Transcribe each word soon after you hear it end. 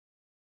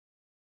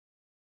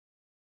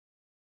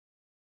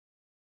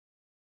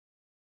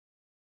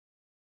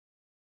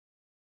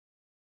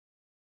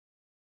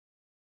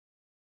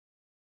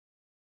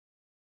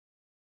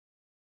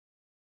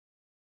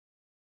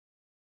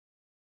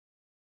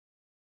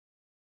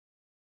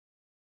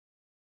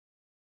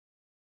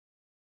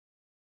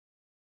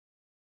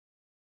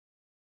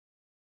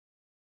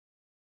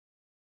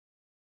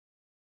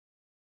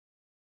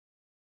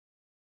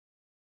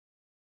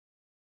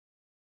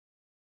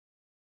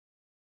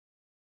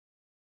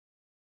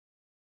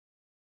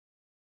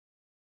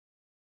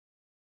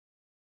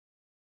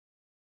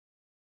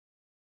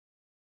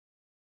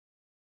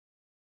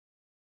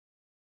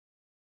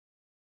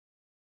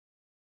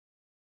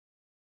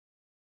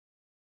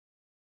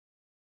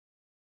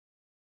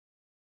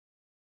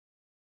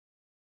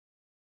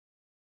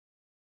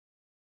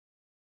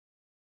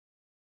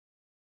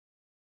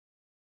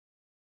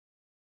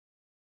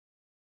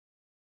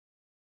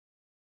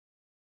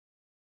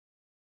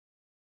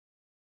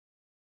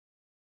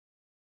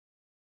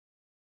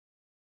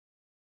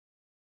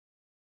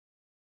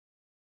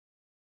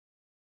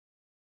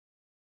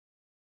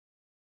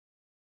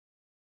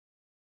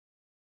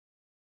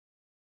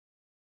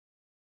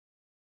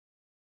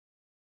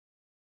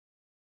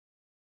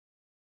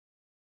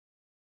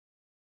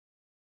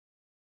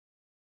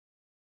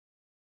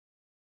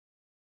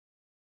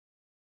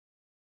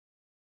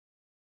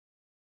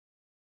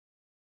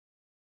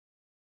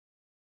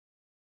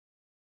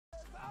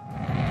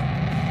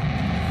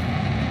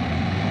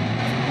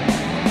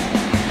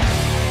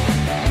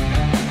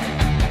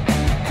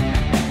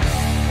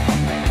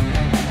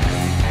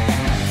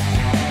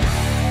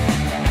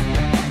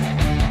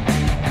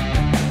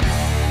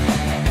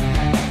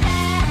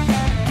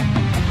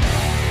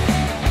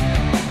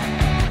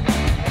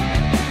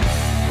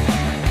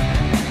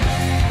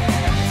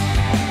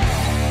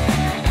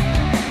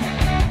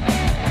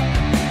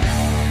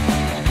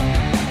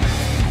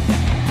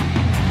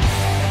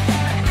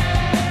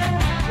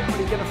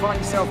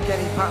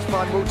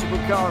behind multiple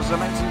cars, as I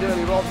mentioned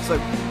earlier on, so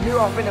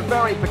Nurburgring in a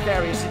very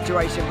precarious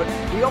situation, but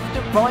he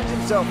often finds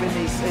himself in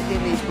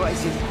these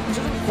places. He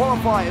doesn't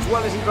qualify as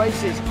well as he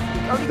races.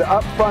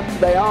 Up front,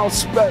 they are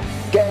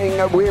getting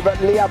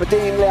with Lee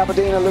Aberdeen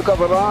and Luca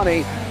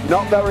Varani,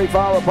 not very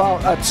far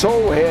apart at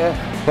all here.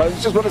 But I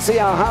just want to see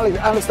how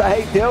Alistair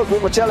Haig deals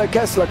with Marcello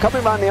Kessler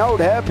coming around the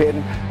old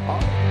hairpin.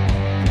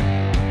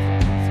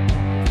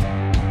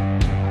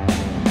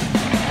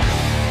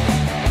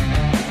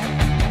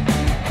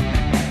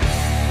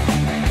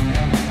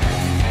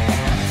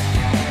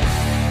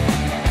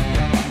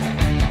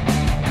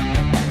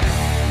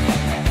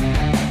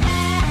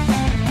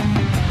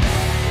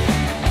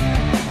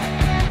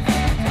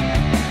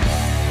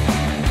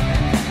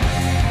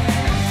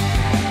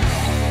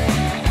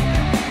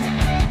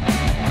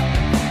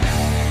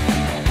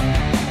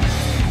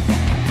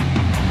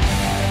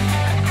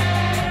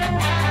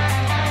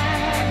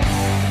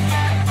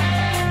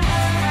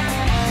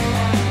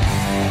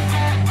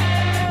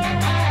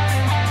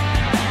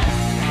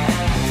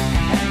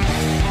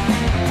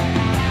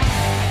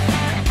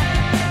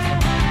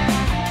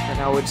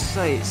 I would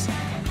say it's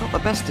not the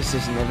best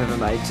decision they've ever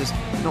made, just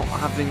not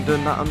having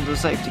done that under the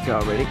safety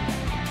car, really.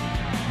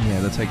 Yeah,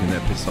 they're taking their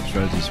pit stop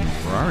strategies from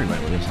Ferrari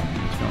lately or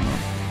something. What's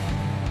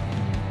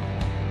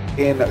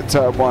going on? In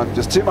turn one,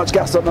 just too much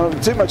gas on them,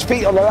 too much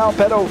feet on the loud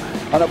pedal,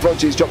 and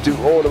unfortunately he's dropped him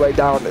all the way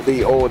down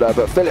the order.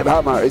 But Philip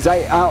Hammer is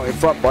out in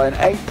front by an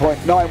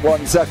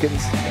 8.91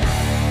 seconds.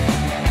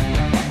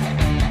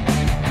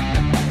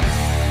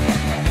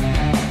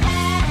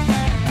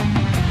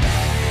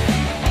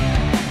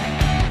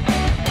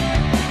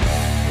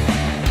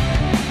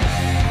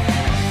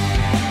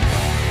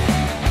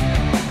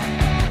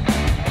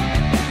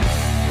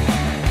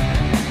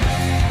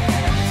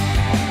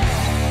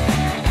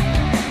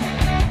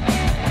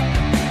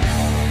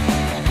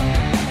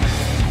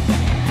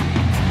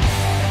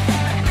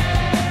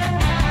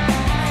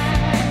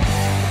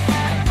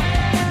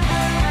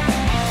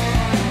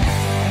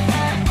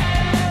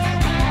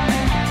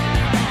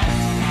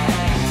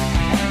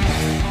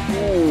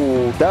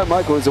 Dan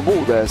Michael is a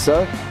wall there,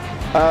 sir.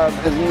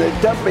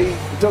 And definitely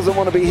doesn't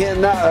want to be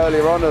hitting that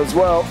earlier on as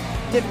well.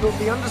 Difficult,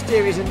 the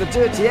understeer is in the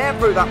dirty air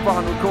through that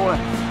final corner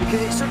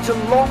because it's such a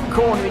long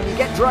corner and you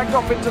get dragged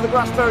off into the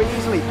grass very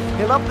easily.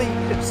 He'll have the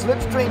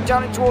slipstream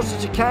down towards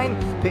the chicane.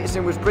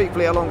 Peterson was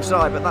briefly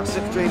alongside, but that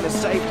slipstream has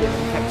saved him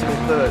and kept him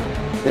in third.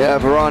 Yeah,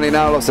 Varani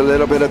now lost a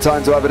little bit of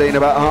time to Aberdeen,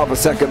 about half a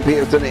second.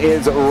 Peterson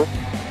is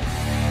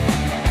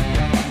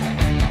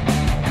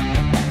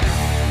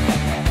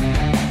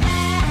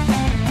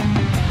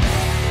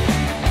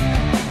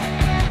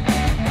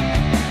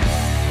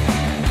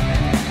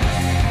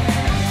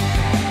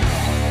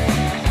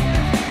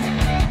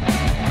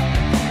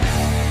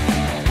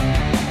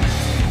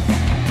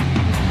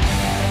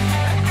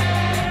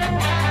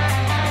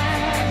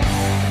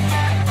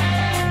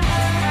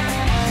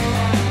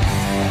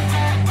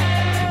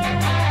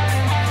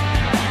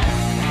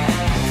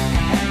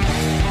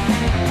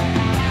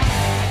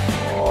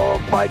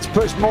Pike's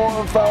pushed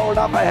Morton forward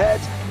up ahead.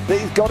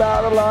 He's got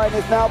out of line.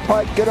 Is now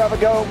Pike going to have a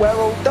go at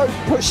Werrell? Don't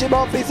push him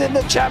off. He's in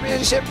the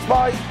championship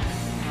fight.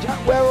 Jack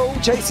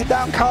Werrell chasing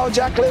down Carl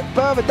Jacklin.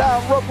 Further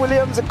down, Rob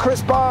Williams and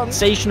Chris Barnes.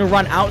 Sensational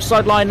run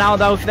outside line now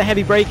though for the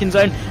heavy braking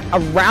zone.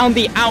 Around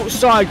the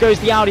outside goes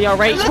the Audi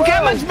R8. Look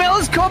how much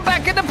Miller's come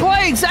back into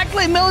play.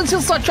 Exactly. Miller's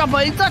still such up.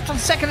 He's left on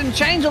second and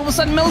change. All of a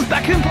sudden, Miller's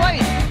back in play.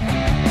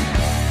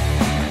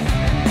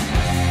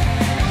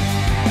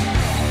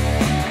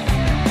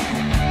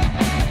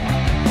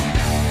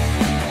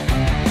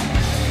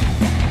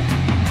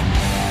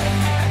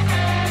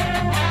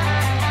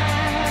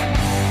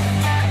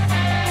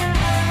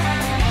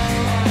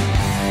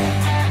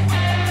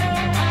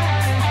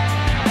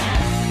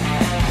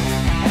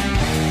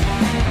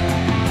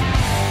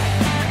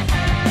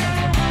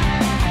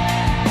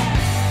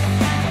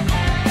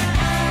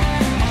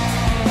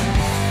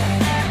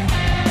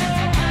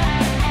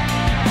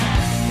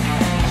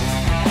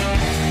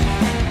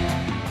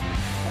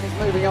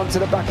 Moving on to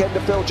the back end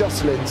of Phil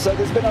Jocelyn. So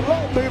there's been a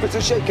lot of movers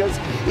and shakers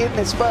in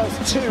this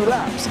first 2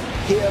 laps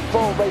here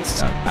for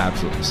race.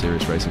 Absolutely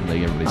serious racing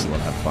league. Everybody's allowed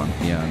to have fun.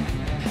 Yeah, and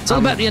it's all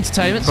about the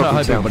entertainment. So I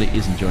hope everybody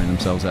is enjoying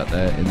themselves out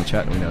there in the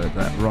chat. We know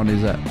that Ron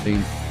is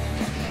been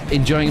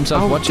enjoying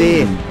himself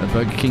watching. And the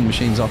Burger King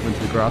machine's off into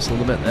the grass a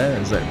little bit there.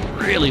 Is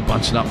that really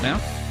bunching up now?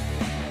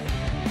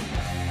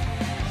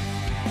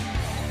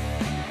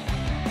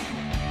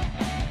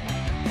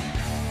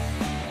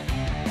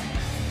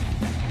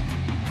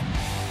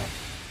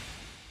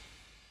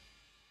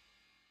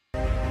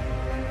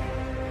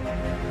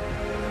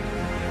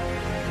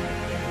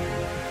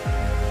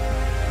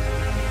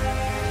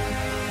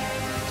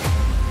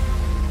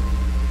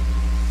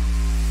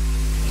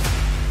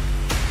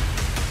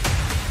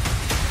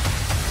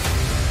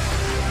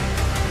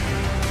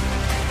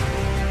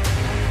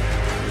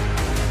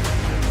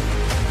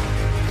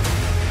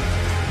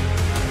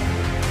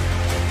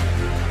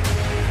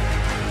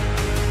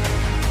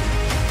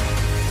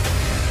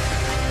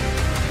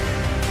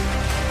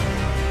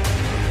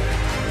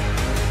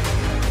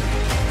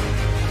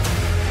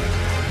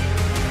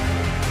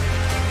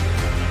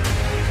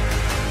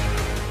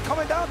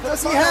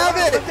 Does he have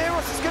it?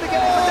 Medeiros is going to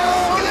get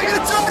it. They're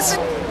going to toss it.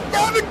 They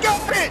haven't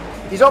got it.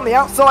 He's on the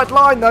outside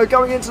line though,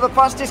 going into the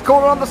fastest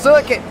corner on the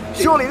circuit.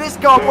 Surely this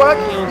can't work.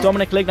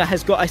 Dominic Ligner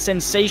has got a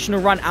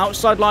sensational run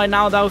outside line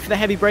now though for the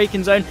heavy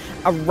braking zone.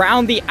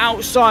 Around the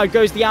outside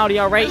goes the Audi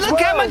R8. Look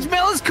how much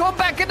Miller's caught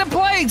back into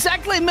play.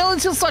 Exactly.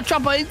 Miller's still such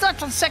chopper. He's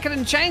not on second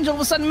and change. All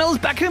of a sudden, Miller's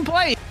back in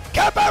play.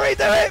 Can Barry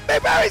do it?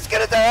 Big Barry's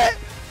going to do it.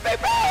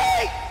 Big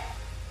Barry.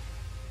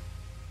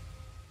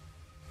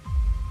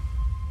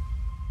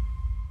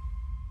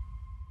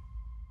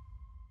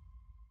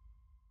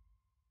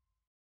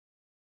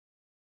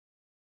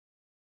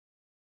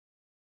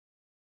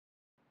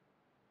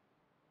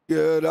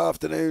 Good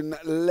afternoon,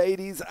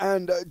 ladies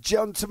and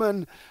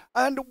gentlemen,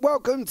 and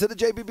welcome to the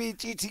JPB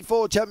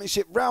GT4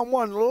 Championship Round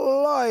 1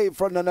 live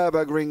from the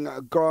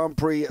Nurburgring Grand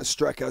Prix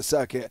Strecker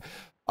Circuit.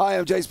 I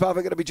am Jace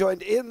Parker, going to be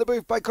joined in the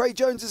booth by Craig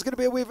Jones, who's going to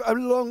be with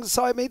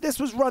alongside me. This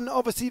was run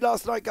obviously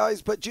last night,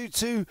 guys, but due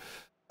to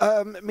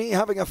me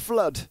having a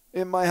flood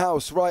in my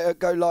house right at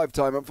go live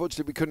time,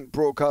 unfortunately we couldn't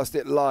broadcast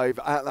it live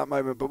at that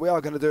moment, but we are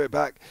going to do it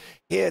back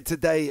here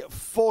today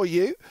for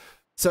you.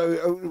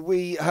 So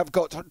we have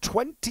got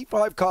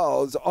 25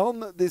 cars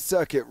on this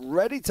circuit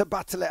ready to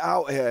battle it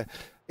out here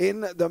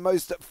in the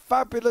most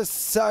fabulous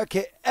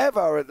circuit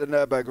ever at the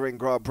Nurburgring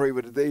Grand Prix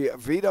with the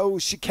Vito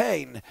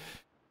chicane.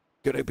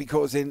 Going to be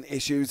causing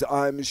issues,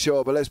 I'm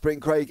sure. But let's bring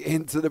Craig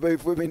into the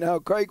booth with me now.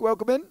 Craig,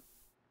 welcome in.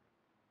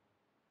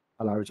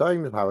 Hello,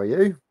 James. How are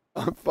you?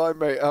 I'm fine,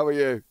 mate. How are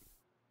you?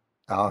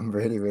 I'm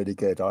really, really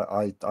good.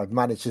 I've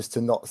managed just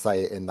to not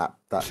say it in that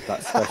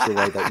special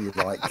way that you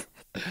like.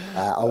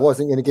 I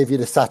wasn't going to give you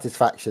the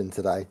satisfaction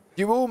today.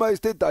 You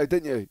almost did, though,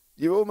 didn't you?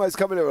 You almost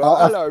come in and were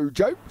like, hello,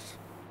 James.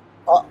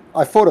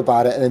 I thought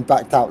about it and then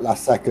backed out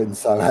last second.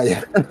 So,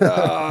 yeah.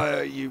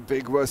 Oh, you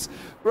big wuss.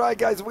 Right,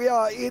 guys, we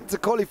are into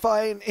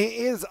qualifying. It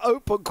is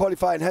open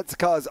qualifying. Heads of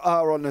cars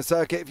are on the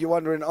circuit. If you're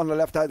wondering, on the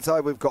left-hand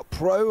side, we've got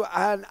Pro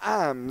and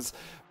AMS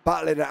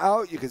battling it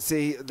out. You can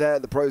see there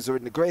the pros are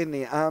in the green,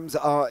 the AMS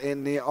are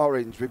in the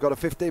orange. We've got a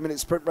 15-minute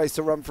sprint race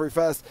to run through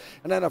first,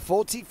 and then a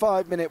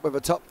 45-minute with a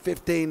top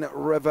 15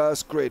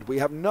 reverse grid. We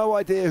have no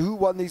idea who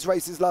won these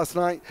races last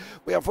night.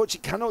 We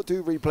unfortunately cannot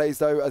do replays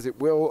though, as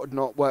it will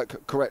not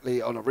work correctly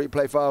on a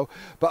replay file.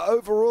 But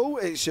overall,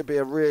 it should be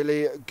a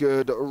really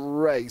good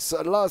race.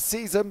 Last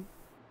season,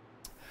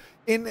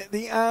 in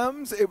the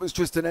AMS, it was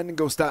Tristan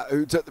Engelstadt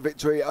who took the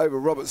victory over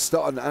Robert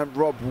Stotton and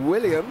Rob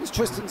Williams.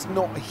 Tristan's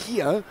not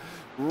here.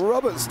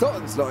 Robert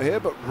Stotton's not here,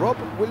 but Rob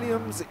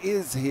Williams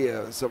is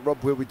here. So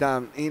Rob will be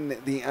down in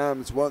the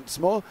AMS once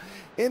more.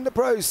 In the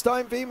pros,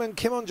 Stein Veman,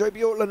 Kim-Andre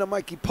Bjorklund and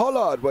Mikey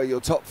Pollard were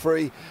your top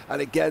three.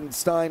 And again,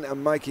 Stein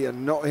and Mikey are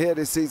not here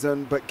this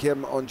season, but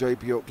Kim-Andre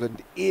Bjorklund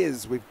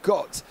is. We've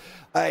got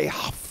a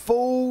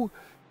full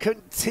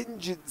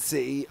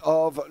contingency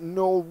of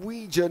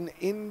Norwegian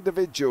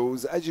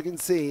individuals, as you can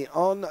see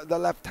on the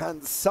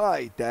left-hand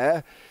side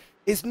there.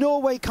 Is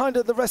Norway kind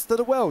of the rest of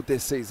the world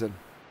this season?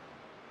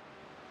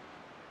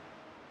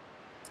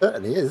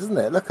 Certainly is, isn't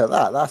it? Look at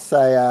that. That's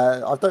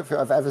a. I don't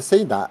think I've ever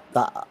seen that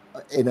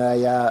in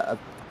a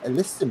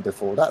listing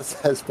before. That's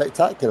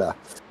spectacular.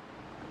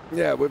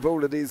 Yeah, with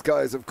all of these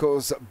guys, of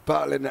course,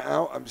 battling it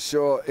out, I'm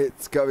sure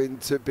it's going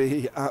to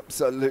be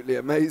absolutely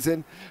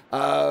amazing.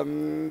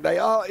 They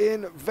are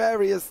in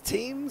various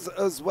teams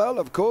as well,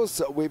 of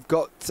course. We've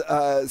got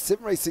Sim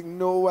Racing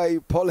Norway,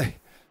 Polly.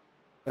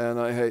 And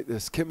I hate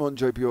this.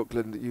 Kim-Andre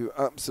Bjorklund, you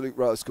absolute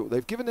rascal.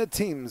 They've given their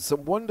teams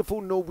some wonderful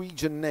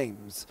Norwegian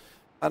names,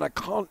 and I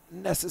can't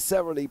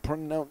necessarily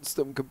pronounce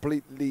them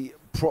completely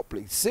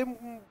properly.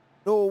 Sim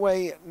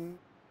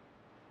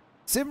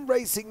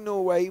Racing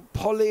Norway,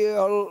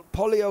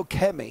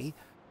 Polyokemi,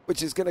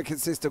 which is going to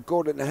consist of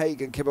Gordon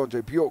Haig and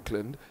Kim-Andre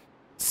Bjorklund.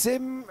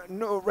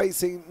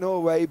 Racing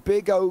Norway,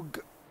 Big Og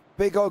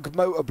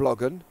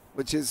Motorbloggen,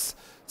 which is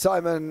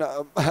Simon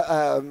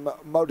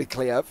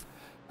Modiklev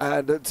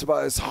and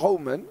Tobias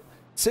Holman.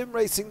 Sim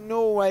Racing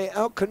Norway,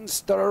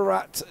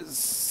 Alkenstarat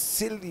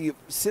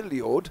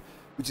Siljord,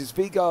 which is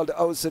Vigard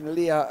Olsen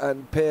Leah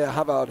and Per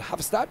Havard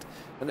Havstad.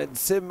 And then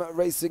Sim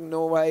Racing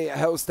Norway,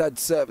 Hellstad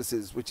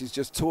Services, which is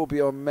just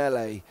Torbjorn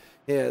Melee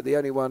here, the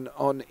only one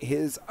on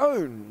his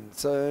own.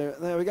 So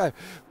there we go.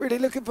 Really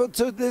looking forward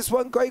to this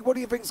one. Greg, what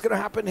do you think is going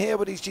to happen here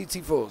with these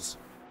GT4s?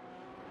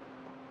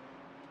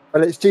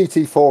 Well, it's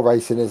GT4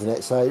 racing, isn't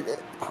it? So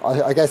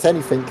I guess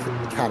anything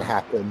can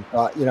happen.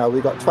 But, you know,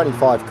 we've got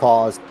 25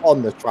 cars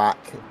on the track.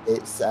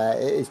 It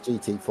is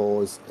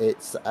GT4s.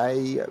 It's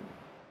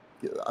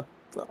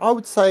I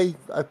would say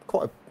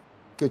quite a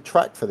good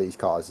track for these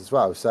cars as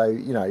well. So,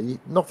 you know,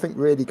 nothing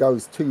really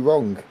goes too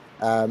wrong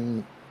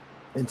in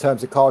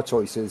terms of car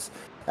choices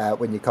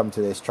when you come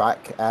to this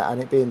track. And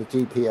it being the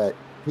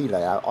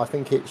layout, I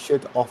think it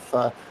should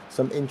offer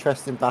some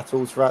interesting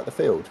battles throughout the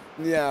field.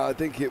 Yeah, I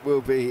think it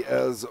will be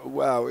as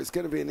well. It's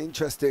going to be an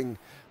interesting,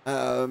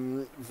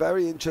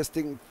 very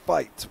interesting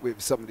fight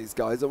with some of these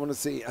guys. I want to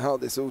see how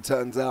this all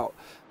turns out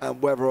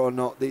and whether or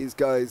not these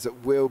guys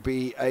will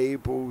be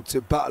able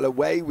to battle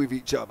away with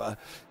each other.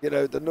 You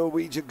know, the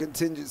Norwegian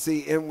contingency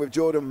in with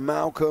Jordan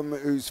Malcolm,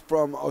 who's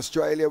from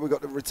Australia. We've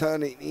got the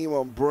returning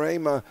Ewan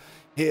Bramer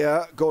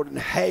here. Gordon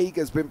Haig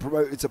has been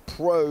promoted to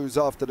pros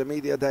after the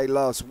media day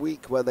last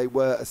week, where they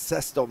were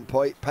assessed on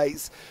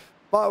pace.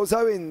 Miles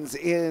Owens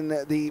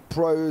in the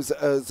pros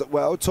as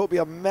well.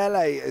 Torbjörn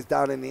Melle is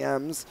down in the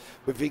AMS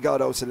with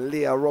Vigard Olsen,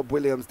 Leah, Rob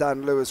Williams,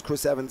 Dan Lewis,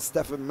 Chris Evans,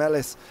 Stefan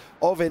Mellis,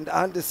 Ovind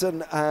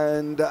Anderson,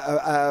 and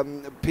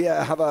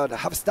Pierre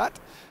Havstad.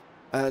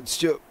 And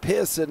Stuart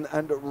Pearson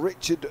and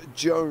Richard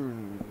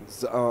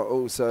Jones are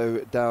also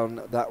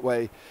down that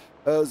way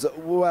as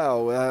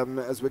well.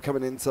 As we're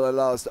coming into the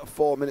last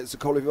 4 minutes of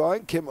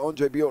qualifying, Kim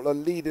Andre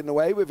Bjortler leading the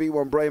way with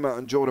Ewan Bramer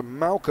and Jordan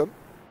Malcolm.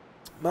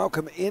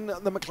 Malcolm in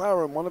the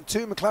McLaren, one of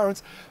two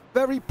McLarens.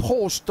 Very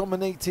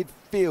Porsche-dominated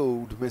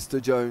field,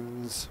 Mr.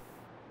 Jones.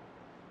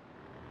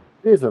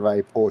 It is a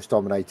very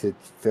Porsche-dominated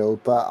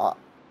field, but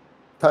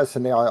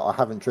personally, I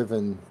haven't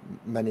driven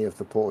many of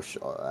the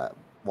Porsche,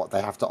 what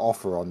they have to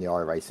offer on the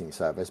iRacing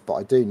service, but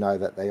I do know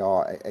that they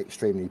are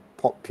extremely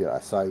popular.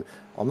 So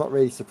I'm not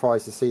really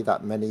surprised to see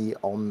that many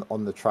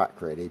on the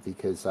track, really,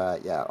 because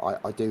yeah,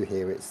 I do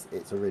hear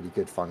it's a really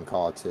good fun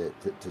car to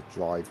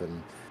drive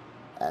and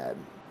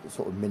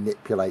sort of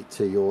manipulate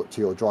to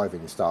your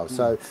driving style.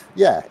 So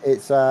yeah,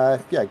 it's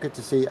yeah, good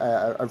to see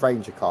a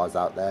range of cars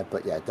out there,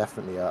 but yeah,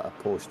 definitely a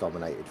Porsche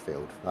dominated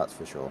field, that's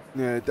for sure.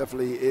 Yeah, it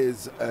definitely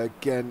is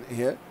again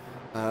here.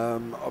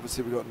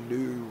 Obviously we've got a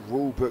new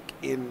rule book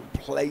in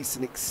place,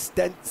 an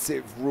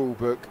extensive rule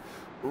book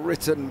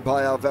written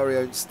by our very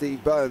own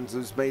Steve Burns,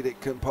 who's made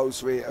it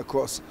compulsory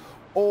across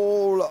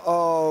all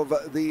of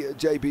the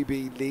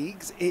JPB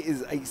leagues. It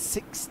is a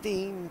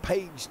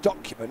 16-page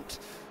document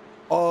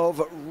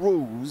of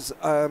rules.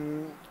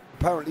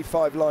 Apparently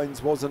 5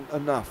 lines wasn't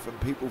enough and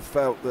people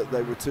felt that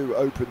they were too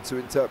open to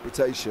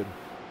interpretation.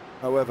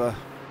 However,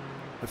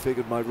 I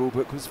figured my rule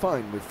book was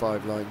fine with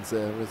 5 lines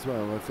there as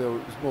well. I feel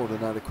it was more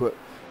than adequate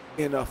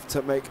enough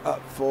to make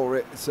up for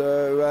it.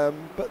 So,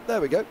 but there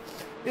we go.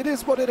 It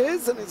is what it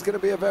is, and it's going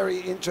to be a very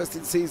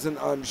interesting season,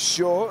 I'm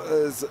sure,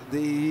 as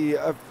the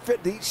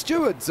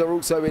stewards are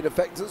also in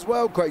effect as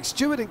well. Craig,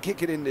 stewarding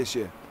kicking in this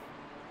year.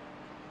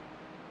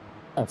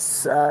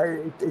 Yes,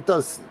 it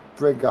does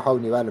bring a whole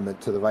new element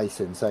to the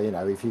racing. So, you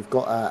know, if you've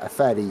got a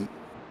fairly,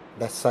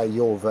 let's say,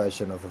 your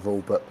version of a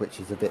rule book, which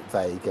is a bit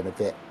vague and a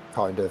bit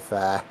kind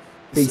of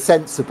be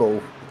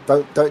sensible,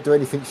 don't do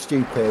anything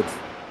stupid.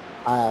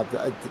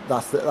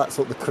 That's sort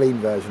of the clean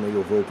version of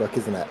your rule book,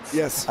 isn't it?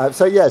 Yes.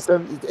 So yeah,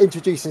 so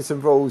introducing some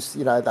rules,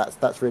 you know,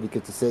 that's really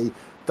good to see.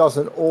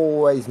 Doesn't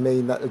always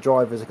mean that the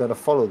drivers are going to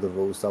follow the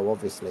rules, though.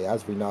 Obviously,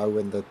 as we know,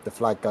 when the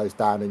flag goes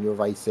down and you're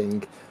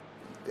racing,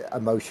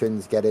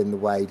 emotions get in the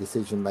way,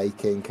 decision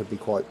making can be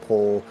quite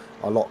poor,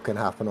 a lot can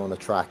happen on a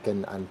track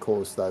and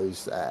cause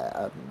those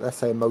let's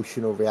say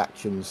emotional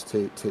reactions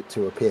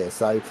to appear.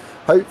 So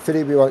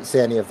hopefully we won't see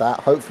any of that.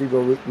 Hopefully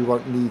we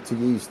won't need to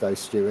use those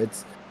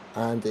stewards,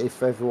 and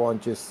if everyone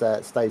just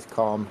stays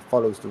calm,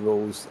 follows the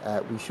rules,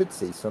 we should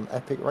see some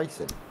epic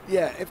racing.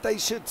 Yeah, if they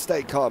should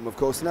stay calm, of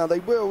course. Now they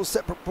will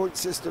separate point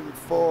system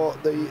for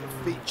the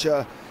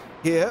feature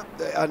here,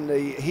 and the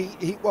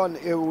heat one,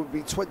 it will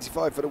be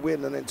 25 for the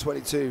win, and then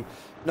 22,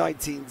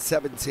 19,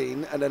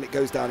 17, and then it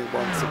goes down in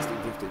 1, 16,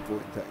 15, 14,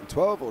 13,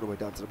 12, all the way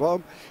down to the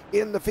bottom.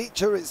 In the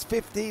feature, it's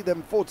 50,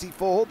 then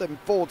 44, then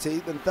 40,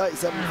 then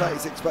 37,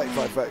 36,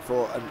 35,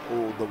 34, and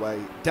all the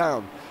way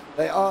down.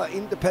 They are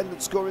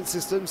independent scoring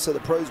systems, so the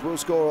pros will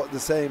score the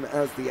same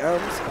as the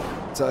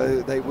AMs.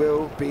 So they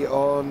will be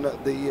on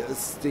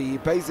the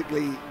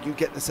basically you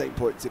get the same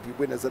points. If you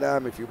win as an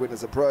AM, if you win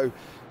as a pro,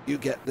 you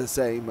get the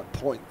same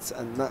points,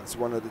 and that's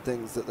one of the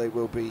things that they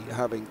will be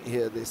having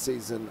here this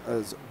season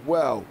as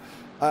well.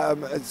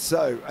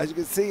 So as you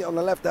can see on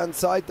the left hand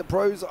side, the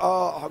pros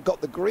have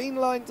got the green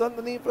lines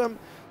underneath them.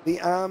 The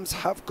AMs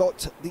have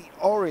got the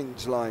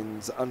orange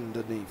lines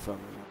underneath them.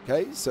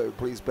 Okay, so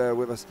please bear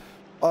with us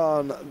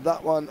on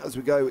that one as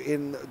we go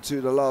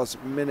into the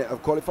last minute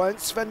of qualifying.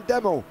 Sven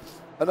Demmel,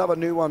 another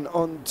new one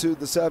onto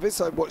the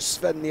service. I watched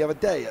Sven the other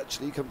day,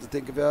 actually, come to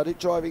think about it,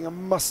 driving a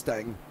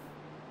Mustang.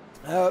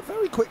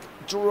 Very quick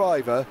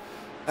driver,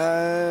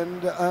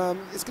 and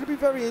it's going to be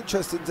very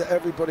interesting to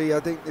everybody, I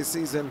think, this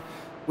season,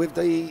 with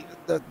the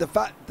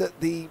fact that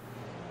the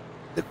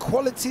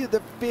quality of the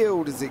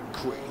field has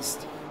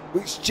increased,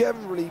 which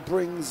generally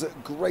brings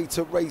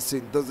greater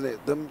racing, doesn't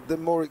it? The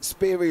more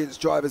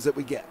experienced drivers that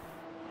we get.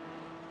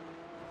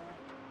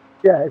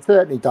 Yeah, it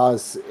certainly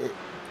does.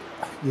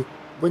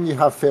 When you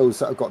have fields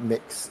that have got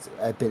mixed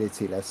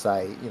ability, let's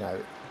say, you know,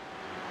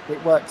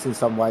 it works in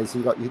some ways.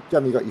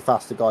 Generally got your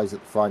faster guys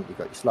at the front, you've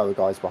got your slower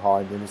guys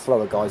behind, and the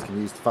slower guys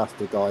can use the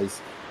faster guys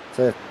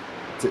to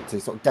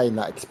sort of gain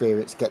that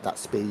experience, get that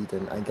speed,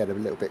 and get a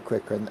little bit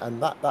quicker,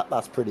 and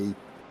that's pretty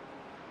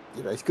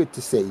you know, it's good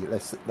to see.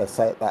 Let's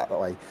say it that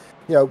way.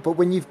 You know, but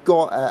when you've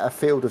got a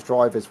field of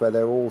drivers where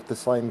they're all the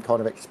same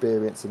kind of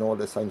experience and all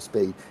the same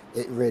speed,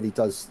 it really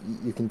does.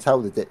 You can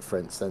tell the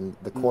difference, and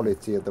the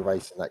quality of the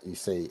racing that you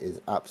see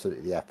is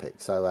absolutely epic.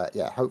 So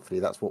yeah, hopefully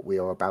that's what we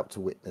are about to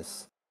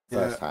witness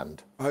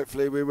firsthand. Yeah,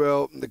 hopefully we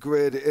will. The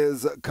grid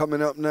is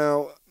coming up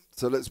now,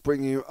 so let's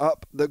bring you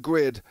up the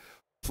grid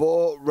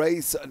for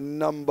race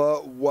number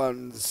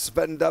 1.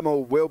 Sven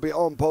Demmel will be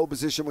on pole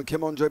position with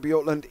Kim-Andre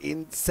Bjorklund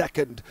in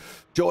 2nd.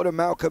 Jordan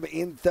Malcolm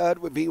in 3rd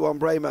with V1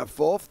 Bremer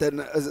 4th.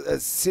 Then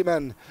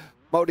Simon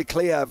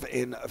Modikliev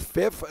in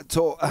 5th.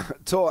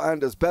 Tor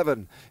Anders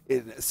Bevan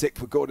in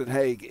 6th with Gordon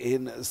Haig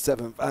in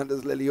 7th.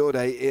 Anders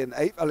Liliorde in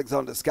 8th.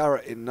 Alexander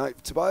Scarrett in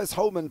 9th. Tobias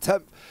Holman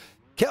 10th.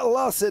 Kjell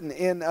Larsen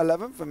in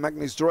 11th. And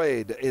Magnus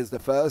Droid is the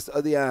first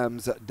of the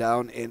AMs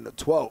down in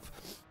 12th.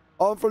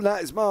 On from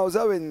that is Miles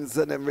Owens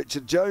and then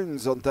Richard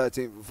Jones on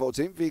 13th and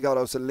 14th. Vigard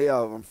Olsen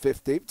Leo on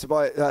 15th.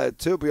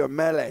 Torbjörn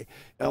Mele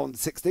on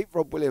 16th.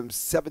 Rob Williams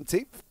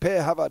 17th.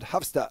 Per Havard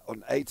Havstad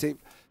on 18th.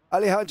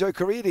 Alejandro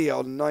Caridi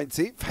on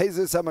 19th.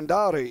 Jesus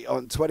Amandari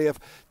on 20th.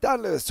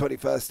 Dan Lewis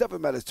 21st.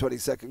 Stephen Mellors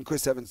 22nd.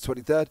 Chris Evans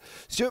 23rd.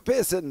 Stuart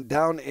Pearson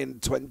down in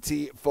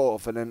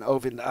 24th. And then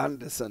Ovind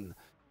Anderson,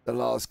 the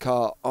last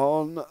car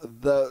on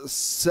the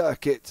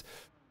circuit,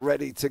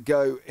 ready to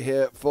go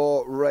here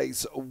for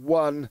race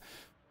 1.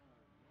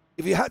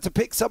 If you had to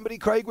pick somebody,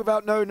 Craig,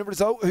 without knowing the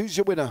result, who's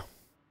your winner?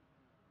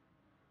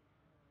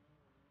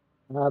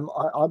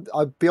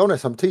 I'll be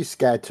honest, I'm too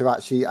scared to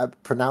actually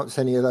pronounce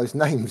any of those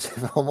names,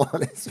 if I'm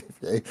honest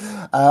with you.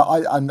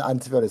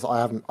 And to be honest, I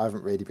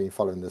haven't really been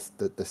following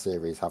the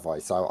series, have I?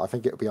 So I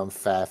think it would be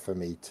unfair for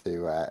me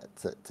to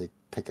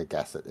pick a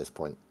guess at this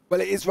point.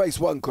 Well, it is race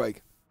 1,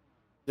 Craig.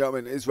 You know what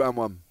I mean? It's round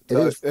 1.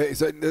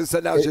 So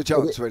now's your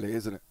chance, really,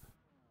 isn't it?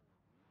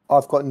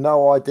 I've got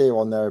no idea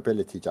on their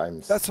ability,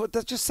 James. That's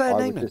just say a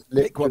name then.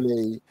 Pick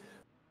one.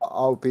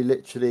 I'll be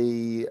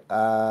literally.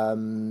 I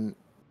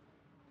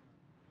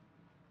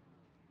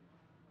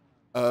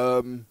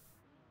don't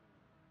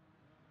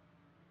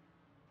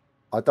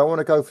want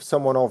to go for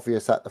someone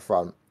obvious at the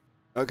front.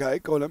 Okay,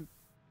 go on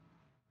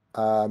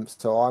then.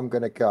 So I'm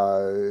going to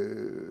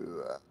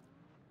go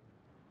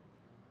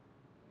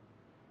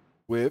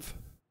with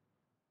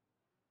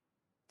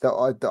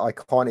that I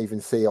can't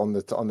even see on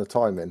the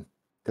timing,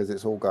 because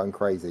it's all going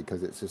crazy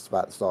because it's just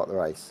about to start the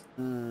race.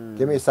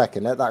 Give me a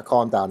second, let that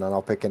calm down, and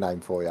I'll pick a name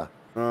for you.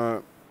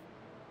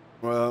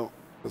 Well,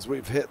 as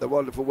we've hit the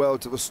wonderful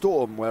world of a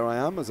storm where I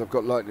am, as I've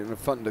got lightning and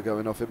thunder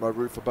going off in my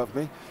roof above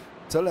me.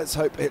 So let's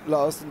hope it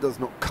lasts and does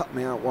not cut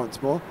me out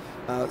once more.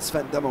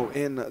 Sven Demmel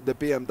in the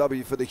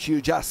BMW for the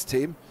Huge Ass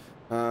team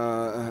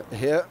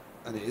here,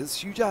 and it is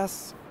Huge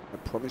Ass. I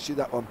promise you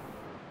that one.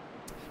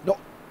 Not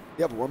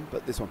the other one,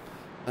 but this one.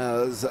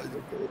 As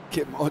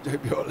Kim-Andre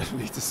Bjorklund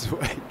leads the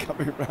way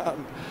coming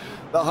round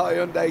the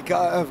Hyundai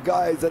car of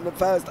guys, and the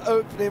first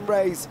opening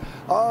race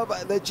of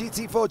the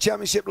GT4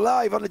 Championship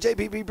live on the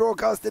JPB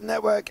Broadcasting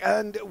Network,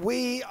 and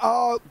we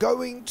are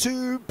going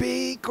to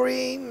be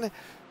green.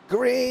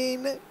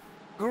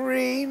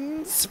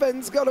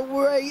 Sven's got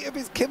away of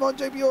his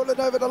Kim-Andre Bjorklund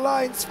over the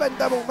line. Sven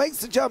Demmel makes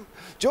the jump.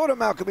 Jordan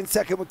Malcolm in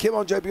 2nd with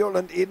Kim-Andre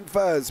Bjorklund in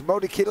 1st.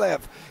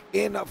 Modikliev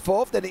in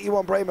 4th. Then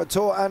E1 Bremer,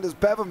 Tor Anders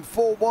Bevan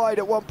 4 wide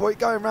at one point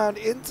going round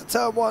into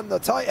turn 1. The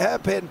tight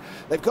hairpin.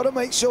 They've got to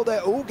make sure they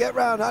all get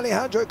round.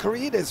 Alejandro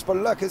Carrides for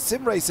Lucas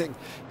Sim Racing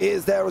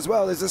is there as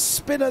well. There's a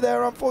spinner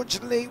there,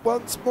 unfortunately,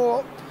 once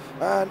more.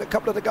 And a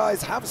couple of the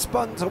guys have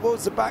spun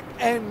towards the back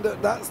end.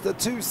 That's the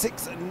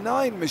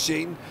 269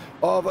 machine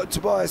of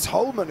Tobias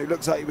Holman, who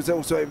looks like he was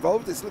also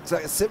involved. This looks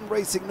like a Sim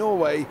Racing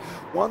Norway.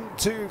 1,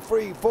 2,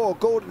 3, 4.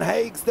 Gordon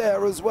Haig's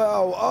there as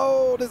well.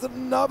 Oh, there's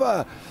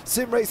another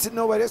Sim Racing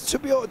Norway. That's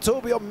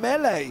Torbjörn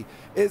Mele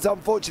is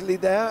unfortunately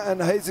there,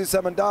 and Jesus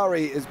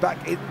Amandari is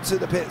back into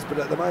the pits. But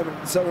at the moment,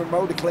 Søren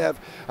Modikliev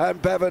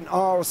and Bevan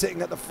are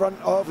sitting at the front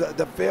of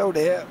the field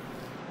here.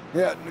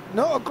 Yeah,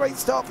 not a great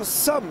start for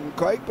some,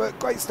 Craig, but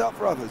great start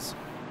for others.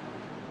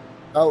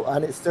 Oh,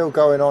 and it's still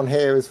going on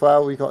here as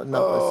well. We got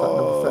number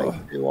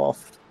 32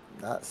 off.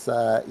 That's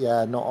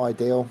yeah, not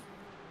ideal.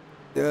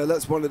 Yeah,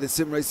 that's one of the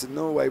Sim Racing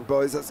Norway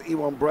boys. That's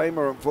E1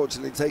 Bremer,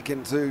 unfortunately,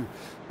 taken to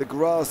the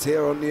grass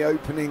here on the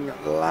opening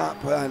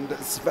lap, and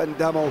Sven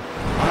Demmel in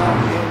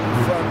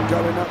front,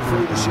 going up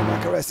through the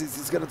Schumacher S's.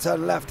 He's going to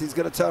turn left, he's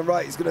going to turn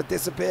right, he's going to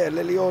disappear.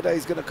 Liliorde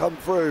is going to come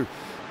through.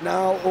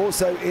 Now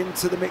also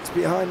into the mix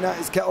behind that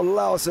is Kjell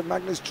Larsen,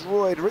 Magnus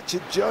Droid,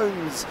 Richard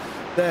Jones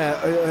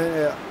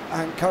there,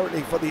 and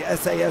currently for the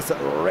SAS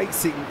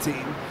Racing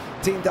team,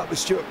 teamed up with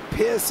Stuart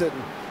Pearson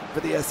for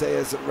the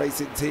SAS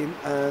Racing team,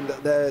 and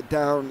they're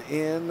down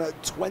in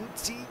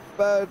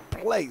 23rd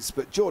place.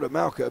 But Jordan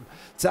Malcolm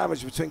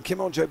sandwiched between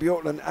Kim-Andre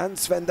Bjorklund and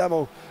Sven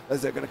Demmel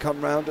as they're going to come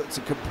round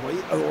to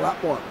complete a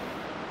lap 1.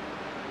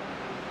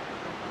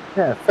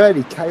 Yeah,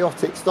 fairly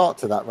chaotic start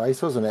to that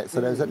race, wasn't it? So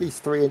there was at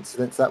least 3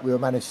 incidents that we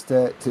managed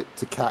to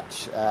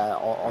catch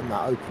on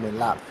that opening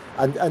lap.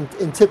 and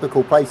in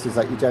typical places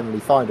that you generally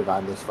find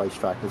around this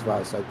racetrack as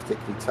well. So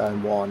particularly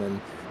turn 1, and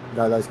you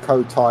know those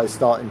cold tyres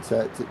starting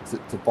to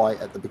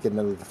bite at the beginning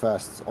of the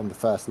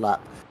first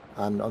lap,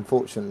 and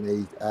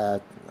unfortunately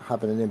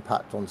having an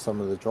impact on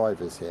some of the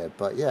drivers here.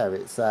 But yeah,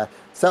 it's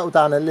settled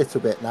down a little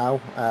bit now.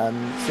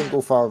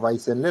 Single file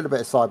racing, a little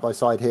bit of side by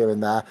side here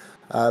and there.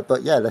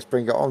 But yeah, let's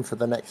bring it on for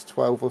the next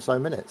 12 or so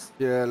minutes.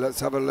 Yeah, let's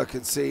have a look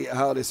and see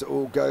how this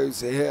all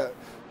goes here,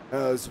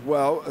 as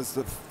well as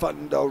the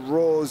thunder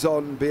roars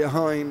on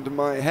behind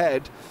my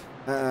head.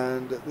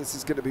 And this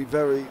is going to be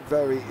very,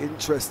 very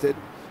interesting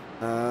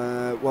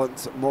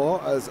once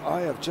more, as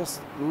I have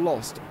just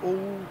lost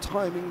all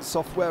timing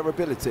software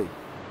ability.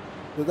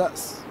 So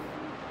that's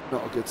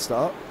not a good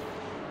start,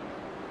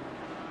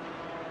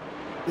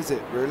 is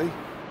it really?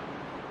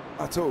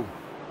 At all?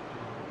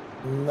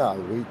 No,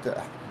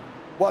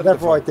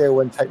 never ideal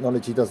when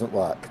technology doesn't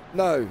work.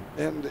 No,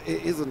 and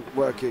it isn't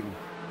working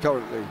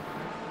currently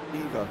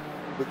either,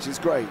 which is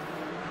great.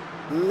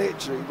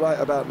 Literally right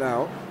about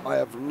now, I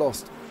have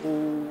lost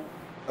all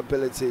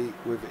ability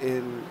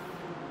within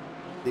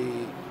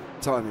the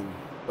timing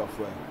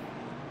software.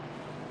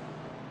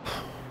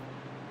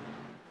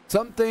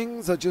 Some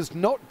things are just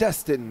not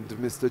destined,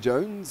 Mr.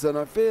 Jones, and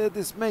I fear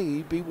this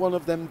may be one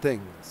of them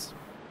things.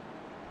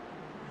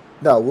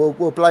 No,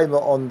 we'll blame it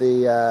on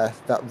the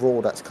that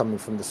roar that's coming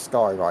from the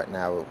sky right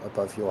now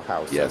above your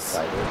house. Yes.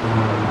 Yeah,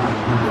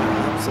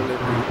 absolutely.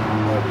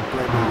 I would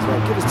blame it as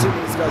well. Give us 2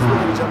 minutes, guys. We're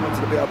going to jump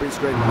onto the BRB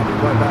screen. I'll be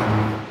right back,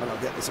 and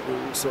I'll get this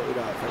all sorted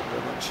out. Thank you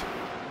very much.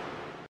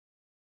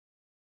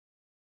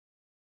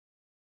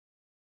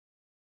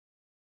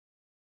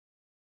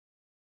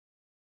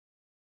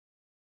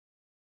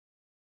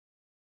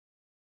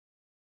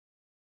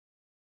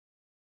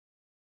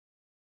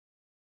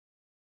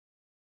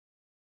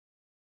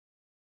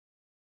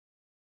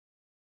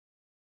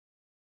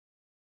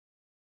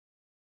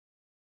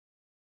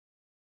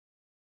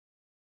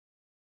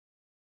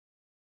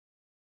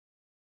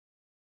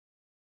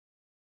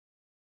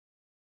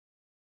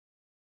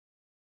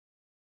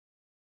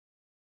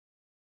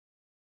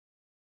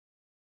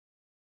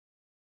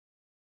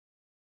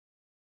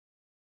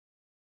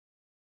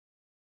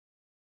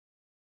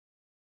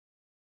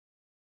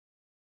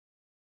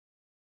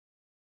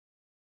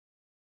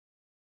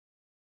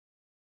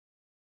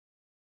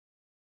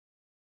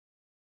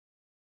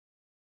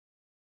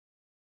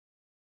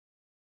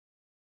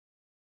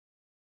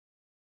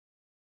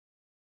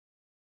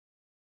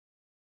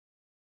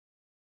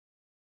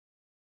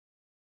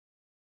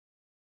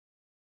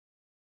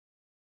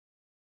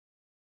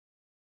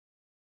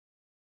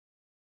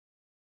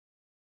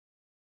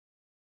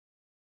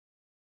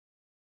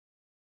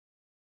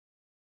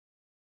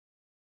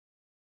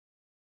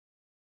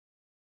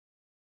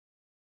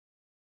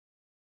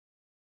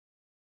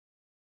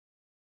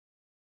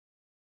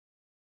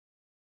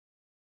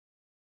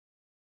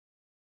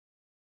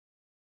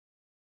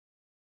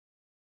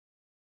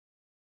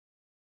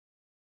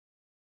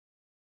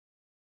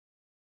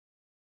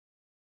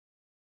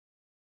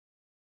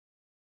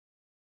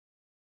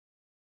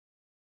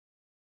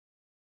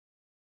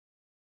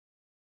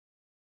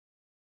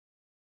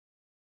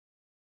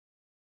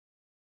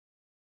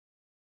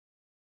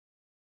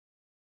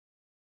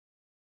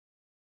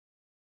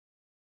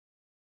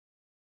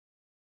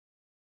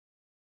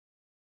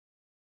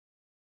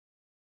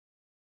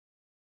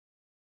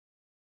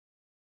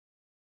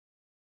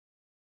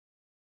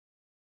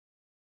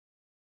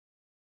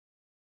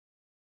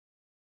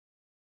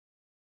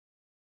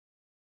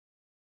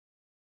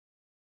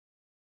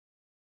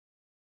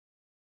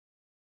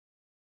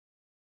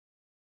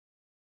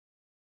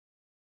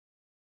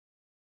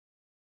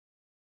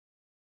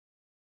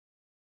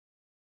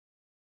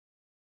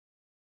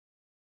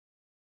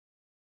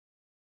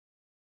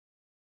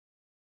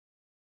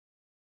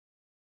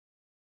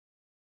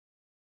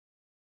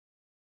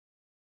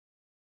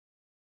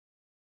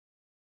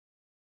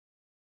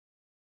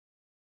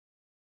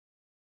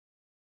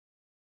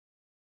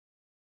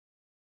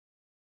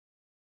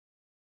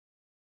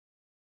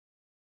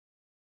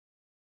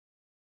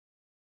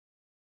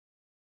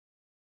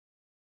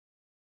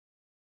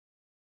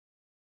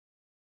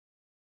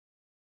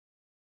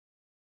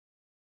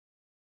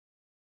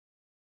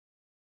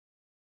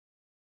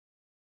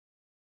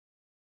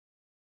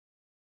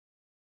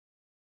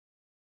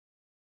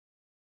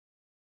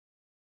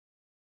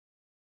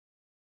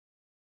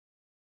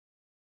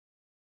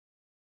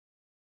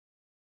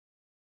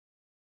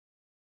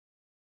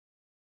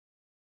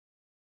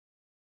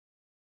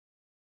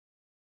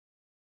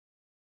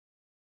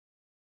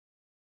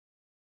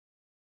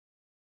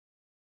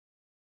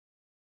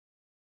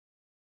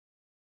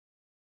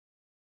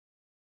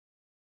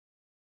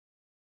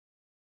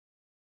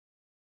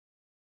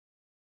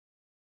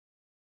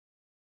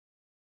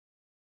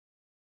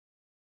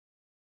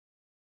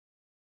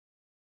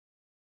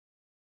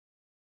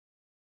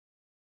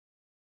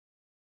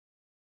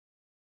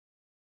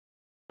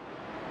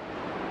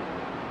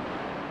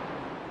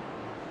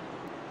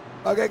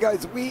 Okay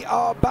guys, we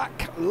are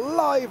back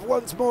live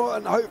once more,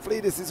 and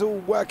hopefully this is all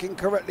working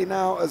correctly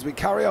now as we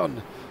carry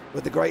on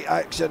with the great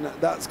action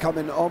that's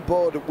coming on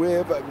board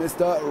with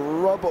Mr.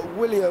 Rob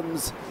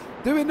Williams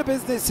doing the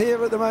business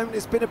here at the moment.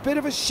 It's been a bit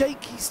of a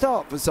shaky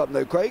start for some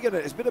though, Craig, and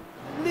it's been a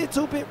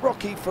little bit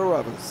rocky for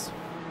others.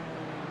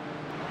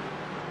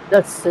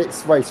 Yes,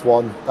 it's race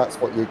one. That's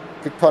what you're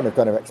kind of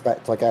going to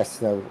expect, I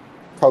guess. You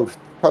know,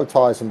 pro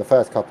tyres on the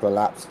first couple of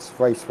laps.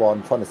 Race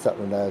one, trying to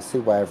settle the nerves, see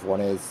where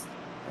everyone is,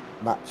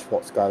 match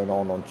what's going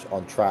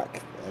on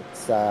track.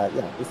 It's you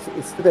know,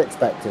 it's to be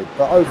expected,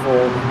 but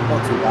overall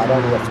not too bad.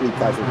 Only a few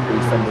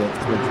casualties from the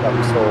incidents that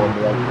we saw on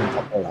the opening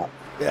couple of laps.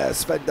 Yeah,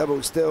 Sven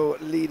Double still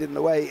leading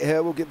the way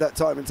here. We'll give that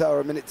timing tower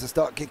a minute to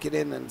start kicking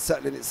in and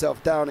settling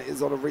itself down. It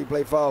is on a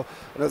replay file,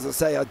 and as I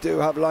say, I do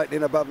have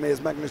lightning above me as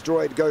Magnus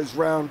Droid goes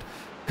round.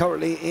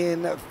 Currently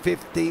in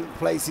 15th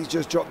place, he's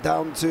just dropped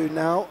down to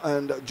now,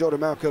 and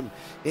Jordan Malcolm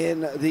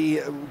in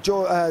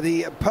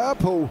the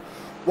purple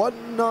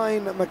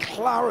 19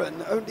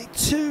 McLaren, only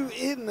 2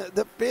 in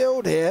the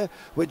field here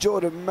with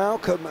Jordan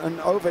Malcolm, and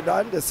Ovid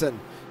Anderson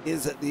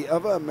is at the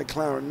other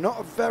McLaren. Not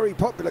a very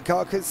popular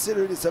car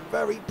considering it's a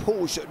very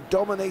Porsche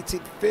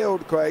dominated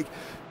field, Craig.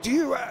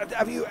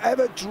 Have you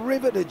ever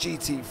driven a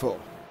GT4?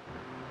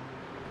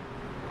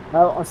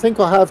 I think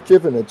I have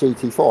driven a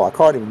GT4. I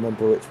can't even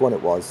remember which one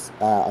it was.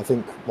 I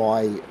think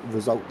my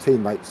result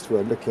teammates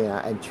were looking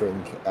at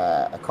entering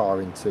a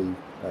car into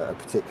a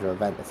particular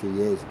event a few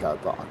years ago,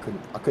 but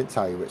I couldn't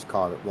tell you which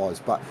car it was.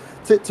 But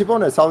to be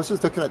honest, I was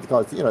just looking at the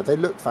cars. You know, they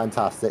look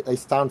fantastic, they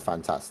sound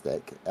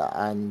fantastic,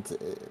 and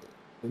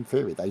in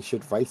theory they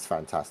should race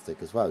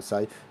fantastic as well.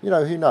 So you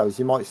know, who knows?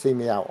 You might see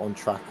me out on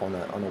track on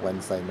a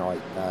Wednesday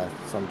night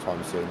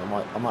sometime soon.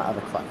 I might have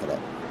a crack at it.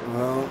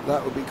 Well,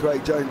 that would be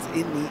Craig Jones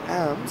in the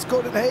AMS.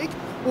 Gordon Haig,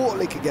 water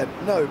leak again.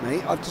 No,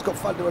 mate, I've just got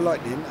thunder and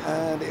lightning,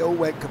 and it all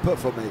went kaput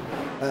for me.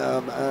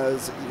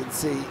 As you can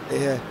see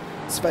here,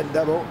 Sven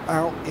Double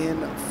out in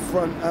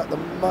front at the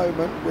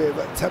moment with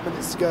 10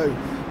 minutes to go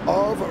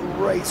of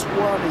race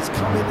one. He's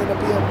coming in a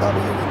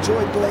BMW. He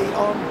joined late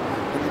on,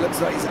 and he looks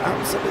like he's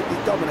absolutely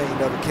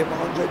dominating over Kim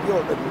Andre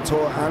Bjorkman with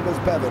Tor Anders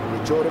Bevan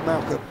with Jordan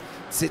Malcolm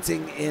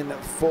sitting in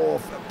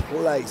 4th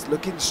place,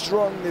 looking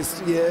strong this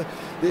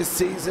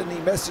season. He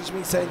messaged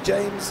me saying,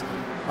 James,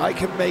 I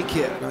can make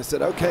it, and I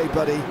said, okay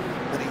buddy,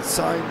 and he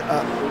signed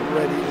up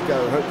ready to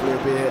go. Hopefully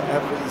he'll be here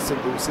every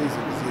single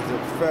season because he's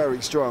a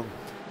very strong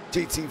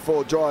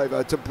GT4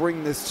 driver to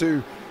bring this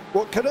to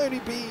what can only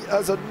be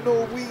as a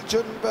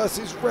Norwegian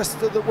versus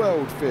rest of the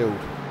world field.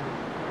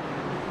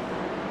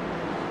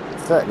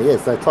 Certainly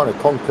is. They're trying to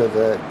conquer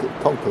the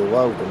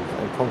world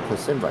and conquer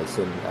sim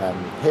racing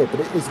here, but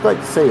it's great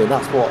to see, and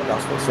that's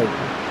what's so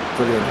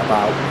brilliant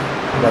about,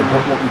 you know,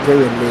 what we do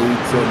in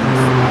Leeds and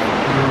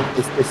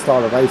this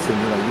style of racing.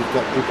 You know, you've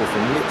got people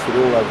from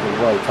literally all over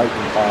the world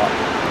taking part.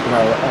 You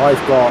know,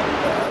 I've got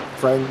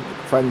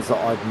friends that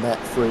I've met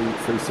through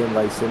sim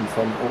racing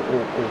from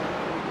all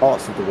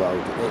parts of the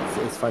world.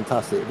 It's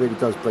fantastic. It really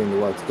does bring the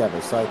world together.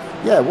 So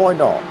yeah, why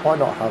not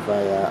have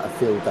a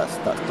field that's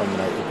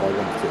dominated by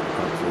one particular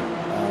country?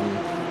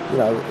 You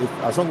know,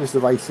 as long as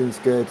the racing's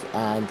good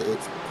and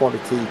it's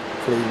quality,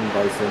 clean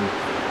racing,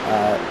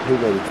 who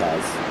really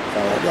cares?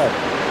 So yeah,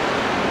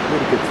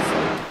 really good to see.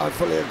 I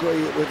fully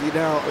agree with you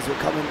now as we're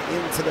coming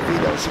into the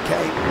Vidal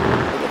chicane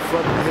at the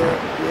front here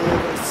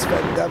with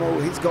Sven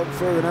Demmel. He's gone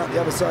through, and out the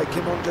other side,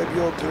 Kim Andre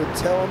Bjorkman,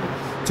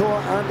 Tor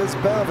Anders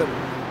Berven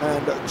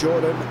and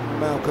Jordan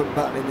Malcolm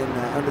battling in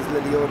there. Anders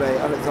Liliode,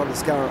 Alexander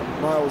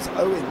Scarrett, Miles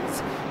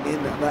Owens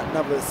in that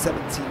number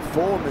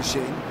 74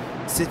 machine,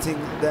 sitting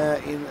there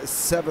in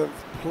 7th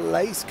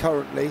place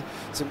currently.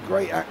 Some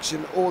great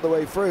action all the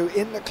way through.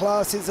 In the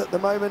classes at the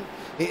moment,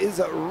 it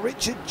is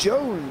Richard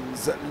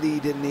Jones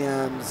leading the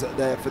AMS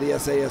there for the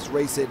SAS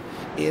Racing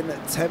in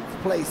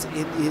 10th place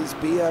in his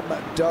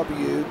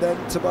BMW.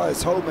 Then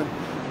Tobias Holman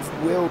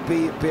will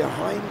be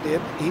behind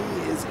him. He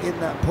is in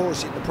that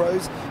Porsche in the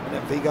pros, and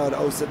then Vigard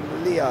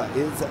Olsen Leah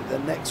is the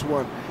next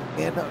one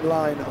in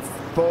line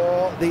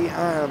for the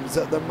AMS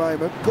at the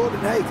moment. Gordon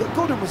Haig.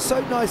 Gordon was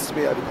so nice to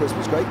me over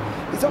Christmas, Craig.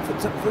 He's offered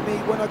something for me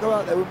when I go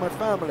out there with my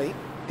family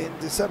in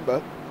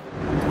December.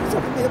 He's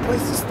offered me a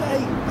place to stay.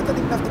 I don't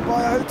even have to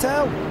buy a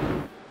hotel.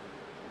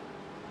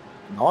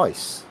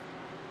 Nice.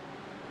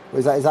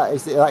 Is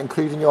that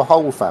including your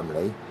whole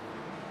family?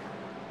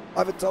 I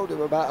haven't told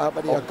him about how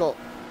many I've got.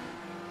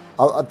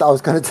 I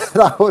was going to.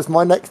 That was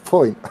my next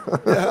point.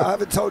 Yeah, I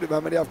haven't told him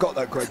how many I've got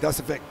though, Craig. That's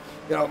the thing.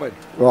 You know what I mean?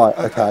 Right.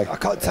 Okay. I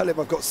can't tell him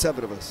I've got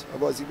 7 of us,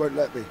 otherwise he won't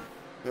let me.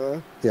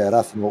 Yeah,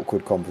 that's an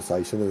awkward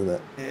conversation, isn't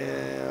it?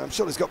 Yeah, I'm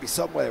sure there's got to be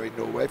somewhere in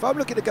Norway. If I'm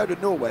looking to go to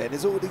Norway and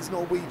there's all these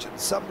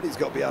Norwegians, somebody's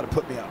got to be able to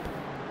put me up.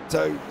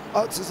 So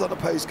answers on a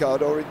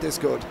postcard or in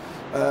Discord,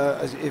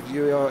 if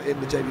you are in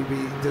the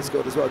JPB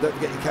Discord as well. Don't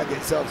forget you can get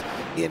yourselves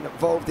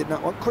involved in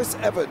that one. Chris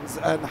Evans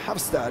and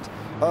Havstad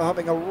are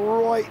having a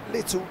right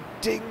little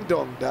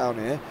ding-dong down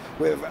here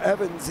with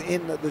Evans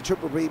in the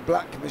Triple B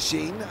Black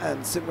Machine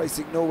and Sim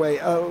Racing Norway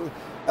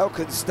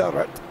Elken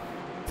Starrett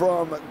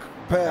from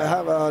Per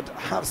Havard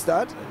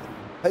Havstad.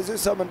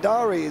 Jesus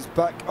Amandari is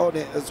back on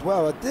it as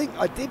well. I think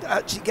I did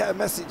actually get a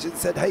message that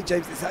said, hey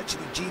James, it's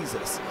actually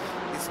Jesus.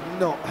 it's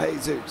not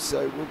Jesus.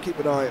 So we'll keep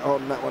an eye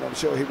on that one. I'm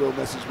sure he will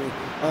message me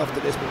after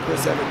this. But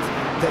Chris Evans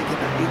taking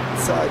that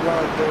inside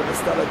line, doing a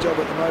stellar job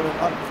at the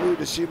moment, up through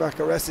the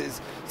Schumacher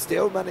S's,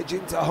 still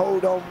managing to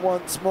hold on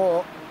once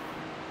more,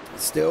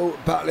 still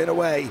battling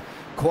away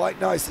quite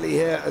nicely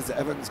here as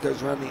Evans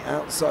goes around the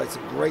outside.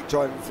 Some great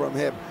driving from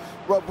him.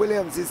 Rob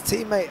Williams, his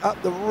teammate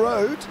up the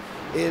road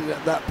in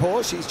that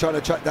Porsche. He's trying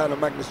to track down a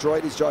Magnus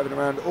Droid. He's driving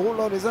around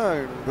all on his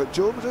own, but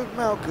Jordan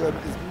Malcolm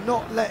is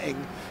not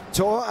letting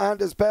Tor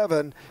Anders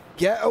Bevan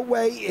get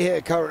away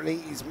here currently.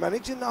 He's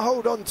managing to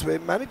hold on to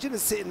him, managing to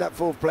sit in that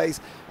 4th place,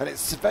 and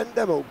it's Sven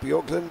Demmel,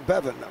 Bjorklund,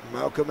 Bevan,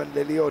 Malcolm and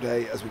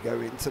Liliode as we go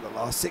into the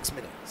last 6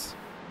 minutes.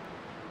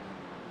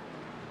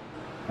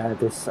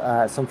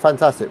 Some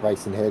fantastic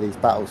racing here. These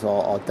battles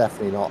are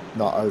definitely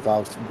not over. I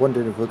was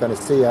wondering if we're going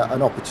to see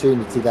an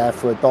opportunity there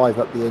for a dive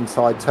up the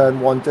inside. Turn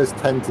 1 does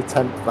tend to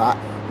tempt that.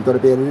 You've got to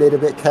be a little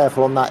bit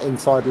careful on that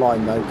inside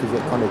line though, because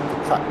it kind of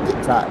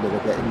dips out a little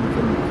bit and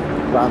you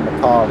can round the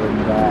car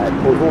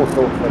and cause all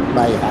sorts of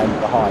mayhem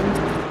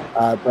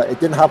behind. But it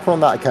didn't happen on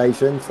that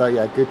occasion. So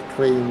yeah, good,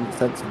 clean,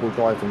 sensible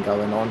driving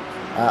going on.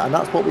 And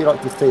that's what we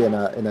like to see in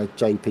a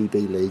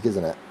JPB league,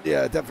 isn't it?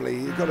 Yeah, definitely.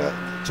 You've got to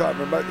try and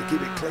remotely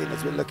keep it clean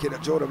as we're looking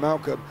at Jordan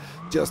Malcolm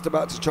just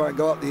about to try and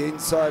go up the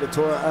inside of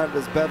Tor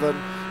Anders Bevan.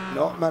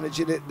 Not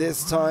managing it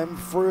this time.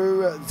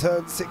 Through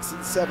turn 6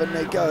 and 7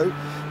 they go.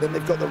 Then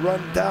they've got the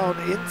run down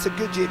into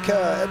Goodyear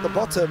Kerr at the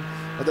bottom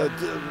of the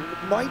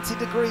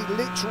 90-degree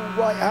literal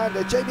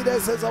right-hander. Jamie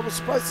there says, I was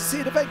surprised to see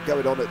an event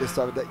going on at this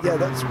time of day. Yeah,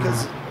 that's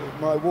because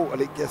my water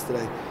leak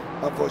yesterday,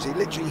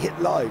 unfortunately, literally hit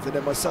live, and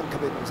then my son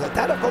came in and was like,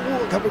 Dad, I've got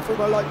water coming through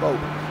my light bulb.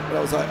 And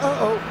I was like,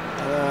 uh-oh.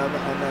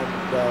 And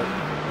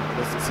then,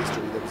 this is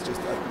history. There was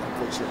just,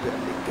 unfortunately, a bit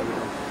of leak going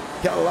on.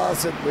 Kettle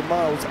Larson with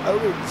Miles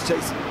Owens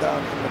chasing down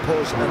in the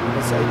Porsche and the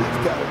Mercedes.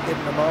 Kettle in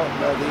the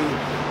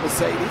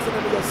Mercedes. And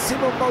then we've got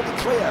Simon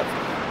Moldiclev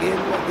in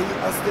the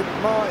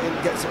Aston Martin.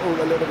 Gets it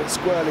all a little bit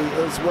squirrely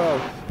as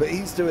well. But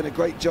he's doing a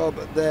great job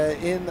there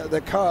in the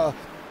car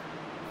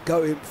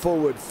going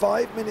forward.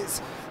 5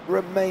 minutes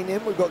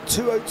remaining. We've got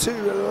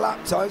 2:02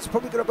 lap times.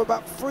 Probably going to have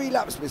about 3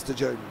 laps, Mr.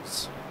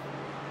 Jones.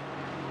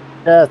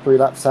 Yeah, 3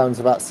 laps sounds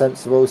about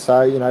sensible.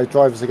 So, you know,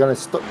 drivers are going to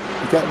stop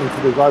getting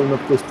into the zone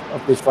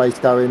of this race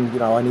going, you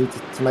know, I need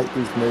to make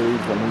these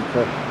moves. I need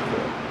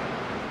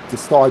to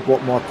decide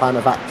what my plan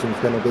of action is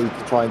going to be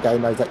to try and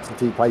gain those extra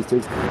 2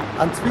 places.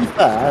 And to be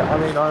fair, I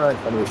mean, I know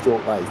it's only a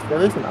short race.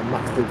 There isn't a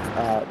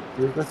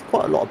massive, there's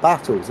quite a lot of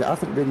battles. It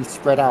hasn't really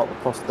spread out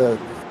across the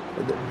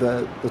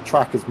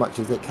track as much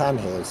as it can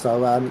here. So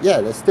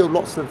yeah, there's still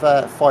lots of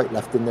fight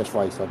left in this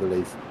race, I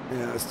believe.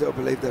 Yeah, I still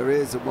believe there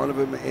is, and one of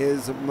them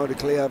is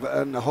Moldiclev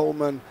and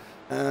Holman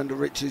and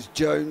Richards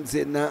Jones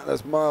in that.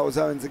 That's Miles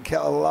Owens and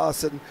Kettle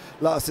Larson.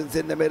 Larson's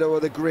in the middle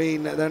of the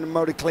green, and then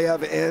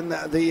Moldiclev in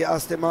the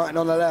Aston Martin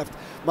on the left.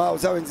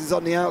 Miles Owens is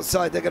on the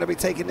outside. They're going to be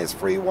taking this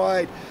free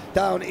wide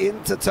down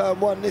into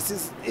turn 1.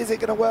 Is it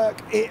going to work?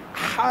 It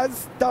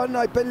has done,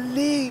 I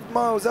believe.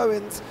 Miles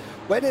Owens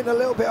went in a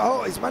little bit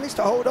hot. He's managed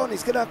to hold on.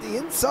 He's going to have the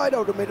inside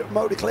of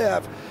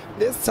Moldiclev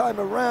this time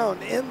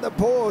around in the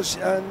Porsche,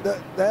 and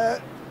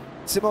there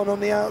Simon on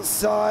the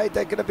outside.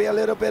 They're going to be a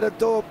little bit of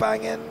door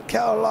banging.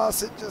 Kettle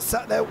Larson just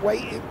sat there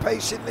waiting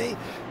patiently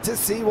to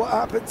see what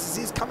happens as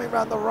he's coming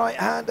around the right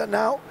hander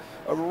now.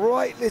 A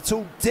right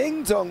little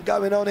ding dong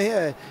going on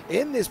here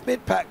in this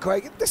mid pack,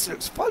 Craig. This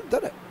looks fun,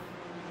 doesn't it?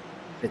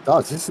 It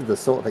does. This is the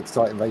sort of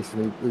exciting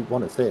racing we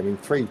want to see. I mean,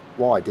 3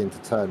 wide into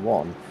turn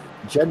 1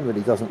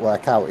 generally doesn't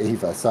work out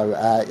either. So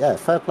yeah,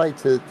 fair play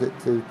to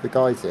the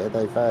guys here.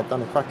 They've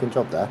done a cracking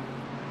job there.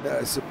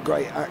 Some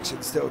great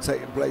action still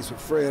taking place with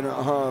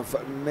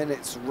 3.5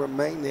 minutes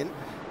remaining.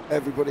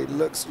 Everybody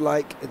looks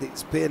like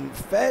it's been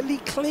fairly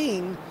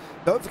clean.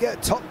 Don't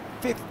forget, top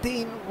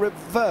 15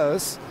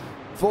 reverse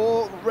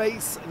for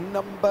race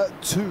number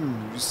 2.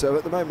 So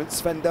at the moment,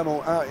 Sven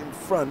Demmel out in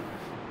front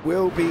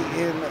will be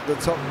in the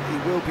top.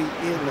 He will be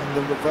in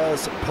the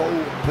reverse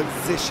pole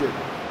position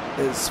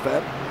is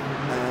Sven.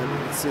 And you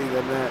can see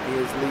then that he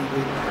is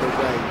leading the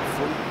way.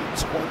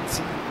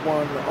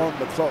 3:21 on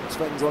the clock.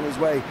 Sven's on his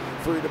way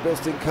through the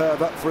Bilston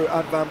curve, up through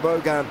Ad Van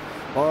Bogan.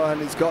 Oh,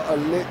 and he's got a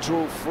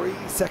literal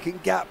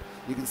 3-second gap.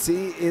 You can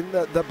see in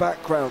the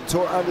background,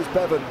 Tor Anders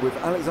Bevan with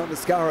Alexander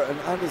Scarrett and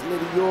Anders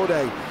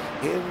Liliorde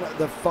in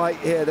the fight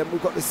here. Then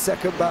we've got the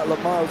second battle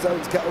of Miles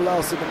Owens, Kettle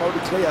Larson and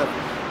Moldiclev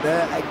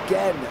there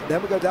again.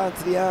 Then we go down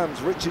to the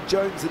arms. Richard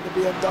Jones in the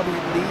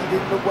BMW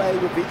leading the way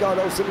with Vigard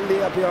Olsen and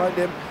Leah behind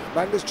him.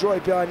 Magnus Troy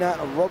behind that,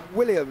 and Rob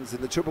Williams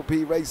in the Triple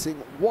P Racing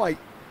white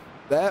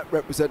there,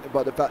 represented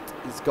by the fact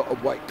he's got a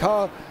white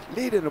car,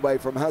 leading away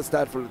from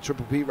Hashtag for the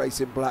Triple P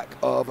Racing black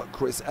of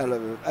Chris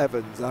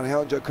Evans.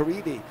 Alejandro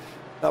Carini,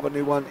 another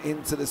new one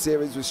into the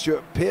series with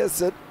Stuart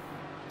Pearson,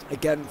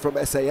 again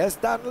from SAS.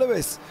 Dan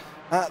Lewis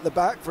at the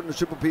back from the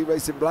Triple P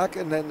Racing black,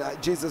 and then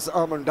Jesus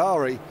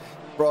Armandari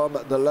from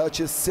the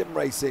Lurchus Sim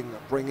Racing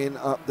bringing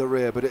up the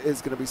rear. But it is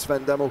going to be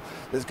Sven Demmel.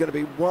 There's going to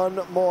be one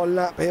more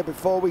lap here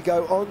before we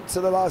go on to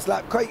the last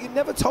lap. Craig, you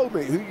never told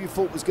me who you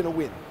thought was going to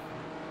win.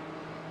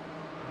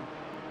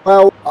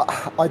 Well,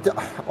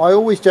 I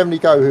always generally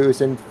go who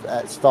is in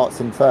starts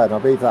in third. I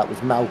believe that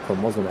was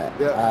Malcolm, wasn't it?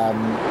 Yeah.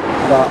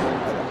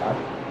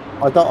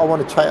 But I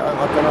want to change.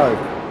 I don't know.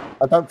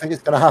 I don't think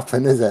it's going to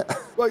happen, is it?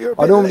 Well, you're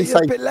a I bit, normally you're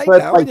say a bit late third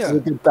now, place aren't is you?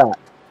 a good bet.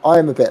 I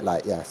am a bit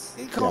late, yes.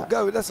 He can't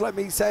go. That's like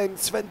me saying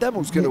Sven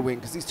Demmel's going to win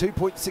because he's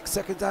 2.6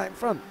 seconds out in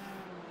front.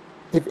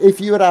 If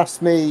you had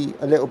asked me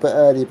a little bit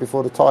earlier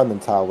before the timing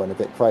tower went a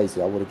bit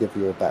crazy, I would have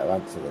given you a better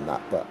answer than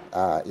that. But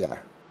yeah.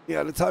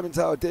 Yeah, the timing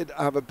tower did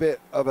have a bit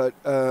of an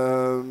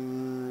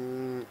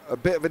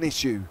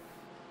issue,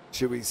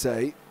 shall we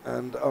say,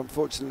 and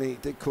unfortunately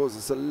it did cause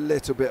us a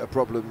little bit of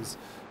problems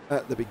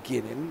at the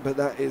beginning, but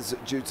that is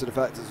due to the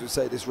fact, as we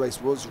say, this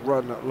race was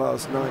run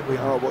last night. We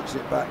are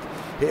watching it back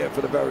here for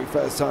the very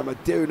first time. I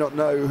do not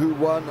know who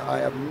won. I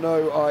have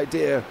no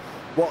idea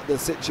what the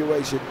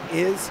situation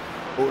is.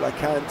 All I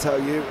can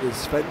tell you is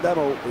Sven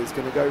Demmel is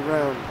going to go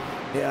round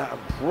here and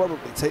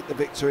probably take the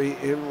victory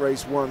in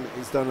race one.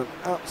 He's done an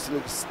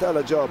absolute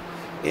stellar job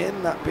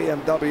in that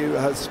BMW,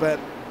 has Sven,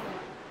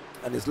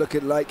 and it's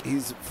looking like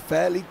he's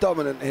fairly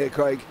dominant here,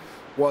 Craig,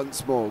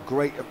 once more.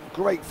 Great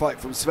fight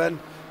from Sven.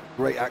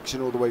 Great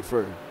action all the way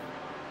through.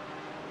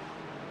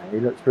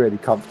 He looks really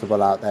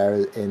comfortable out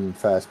there in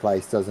first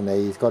place, doesn't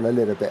he? He's got a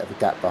little bit of a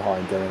gap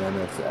behind him and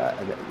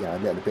a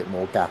little bit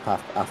more gap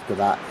after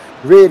that.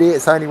 Really,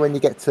 it's only when you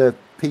get to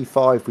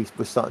P5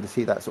 we're starting to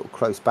see that sort of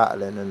close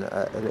battling and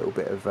a little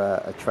bit of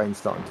a train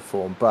starting to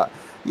form. But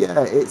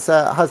yeah, it's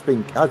has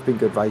been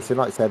good racing.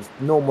 Like I said,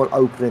 normal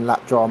opening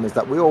lap dramas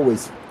that we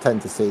always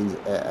tend to see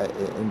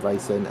in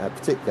racing,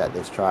 particularly at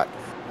this track.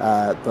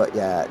 But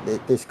yeah,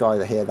 this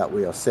guy here that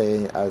we are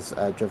seeing has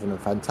driven a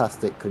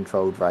fantastic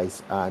controlled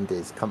race and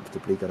is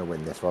comfortably going to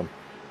win this one.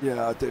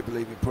 Yeah, I do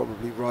believe you're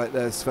probably right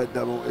there. Sven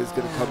Demmel is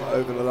going to come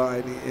over the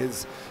line. He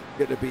is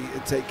going to be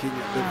taking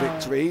the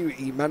victory.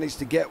 He managed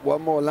to get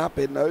one more lap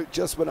in, though,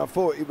 just when I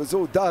thought it was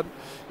all done.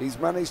 He's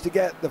managed to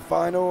get the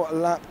final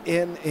lap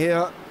in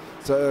here.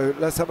 So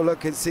let's have a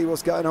look and see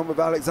what's going on with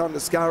Alexander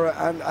Scarra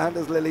and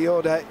Anders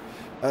Lilliorde.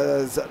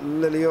 As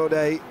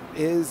Lilliorde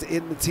is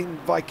in the Team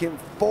Viking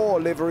 4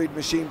 liveried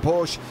machine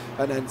Porsche,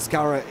 and then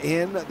Scarra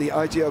in the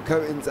IGL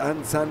Coatings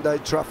and Sandai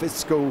Traffis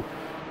School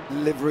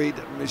liveried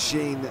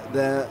machine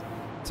there.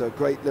 So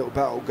great little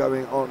battle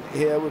going on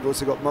here. We've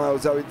also got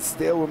Miles Owen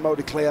still with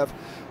Moldy Kleev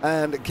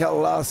and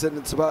Kjell Larsen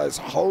and Tobias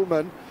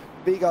Holman.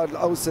 Vigard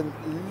Olsen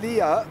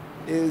Leah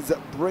is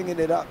bringing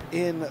it up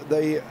in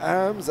the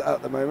arms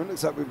at the moment.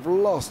 Looks like we've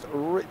lost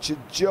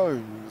Richard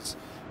Jones,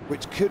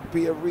 which could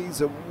be a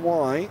reason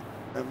why.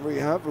 And we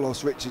have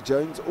lost Richard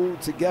Jones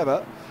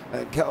altogether.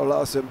 And Kjell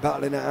Larsen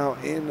battling it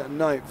out in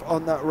ninth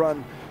on that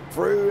run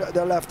through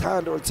the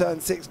left-hander of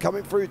turn 6,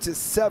 coming through to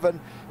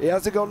 7. He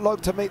hasn't got long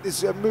to make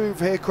this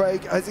move here,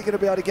 Craig. Is he going to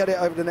be able to get it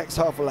over the next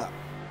half a lap?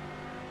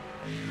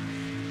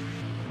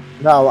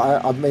 No,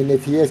 I mean,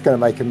 if he is going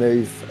to make a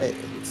move,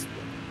 it's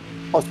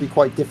possibly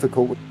quite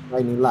difficult with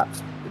remaining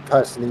laps.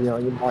 Personally, you know,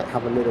 you might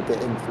have a little bit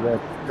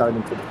going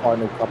into the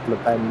final couple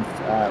of bends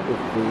with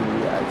the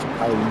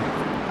chicane.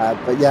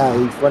 But yeah,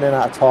 he's running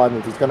out of time.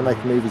 If he's going to make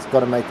a move, he's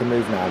got to make a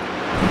move now.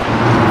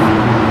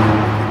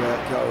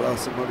 Kjell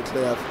Larsen, Molly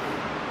Kleev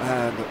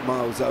and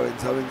Miles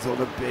Owens. Owens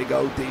on a big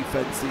old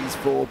defence. These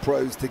four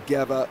pros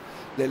together.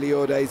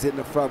 Lilliorde's in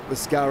the front with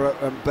Scarra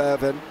and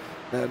Bervin.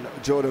 And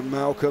Jordan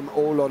Malcolm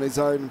all on his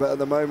own, but at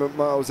the moment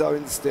Miles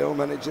Owens still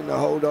managing to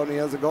hold on. He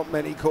hasn't got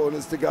many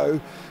corners to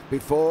go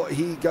before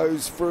he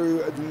goes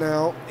through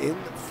now, in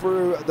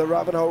through the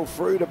Ravenhole,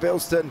 through the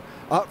Bilston,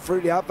 up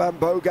through the Van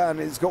Bogan.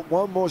 He's got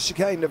one more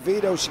chicane, the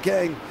Vido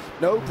chicane.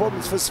 No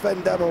problems for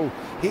Sven Demmel.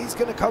 He's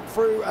going to come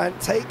through and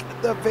take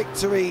the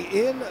victory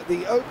in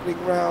the opening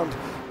round,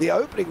 the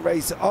opening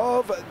race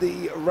of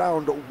the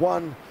round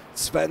 1.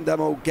 Sven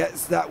Demmel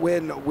gets that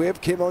win with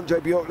Kim Andre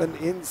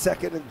Bjorklund in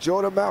second, and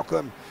Jordan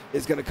Malcolm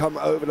is going to come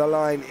over the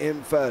line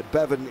in third.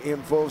 Bevan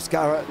in fourth,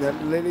 Scarra, and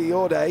then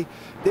Lilliorde.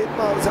 Did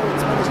Miles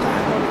Owens manage to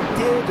hang on?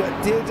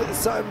 He did.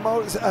 So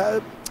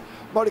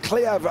Molly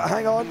Kleev,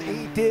 hang on,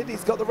 he did.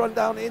 He's got the run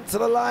down into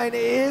the line.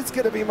 It is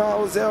going to be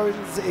Miles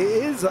Owens. It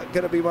is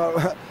going to be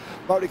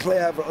Molly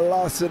Kleev,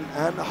 Larsen,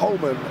 and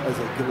Holman as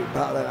they can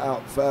battle it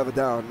out further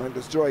down.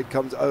 Magnus Droid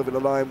comes over the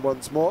line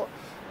once more.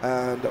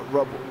 And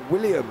Rob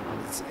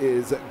Williams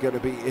is going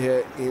to be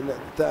here in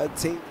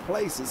 13th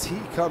place as he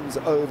comes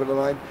over the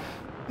line.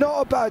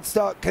 Not a bad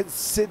start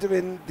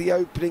considering the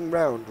opening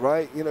round,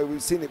 right? You know,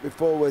 we've seen it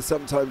before where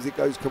sometimes it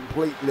goes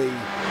completely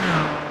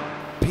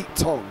Pete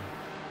Tong.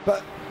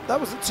 But that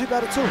wasn't too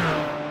bad at all.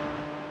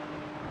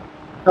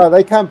 No,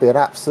 they can be an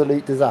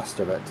absolute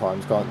disaster at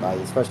times, can't they?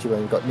 Especially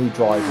when you've got new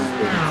drivers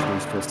being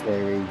introduced to a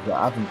series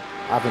that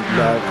haven't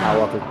learned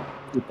how other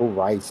people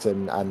race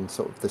and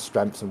sort of the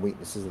strengths and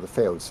weaknesses of the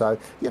field. So,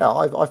 you know,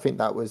 I think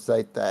that was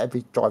that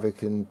every driver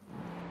can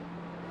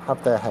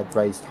have their head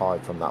raised high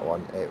from that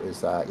one. It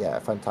was, yeah,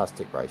 a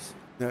fantastic race.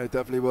 Yeah, it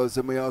definitely was.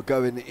 And we are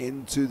going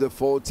into the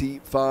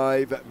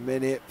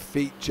 45-minute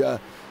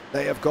feature.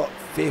 They have got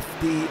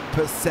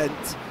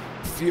 50%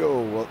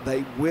 fuel.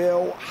 They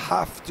will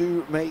have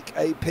to make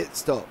a pit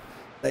stop.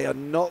 They are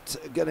not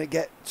going to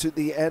get to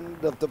the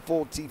end of the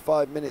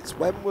 45 minutes.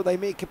 When will they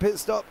make a pit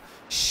stop?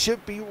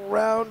 Should be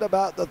round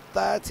about the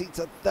 30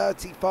 to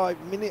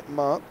 35 minute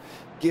mark,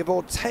 give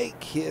or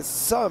take here.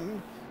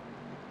 Some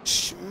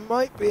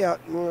might be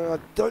out. I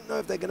don't know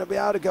if they're going to be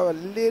able to go a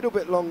little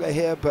bit longer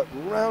here, but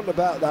round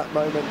about that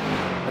moment,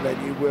 and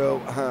then you will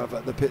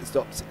have the pit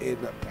stops in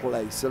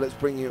place. So let's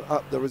bring you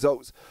up the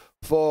results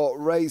for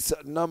race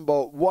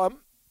number 1.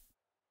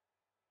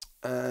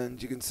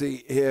 And you can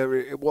see here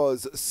it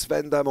was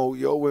Sven Dammel,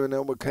 your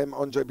winner, came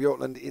Andre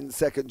Bjorkland in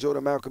second,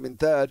 Jordan Malcolm in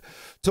third,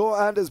 Tor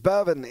Anders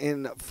Berven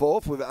in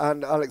fourth,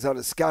 and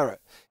Alexander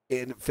Scarrett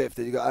in fifth.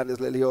 And you got Anders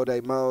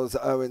Liliorde, Miles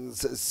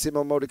Owens,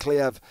 Simon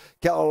Modikliev,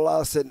 Carol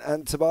Larsen,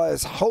 and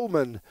Tobias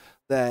Holman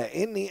there.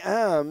 In the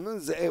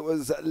AMS, it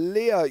was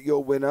Leah,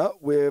 your winner,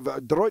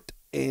 with Droit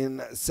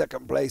in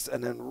second place,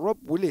 and then Rob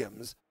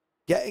Williams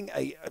getting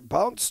a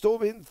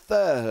Barnstorm in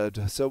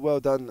third. So well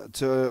done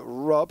to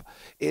Rob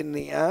in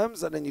the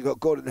AMS. And then you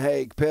got Gordon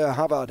Haig, Per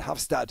Havard,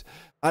 Hafstad,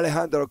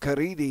 Alejandro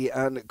Caridi,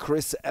 and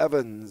Chris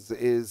Evans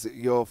is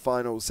your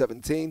final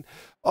 17.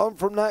 On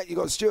from that, you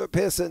got Stuart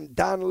Pearson,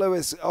 Dan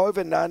Lewis,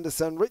 Owen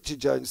Anderson, Richard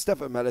Jones,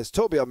 Stefan Mellis,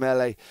 Torbjörn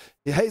Mele,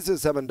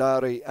 Jesus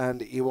Amandari,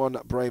 and Iwan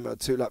Bramer,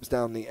 2 laps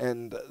down the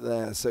end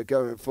there. So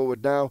going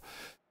forward now,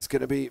 it's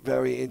going to be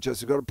very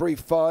interesting. We've got a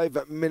brief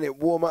 5-minute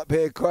warm-up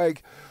here,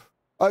 Craig.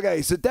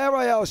 Okay, so dare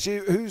I ask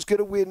you, who's going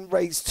to win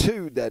race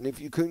 2 then, if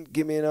you couldn't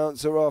give me an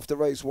answer after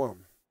race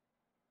 1?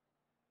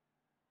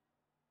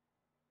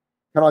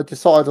 Can I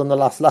decide on the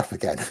last lap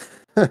again?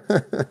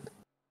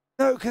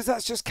 No, because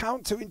that's just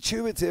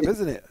counterintuitive,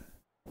 isn't it?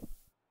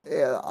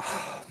 Yeah.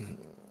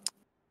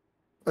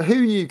 Who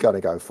are you going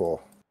to go for?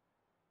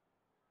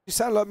 You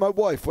sound like my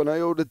wife when I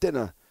ordered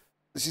dinner.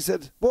 She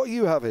said, "What are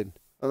you having?"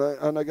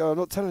 And I go, "I'm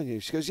not telling you."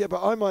 She goes, "Yeah,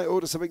 but I might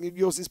order something and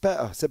yours is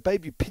better." I said,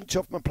 "Babe, you pinch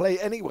off my plate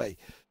anyway.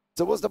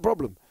 So what's the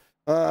problem?"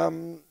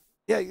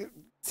 Yeah, you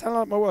sound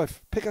like my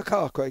wife. Pick a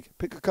car, Craig.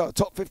 Pick a car.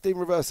 Top 15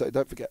 Reverso,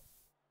 don't forget.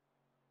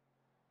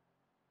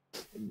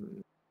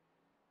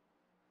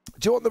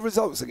 Do you want the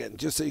results again,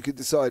 just so you can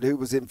decide who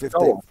was in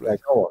 15th?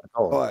 Go on.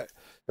 All right.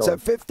 So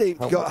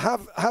 15th, you got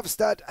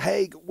Havstad,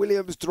 Haig,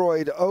 Williams,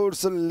 Droid,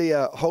 Olsen,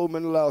 Leah,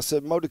 Holman,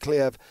 Larsen,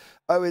 Modikliev,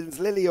 Owens,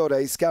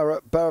 Liliode,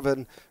 Scarrett,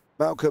 Berven,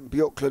 Malcolm,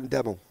 Bjorkland,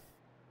 Demmel.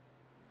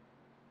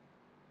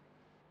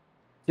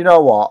 You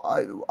know what?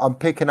 I'm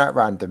picking at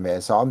random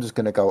here, so I'm just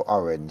going to go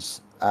Orange.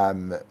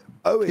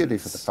 Purely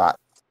for the fact.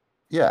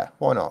 Yeah,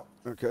 why not?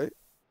 Okay.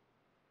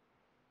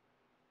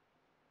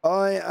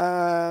 I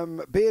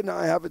am, being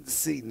I haven't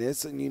seen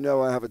this, and you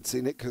know I haven't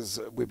seen it because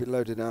we've been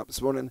loading up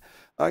this morning,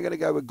 I'm going to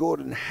go with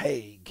Gordon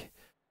Haig.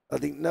 I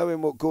think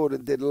knowing what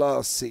Gordon did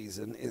last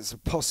season, it's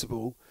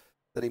possible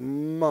that he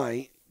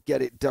might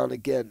get it done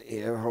again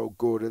here, old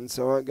Gordon.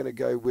 So I'm going to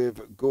go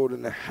with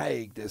Gordon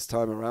Haig this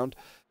time around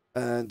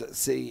and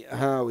see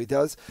how he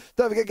does.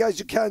 Don't forget, guys,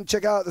 you can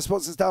check out the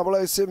sponsors down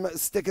below. Sim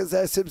Stickers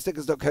there,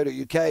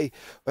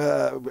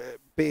 simstickers.co.uk,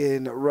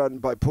 being run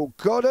by Paul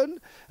Godden.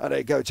 And there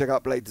you go, check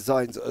out Blade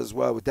Designs as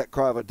well, with Deck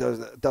Criver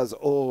does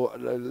all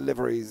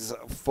liveries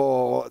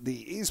for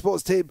the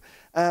esports team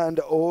and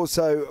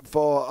also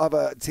for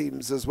other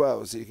teams as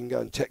well. So you can go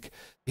and check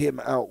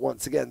him out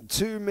once again.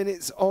 2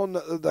 minutes on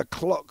the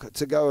clock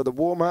to go of the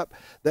warm-up.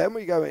 Then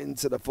we go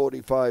into the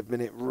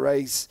 45-minute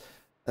race.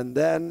 And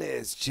then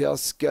it's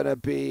just going to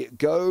be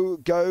go,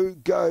 go,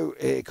 go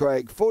here,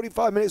 Craig.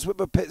 45 minutes with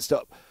a pit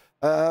stop.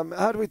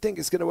 How do we think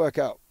it's going to work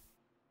out?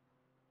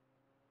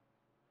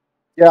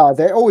 Yeah,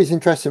 they're always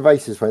interesting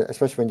races,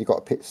 especially when you've got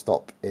a pit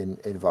stop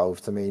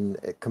involved. I mean,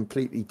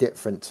 completely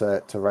different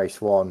to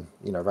race 1.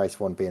 You know, race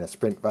 1 being a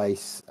sprint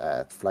race.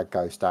 Flag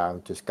goes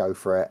down, just go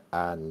for it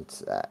and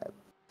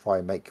try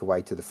and make your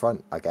way to the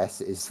front, I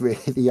guess, is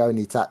really the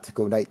only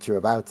tactical nature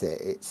about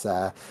it. It's...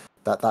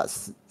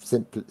 That's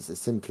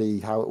simply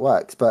how it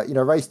works. But, you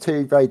know, race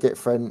 2, very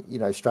different. You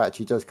know,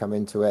 strategy does come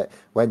into it.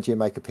 When do you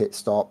make a pit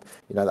stop?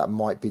 You know, that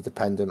might be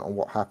dependent on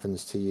what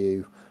happens to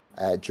you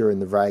during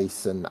the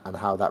race and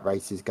how that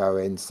race is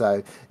going.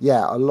 So,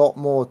 yeah, a lot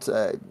more,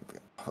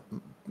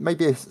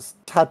 maybe a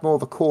tad more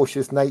of a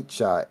cautious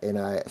nature in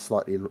a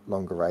slightly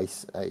longer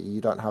race. You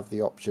don't have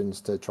the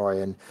options to try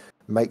and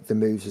make the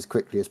moves as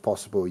quickly as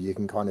possible. You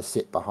can kind of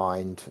sit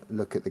behind,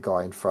 look at the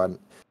guy in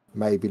front,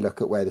 maybe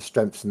look at where the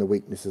strengths and the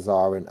weaknesses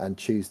are and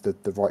choose the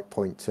right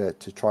point to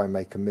try and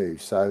make a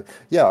move. So,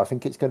 yeah, I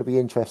think it's going to be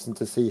interesting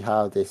to see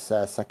how this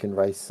second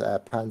race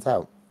pans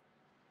out.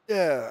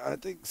 Yeah, I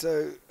think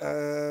so.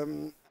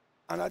 And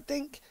I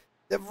think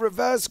the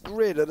reverse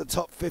grid at the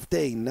top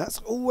 15, that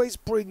always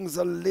brings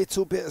a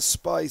little bit of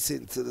spice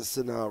into the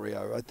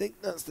scenario. I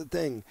think that's the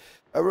thing.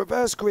 A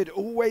reverse grid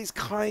always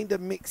kind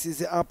of mixes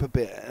it up a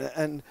bit.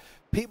 And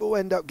people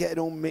end up getting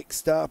all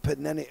mixed up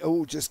and then it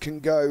all just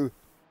can go...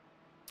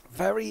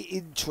 Very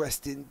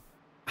interesting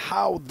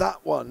how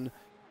that one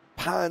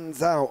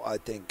pans out, I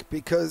think,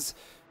 because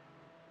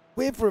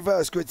with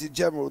reverse grids in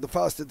general, the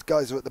faster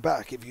guys are at the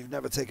back. If you've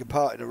never taken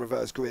part in a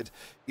reverse grid,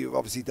 you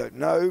obviously don't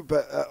know,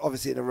 but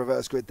obviously in a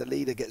reverse grid, the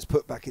leader gets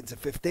put back into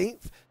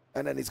 15th,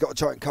 and then he's got to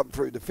try and come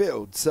through the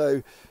field.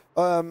 So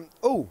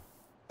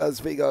As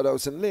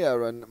Biggles and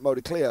Leah and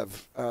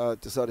Modiclev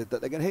decided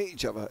that they're going to hit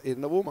each other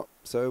in the warm-up.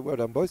 So well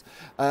done, boys.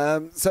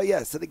 So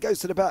it goes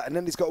to the back, and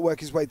then he's got to work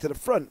his way to the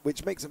front,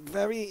 which makes it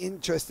very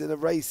interesting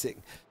of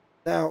racing.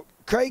 Now,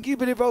 Craig, you've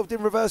been involved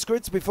in reverse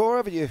grids before,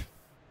 haven't you?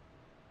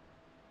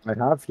 I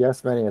have,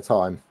 yes, many a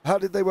time. How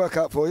did they work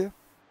out for you?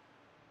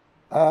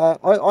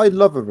 I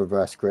love a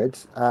reverse grid.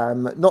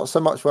 Not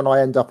so much when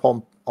I end up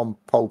on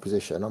pole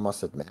position, I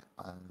must admit.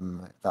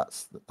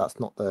 That's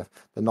not the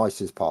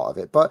nicest part of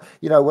it. But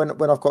you know,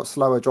 when I've got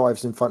slower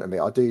drives in front of me,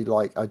 I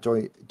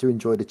do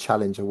enjoy the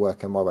challenge of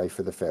working my way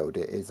through the field.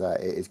 It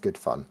is good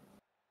fun.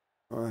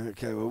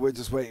 Okay, well, we're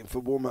just waiting for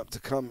warm up to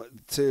come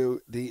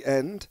to the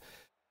end,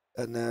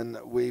 and then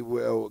we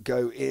will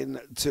go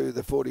into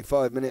the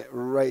 45-minute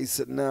race.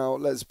 Now,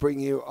 let's bring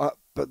you up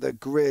at the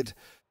grid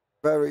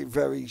very,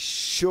 very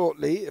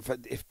shortly.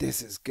 If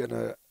this is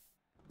gonna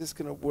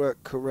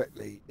work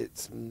correctly,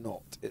 it's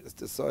not. It's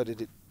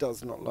decided it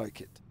does not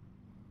like it.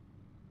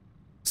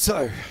 So,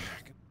 I'm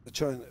gonna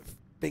try and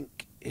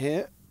think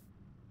here.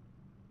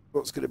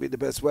 What's going to be the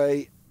best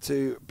way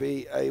to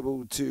be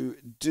able to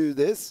do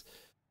this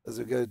as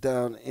we go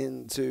down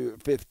into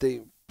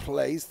 15th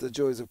place? The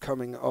joys of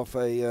coming off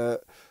a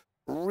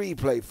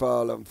replay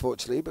file,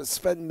 unfortunately, but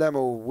Sven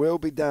Demel will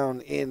be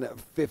down in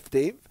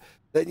 15th.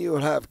 Then you will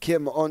have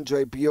Kim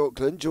Andre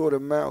Bjorklund,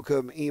 Jordan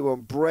Malcolm,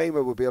 Ewan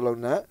Bramer will be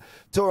along that.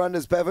 Tor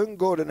Anders Bevan,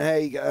 Gordon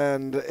Haig,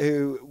 and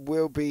who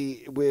will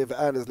be with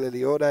Anders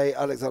Liliorde,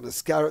 Alexander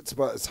Scarrett,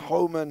 Tobias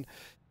Holman,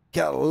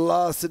 Cal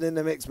Larson in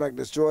the mix,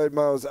 Magnus Droid,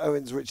 Miles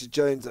Owens, Richard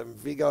Jones, and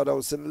Vigard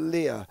Olsen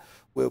Leah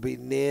will be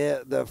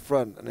near the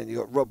front. And then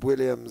you've got Rob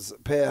Williams,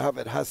 Per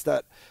Havard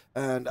Hastad,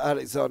 and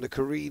Alexander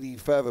Carini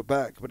further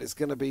back. But it's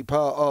going to be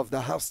part of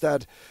the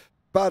Hastad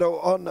battle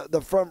on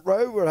the front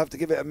row. We'll have to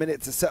give it a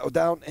minute to settle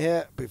down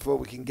here before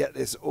we can get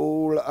this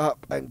all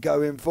up and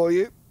going for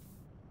you.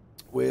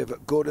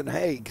 With Gordon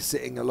Haig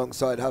sitting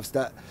alongside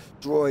Hafstad,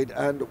 Droid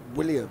and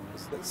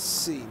Williams. Let's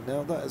see,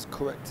 now that is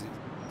corrected.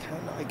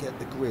 Can I get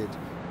the grid?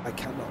 I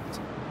cannot.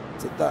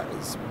 So that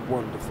is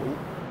wonderful.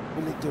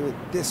 Will it do it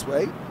this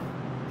way?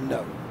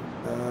 No.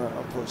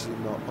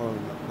 Unfortunately not on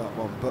that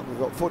one. But we've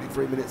got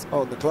 43 minutes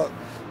on the clock.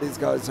 These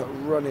guys are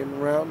running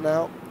round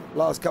now.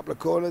 Last couple of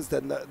corners,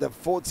 then the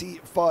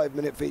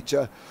 45-minute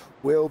feature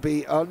will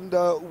be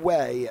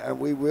underway, and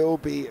we will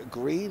be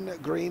green,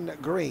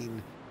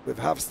 with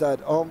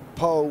Hafstad on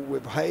pole,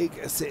 with Haig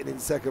sitting in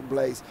second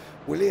place,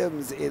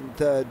 Williams in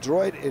third,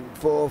 Droid in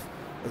fourth,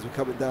 as we're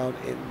coming down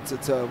into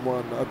turn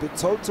one. I've been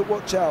told to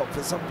watch out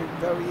for something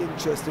very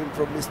interesting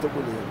from Mr.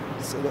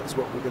 Williams, so that's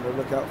what we're going to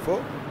look out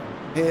for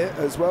here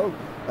as well.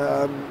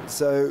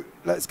 So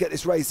let's get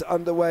this race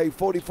underway.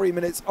 43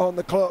 minutes on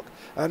the clock,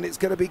 and it's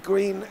going to be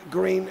green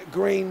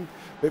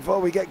before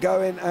we get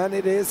going, and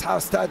it is.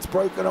 Hastad's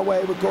broken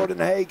away with Gordon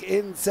Haig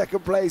in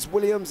second place,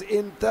 Williams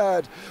in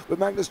third, with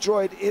Magnus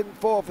Droid in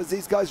fourth. As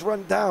these guys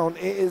run down,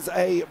 it is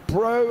a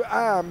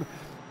pro-am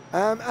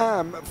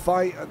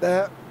fight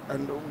there,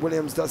 and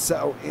Williams does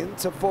settle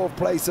into fourth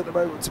place at the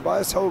moment.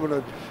 Tobias Holman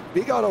and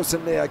Vigard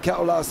Olsen there,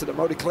 Kettle Larson and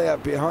Modi Claire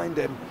behind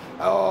him.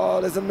 Oh,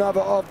 there's another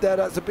off there.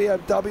 That's a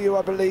BMW,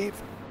 I believe.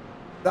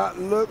 That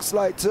looks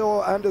like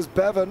Tor Anders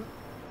Bevan.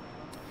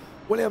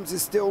 Williams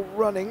is still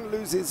running,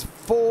 loses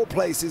 4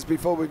 places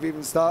before we've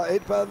even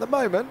started, but at the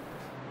moment,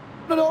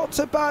 not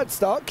a bad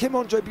start. Kim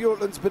Andre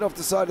Bjorklund's been off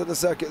the side of the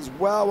circuit as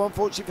well,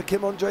 unfortunately for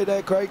Kim Andre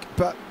there, Craig,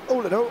 but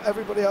all in all,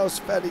 everybody else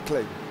fairly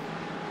clean.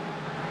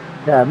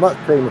 Yeah, much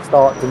cleaner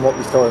start than what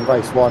we saw in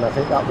race 1. I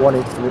think that one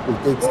incident we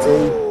did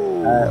see.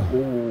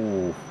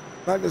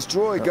 Magnus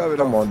Droid going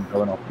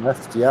off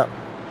left, yeah.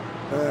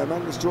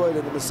 Magnus Droid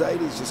and the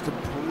Mercedes just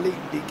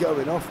completely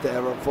going off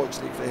there,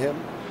 unfortunately for him.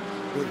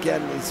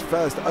 Again, his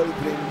first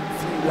opening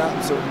few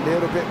laps are a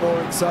little bit more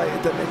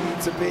excited than they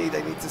need to be.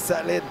 They need to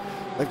settle in.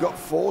 They've got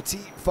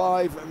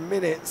 45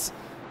 minutes.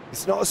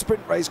 It's not a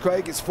sprint race,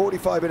 Craig. It's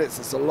 45 minutes.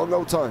 It's a long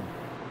old time.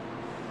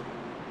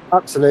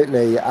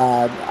 Absolutely,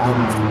 and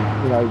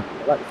you know,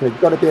 like I said,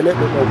 you've got to be a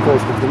little bit more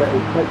cautious.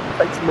 It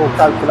takes a more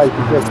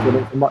calculated risk when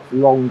it's a much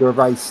longer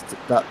race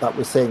that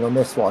we're seeing on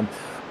this one.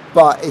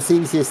 But it's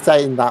easier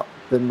saying that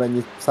than when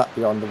you sat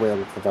behind the wheel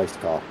of the race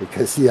car,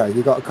 because you know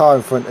you've got a car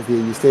in front of you,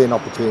 you see an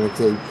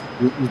opportunity,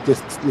 you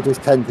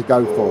just tend to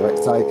go for it.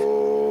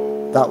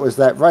 So that was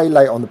very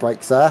late on the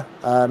brakes there.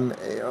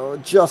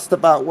 It just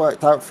about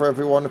worked out for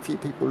everyone. A few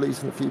people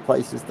losing a few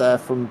places there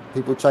from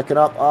people checking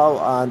up.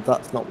 And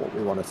that's not what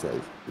we want to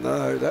see.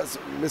 No, that's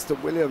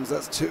Mr. Williams.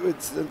 That's 2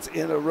 incidents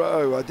in a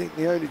row. I think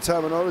the only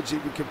terminology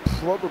we could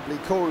probably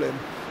call him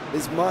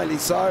is Miley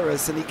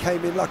Cyrus, and he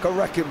came in like a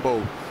wrecking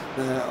ball.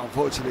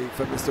 Unfortunately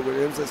for Mr.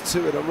 Williams, that's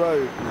 2 in a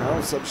row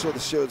now, so I'm sure the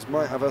stewards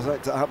might have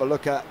something to have a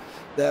look at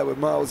there, with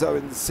Miles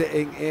Owens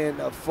sitting in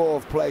a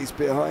 4th place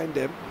behind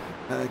him.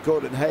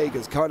 Gordon Haig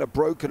has kind of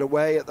broken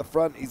away at the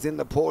front. He's in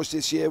the Porsche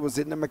this year, was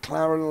in the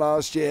McLaren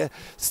last year.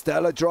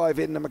 Stellar drive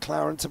in the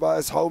McLaren.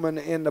 Tobias Holman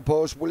in the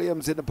Porsche,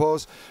 Williams in the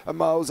Porsche, and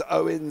Miles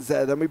Owens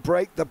there. Then we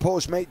break the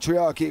Porsche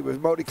matriarchy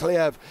with Modi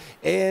Kliev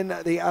in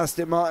the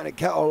Aston Martin and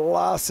Kettle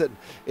Larson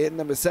in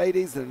the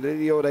Mercedes, and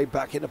Liliode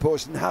back in the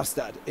Porsche, and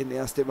Hafstad in the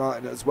Aston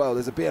Martin as well.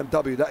 There's a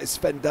BMW, that is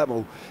Sven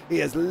Demmel.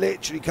 He is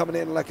literally coming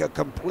in like a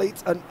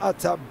complete and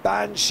utter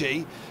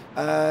banshee,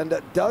 and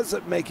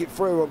doesn't make it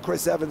through on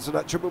Chris Evans from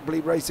that Triple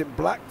B Racing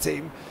Black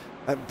team.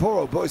 And poor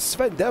old boy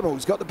Sven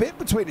Demmel's got the bit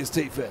between his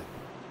teeth here.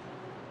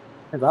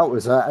 That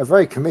was a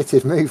very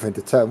committed move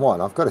into turn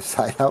one. I've got to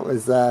say, that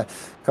was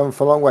coming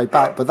from a long way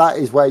back, but that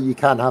is where you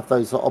can have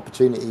those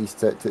opportunities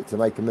to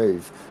make a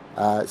move.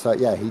 So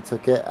yeah, he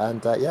took it,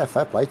 and yeah,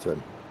 fair play to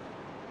him.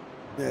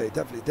 Yeah, he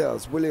definitely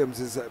does. Williams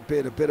is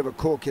being a bit of a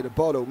cork in a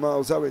bottle.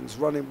 Miles Owens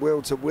running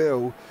wheel to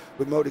wheel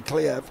with Modi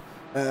Kliev.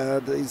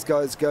 These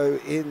guys go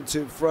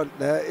into front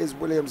there. Is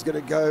Williams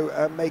going to go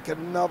and make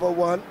another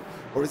one?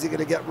 Or is he going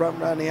to get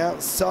run around the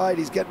outside?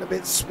 He's getting a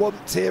bit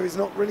swamped here. He's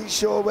not really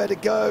sure where to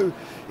go.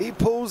 He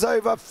pulls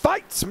over.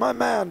 Fight, my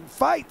man.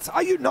 Fight.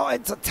 Are you not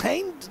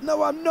entertained?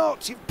 No, I'm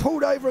not. You've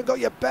pulled over and got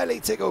your belly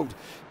tickled.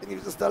 And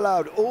you've just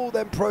allowed all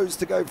them pros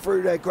to go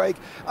through there, Greg.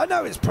 I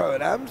know it's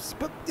pro-ams,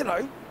 but, you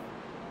know,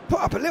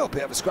 put up a little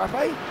bit of a scrap,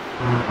 eh?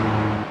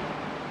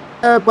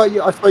 But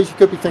I suppose you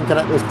could be thinking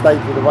at this stage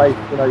of the race,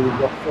 you know, you've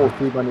got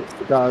 40 minutes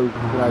to go. You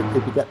know,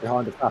 could you get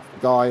behind a faster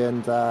guy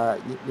and,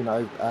 you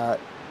know,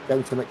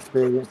 gain some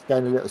experience,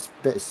 gain a little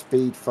bit of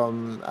speed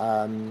from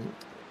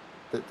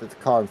the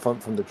car in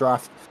front from the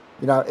draft.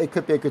 You know, it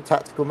could be a good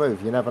tactical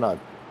move. You never know.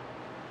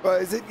 Well,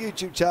 is it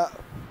YouTube chat?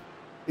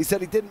 He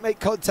said he didn't make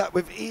contact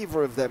with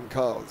either of them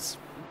cars.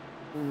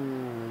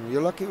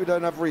 You're lucky we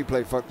don't have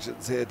replay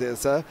functions here, dear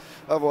sir.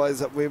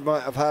 Otherwise, we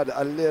might have had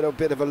a little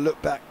bit of a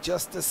look back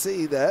just to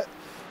see that.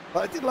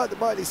 But I did like the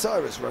Miley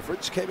Cyrus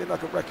reference. Came in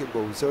like a wrecking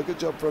ball, so a good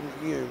job from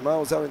you.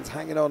 Miles Owens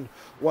hanging on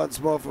once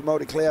more for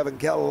Modi Kliev and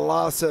Kel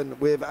Larson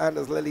with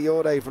Anders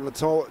Liliode from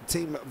the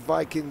Team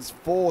Vikings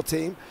 4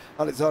 team.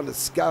 Alexander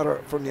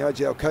Scarrett from the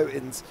IGL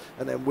Coatings,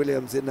 and then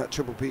Williams in that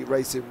Triple P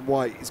Racing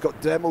white. He's got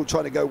Demmel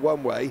trying to go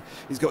one way.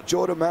 He's got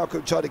Jordan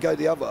Malcolm trying to go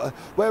the other.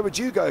 Where would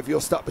you go if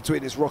you're stuck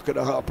between this rock and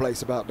a hard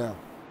place about now?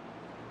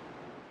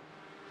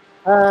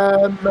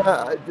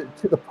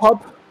 To the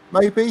pub.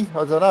 Maybe,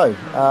 I don't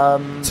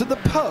know. To the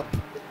pub?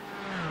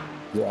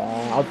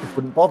 Yeah, I just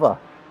wouldn't bother.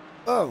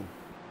 Oh.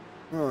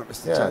 All right,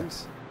 Mr.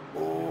 James.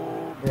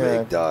 Oh,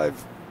 big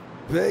dive.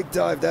 Big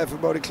dive there for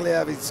Modi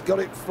Kliev. He's got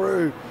it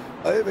through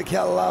over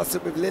Kel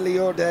Larson with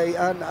Liliode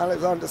and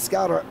Alexander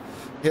Scarrett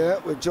here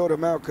with Jordan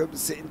Malcolm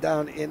sitting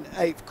down in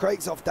 8th.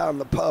 Craig's off down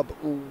the pub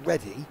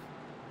already.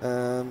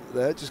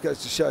 There just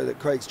goes to show that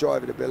Craig's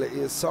driving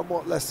ability is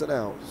somewhat less than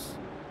ours.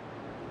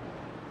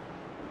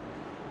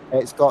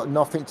 It's got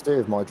nothing to do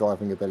with my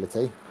driving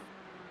ability.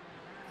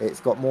 It's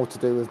got more to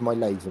do with my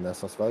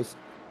laziness, I suppose.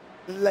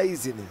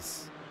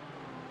 Laziness?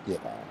 Yeah.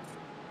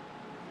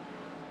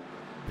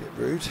 Bit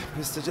rude,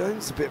 Mr.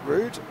 Jones, a bit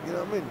rude. You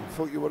know what I mean?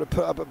 Thought you would have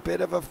put up a bit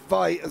of a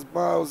fight as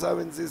Miles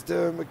Owens is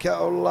doing with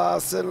Kettle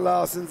Larson.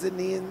 Larson's in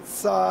the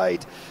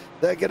inside.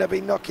 They're going to be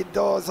knocking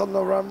doors on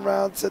the run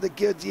round to the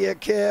Goodyear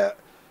kit.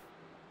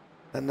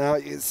 And now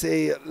you can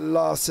see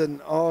Larson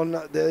on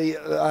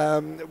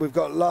the... we've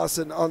got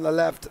Larson on the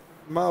left.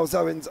 Miles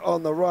Owens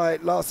on the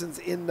right. Larson's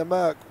in the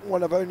Merc,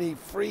 one of only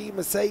 3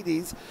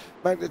 Mercedes.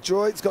 Magna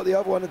Droid's got the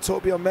other one, and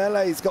Torbjorn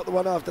Mele's got the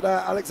one after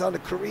that. Alexander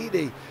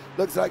Caridi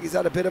looks like he's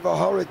had a bit of a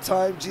horrid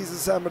time.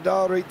 Jesus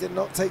Samadari did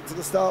not take to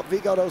the start.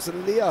 Vigard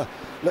Olsen Leah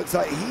looks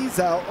like he's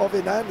out.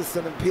 Ovin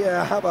Anderson and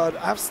Pierre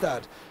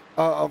Hafstad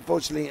are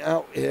unfortunately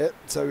out here.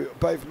 So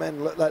both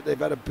men look like they've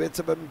had a bit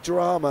of a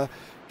drama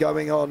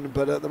going on,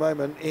 but at the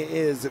moment it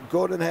is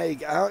Gordon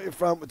Haig out in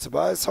front with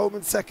Tobias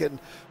Holman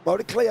second,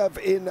 Modi Kliev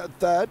in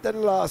third,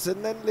 then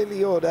Larson, then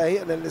Liliode,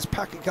 and then this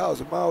pack of cars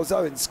with Miles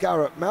Owens,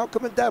 Scarrett,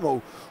 Malcolm and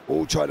Demmel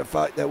all trying to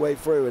fight their way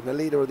through, and the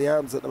leader of the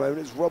AMS at the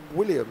moment is Rob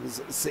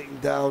Williams sitting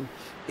down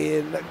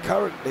in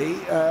currently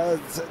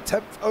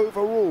 10th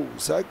overall.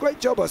 So great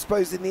job, I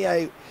suppose, in the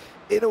A,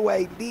 in a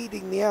way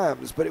leading the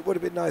AMS, but it would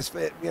have been nice for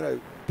it, you know,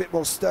 a bit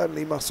more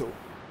sternly muscle.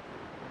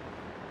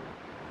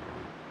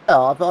 Yeah,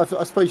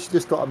 I suppose you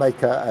just got to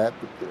make a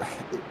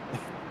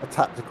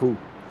tactical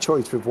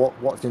choice with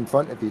what's in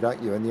front of you,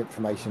 don't you, and the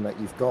information that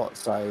you've got.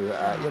 So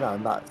you know,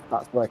 and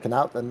that's working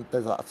out. Then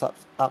that's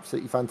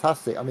absolutely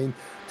fantastic. I mean,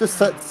 just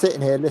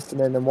sitting here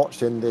listening and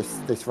watching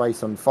this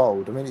race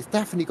unfold. I mean, it's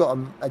definitely got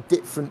a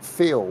different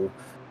feel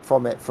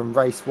from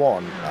race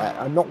one,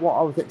 and not what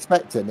I was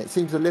expecting. It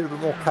seems a little bit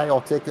more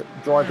chaotic.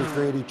 Drivers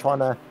really trying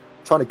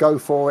to go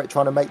for it,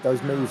 trying to make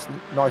those moves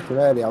nice and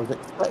early. I was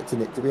expecting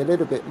it to be a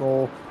little bit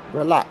more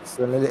relaxed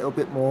and a little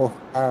bit more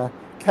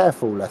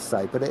careful, let's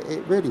say, but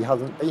it really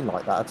hasn't been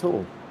like that at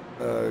all.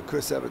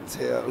 Chris Evans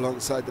here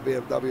alongside the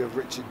BMW of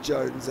Richard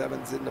Jones.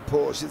 Evans in the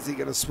Porsche. Is he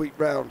going to sweep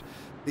round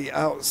the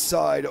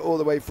outside all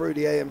the way through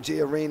the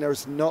AMG arena?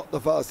 It's not the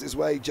fastest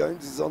way.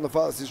 Jones is on the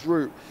fastest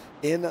route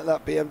in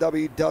that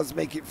BMW, does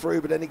make it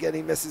through, but then again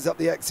he messes up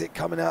the exit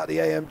coming out of the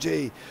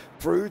AMG.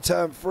 Through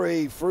turn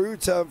 3, through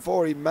turn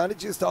 4, he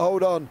manages to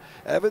hold on.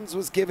 Evans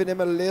was giving him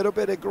a little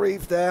bit of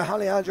grief there.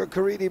 Alejandro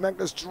Caridi,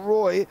 Magnus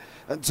Droy,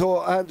 and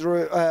Tor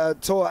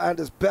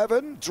Anders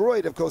Bevan.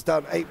 Droid, of course,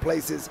 down 8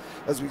 places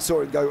as we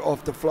saw him go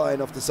off the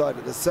flying off the side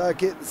of the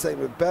circuit. The same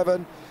with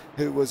Bevan,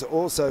 who was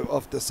also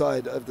off the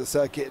side of the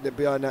circuit. And then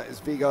behind that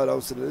is Vigard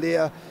Olsen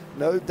Lear.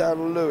 No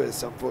Dan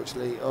Lewis,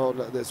 unfortunately, on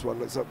this one.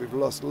 Looks like we've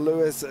lost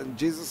Lewis, and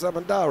Jesus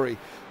Amandari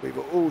we've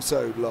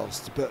also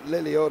lost. But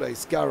Liliode,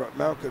 Scarrett,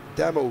 Malcolm,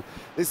 Demel.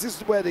 This is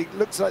where it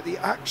looks like the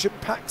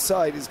action-packed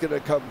side is going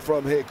to come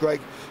from here, Greg,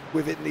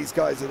 within these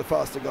guys are the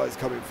faster guys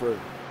coming through.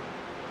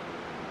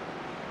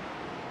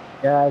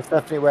 Yeah, it's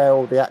definitely where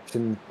all the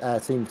action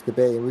seems to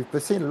be. And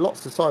we've seen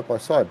lots of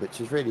side-by-side,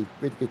 which is really,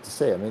 really good to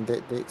see. I mean,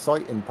 the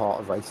exciting part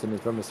of racing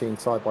is when we're seeing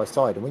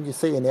side-by-side. And when you're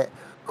seeing it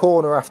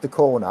corner after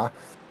corner,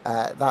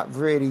 that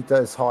really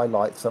does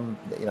highlight some,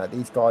 you know,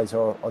 these guys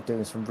are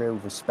doing some real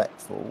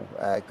respectful,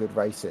 good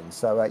racing.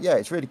 So, yeah,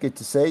 it's really good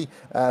to see.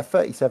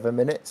 37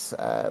 minutes.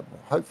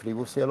 Hopefully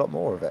we'll see a lot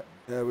more of it.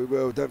 Yeah, we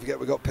will. Don't forget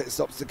we've got pit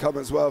stops to come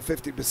as well.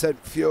 50%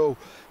 fuel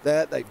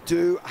there. They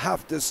do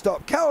have to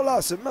stop. Carol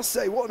Larson, must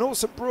say, what an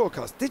awesome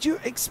broadcast. Did you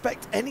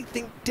expect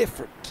anything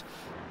different,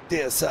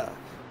 dear sir?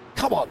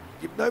 Come on,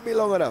 you've known me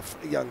long enough,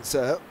 young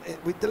sir.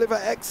 We deliver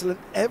excellent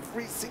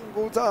every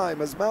single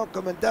time as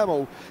Malcolm and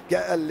Demel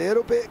get a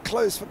little bit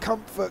close for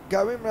comfort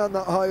going around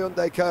that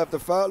Hyundai curve. The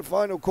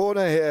final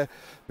corner here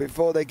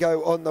before they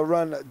go on the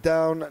run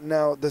down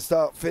now the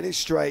start-finish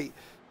straight.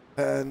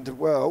 And,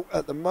 well,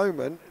 at the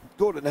moment,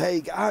 Gordon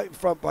Haig out in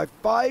front by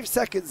 5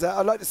 seconds.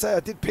 I'd like to say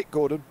I did pick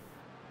Gordon.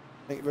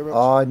 Thank you very much.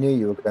 Oh, I knew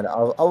you were going to.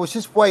 I was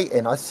just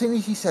waiting. As soon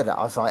as you said it,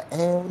 I was like,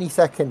 any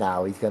second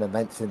now he's going to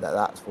mention that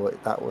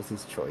that was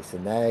his choice.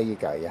 And there you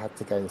go. You had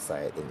to go and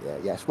say it, didn't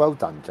you? Yes, well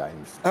done,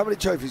 James. How many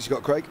trophies you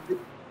got, Craig?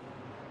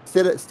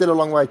 Still a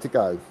long way to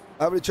go.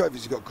 How many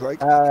trophies you got,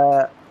 Craig?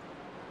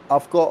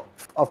 I've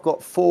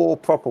got 4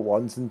 proper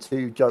ones and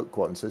 2 joke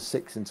ones, so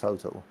 6 in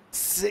total.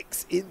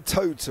 6 in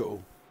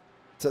total.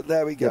 So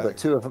there we go. Yeah, but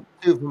two of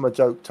them are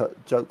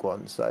joke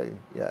ones, so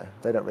yeah,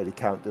 they don't really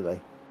count, do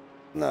they?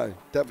 No,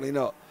 definitely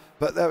not.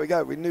 But there we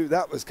go. We knew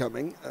that was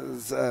coming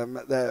as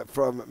there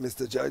from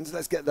Mr. Jones.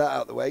 Let's get that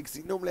out of the way because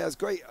he normally has a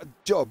great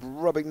job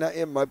rubbing that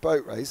in my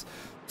boat race.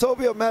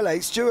 Torbjörn Mele,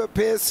 Stuart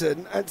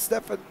Pearson, and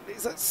Stefan.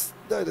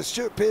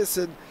 Stuart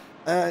Pearson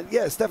and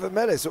Stefan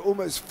Mellis are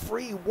almost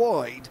 3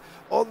 wide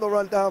on the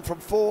run down from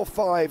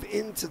 4-5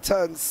 into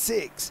turn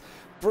 6.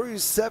 Through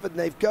 7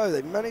 they go.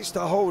 They managed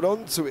to hold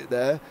on to it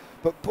there.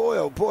 But boy,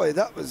 oh boy,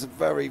 that was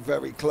very,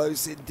 very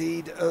close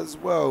indeed as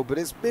well. But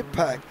it's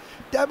mid-pack.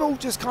 Demel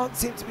just can't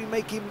seem to be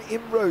making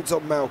inroads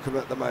on Malcolm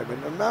at the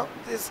moment. And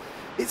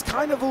it's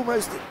kind of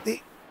almost,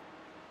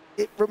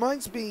 it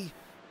reminds me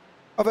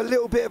of a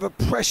little bit of a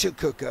pressure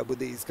cooker with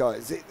these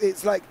guys.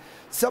 It's like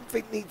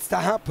something needs to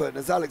happen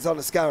as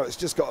Alexander Scarrett's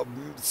just got a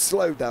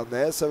slow down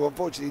there. So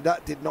unfortunately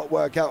that did not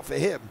work out for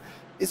him.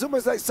 It's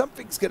almost like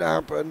something's going to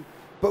happen,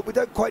 but we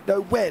don't quite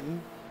know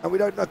when and we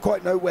don't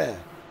quite know where.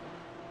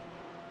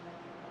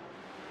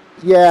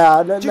 Yeah,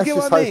 let's just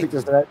hope it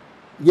doesn't.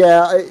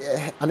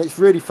 Yeah, and it's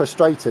really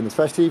frustrating,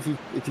 especially if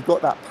you've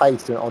got that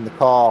pace on the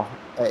car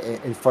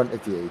in front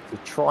of you, to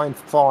try and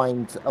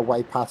find a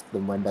way past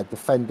them when they're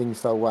defending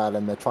so well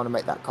and they're trying to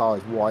make that car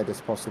as wide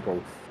as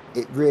possible.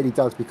 It really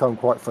does become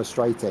quite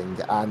frustrating,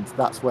 and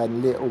that's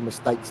when little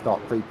mistakes start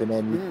creeping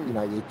in. You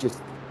know,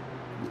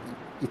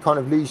 you kind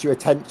of lose your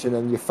attention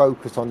and your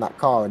focus on that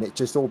car, and it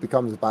just all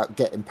becomes about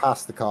getting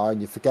past the car,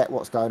 and you forget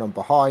what's going on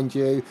behind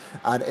you,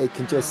 and it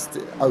can just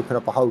open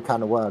up a whole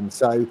can of worms.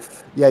 So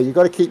yeah, you've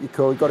got to keep your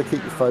cool, you've got to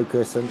keep your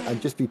focus,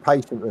 and just be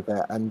patient with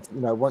it. And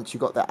you know, once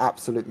you've got that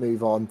absolute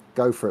move on,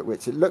 go for it,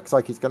 which it looks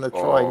like he's going to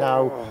try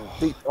now.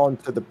 Deep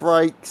onto the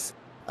brakes.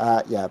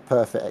 Yeah,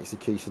 perfect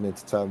execution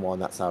into turn 1.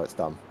 That's how it's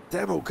done.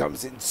 Demel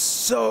comes in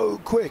so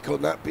quick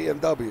on that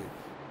BMW.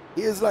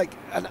 He is like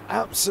an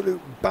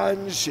absolute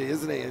banshee,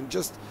 isn't he? And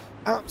just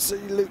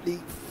absolutely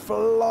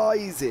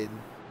flies in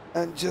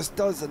and just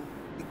does an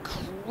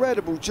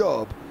incredible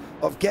job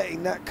of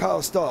getting that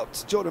car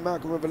stopped. Jordan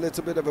Malcolm with a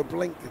little bit of a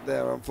blink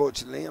there,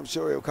 unfortunately. I'm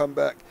sure he'll come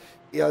back.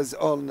 He has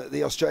on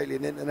the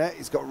Australian internet.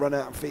 He's got to run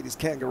out and feed his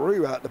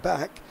kangaroo out the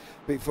back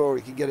before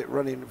he can get it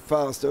running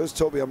faster. As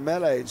Torbjörn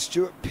Mele and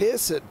Stuart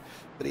Pearson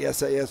for the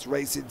SAS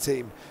racing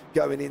team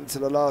going into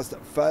the last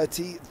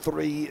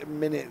 33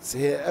 minutes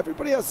here.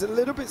 Everybody else a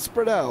little bit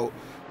spread out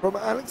from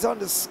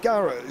Alexander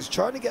Scarrett, who's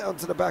trying to get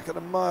onto the back of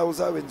the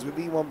Miles Owens with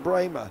E1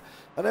 Bramer.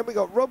 And then we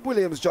got Rob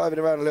Williams driving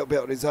around a little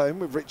bit on his own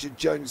with Richard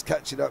Jones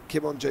catching up,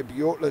 Kimon J.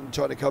 Bjortland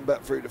trying to come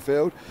back through the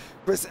field.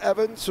 Chris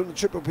Evans from the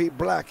Triple P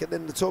Black, and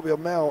then the Torbjörn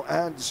Mele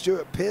and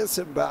Stuart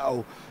Pearson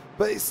battle.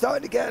 But it's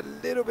starting to get a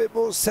little bit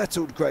more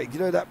settled, Craig. You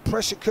know, that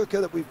pressure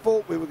cooker that we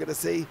thought we were going to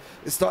see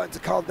is starting to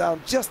calm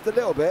down just a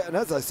little bit. And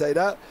as I say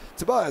that,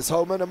 Tobias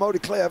Holman and Moldy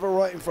Clever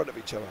right in front of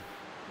each other.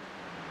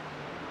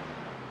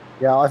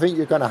 Yeah, I think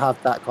you're going to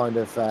have that kind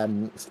of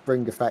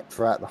spring effect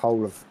throughout the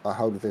whole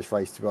of this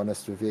race. To be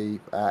honest with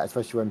you,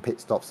 especially when pit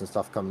stops and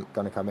stuff going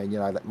to come in,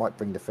 that might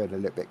bring the field a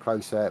little bit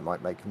closer. It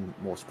might make them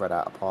more spread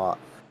out apart.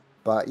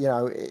 But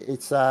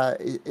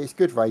it's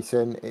good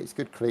racing. It's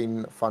good,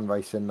 clean, fun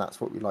racing. That's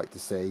what we like to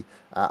see.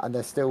 And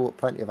there's still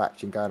plenty of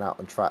action going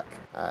out on track.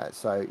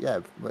 So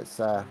yeah,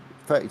 it's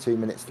 32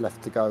 minutes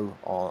left to go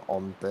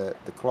on the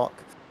clock.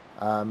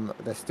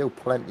 There's still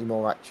plenty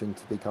more action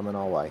to be coming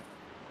our way.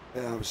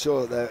 Yeah, I'm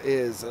sure there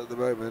is at the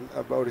moment.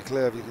 At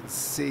Boldeclare, you can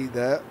see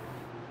there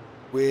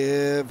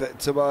with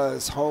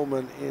Tobias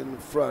Holman in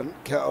front.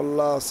 Kettle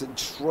Larson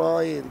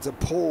trying to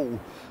pull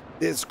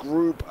this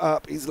group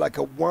up. He's like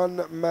a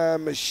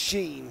one-man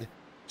machine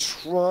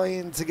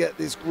trying to get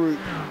this group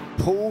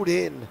pulled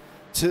in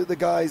to the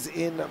guys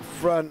in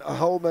front.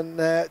 Holman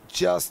there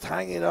just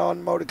hanging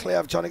on.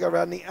 Boldeclare trying to go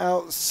around the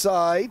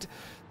outside.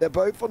 They're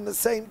both on the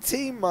same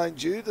team,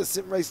 mind you. The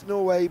Sim Race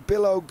Norway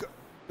Billog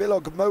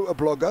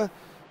Motorblogger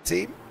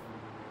team.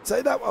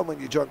 Say that one when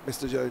you're drunk,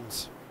 Mr.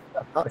 Jones.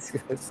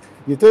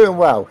 You're doing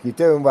well. You're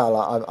doing well.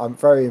 I'm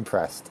very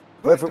impressed.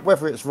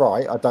 Whether it's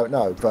right, I don't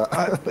know. But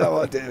I have no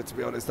idea, to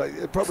be honest.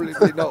 Probably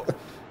not.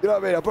 You know what I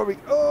mean? I'll probably.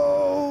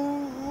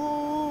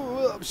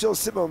 I'm sure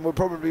Simon will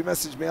probably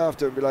message me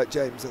after and be like,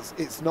 James,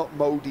 it's not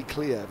mouldy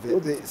clear.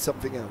 It's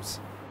something else.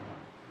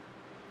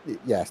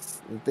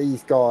 Yes,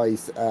 these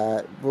guys.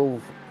 Rule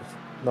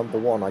number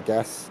one, I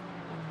guess.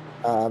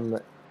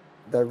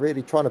 They're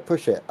really trying to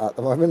push it at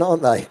the moment,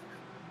 aren't they?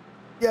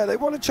 Yeah, they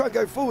want to try and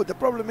go forward. The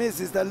problem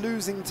is they're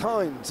losing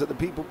time to the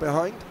people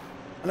behind.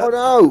 Oh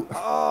no!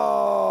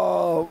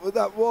 Oh,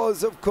 that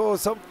was, of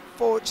course,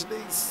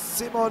 unfortunately,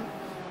 Simon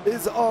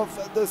is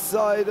off the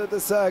side of the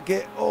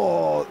circuit.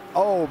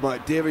 Oh, my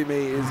dearie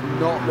me, is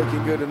not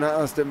looking good in that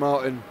Aston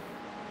Martin.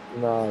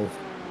 No.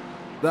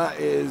 That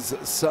is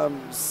some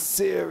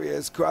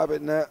serious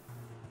grabbing there.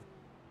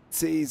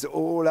 He's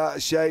all out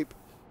of shape.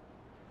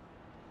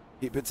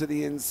 Keep it to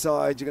the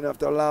inside. You're going to have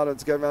to allow them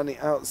to go around the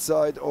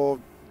outside or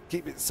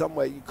keep it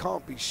somewhere.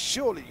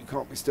 Surely you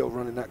can't be still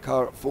running that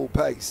car at full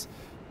pace.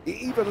 It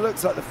even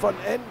looks like the front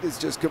end is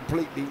just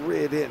completely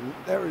reared in.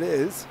 There it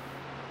is.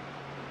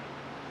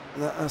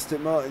 And that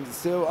Aston Martin's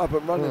still up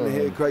and running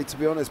here, Craig, to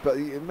be honest. But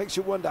it makes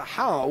you wonder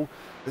how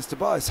this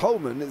Tobias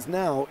Holman is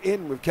now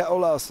in with Kettle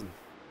Larson.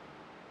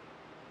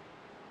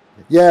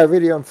 Yeah,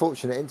 really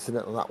unfortunate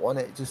incident on that one.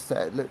 It just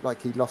it looked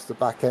like he lost the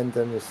back end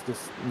and was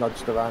just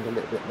nudged around a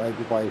little bit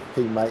maybe by his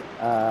teammate.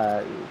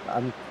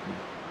 And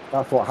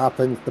that's what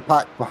happened. The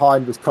pack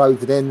behind was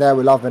closing in there.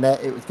 We're loving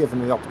it. It was given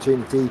the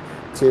opportunity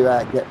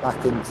to get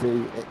back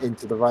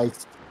into the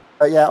race.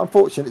 But yeah,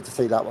 unfortunate to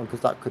see that one because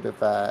that could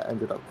have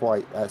ended up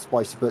quite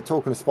spicy. But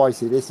talking of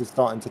spicy, this is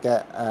starting to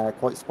get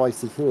quite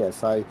spicy here.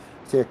 So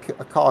see a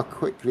car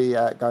quickly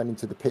going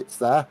into the pits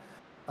there.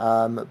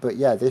 But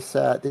yeah,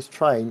 this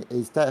train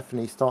is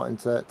definitely starting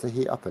to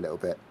heat up a little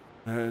bit.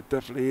 It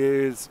definitely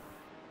is.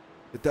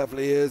 It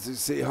definitely is. You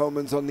see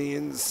Holman's on the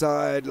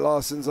inside,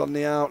 Larson's on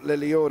the out,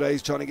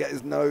 Liliorde's trying to get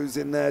his nose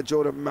in there,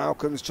 Jordan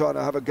Malcolm's trying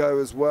to have a go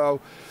as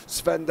well.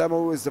 Sven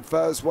Demmel is the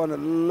first one,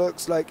 and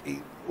looks like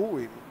he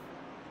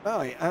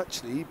might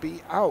actually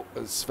be out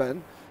as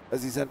Sven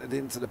as he's entered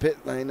into the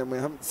pit lane, and we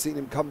haven't seen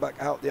him come back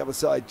out the other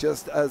side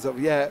just as of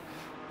yet.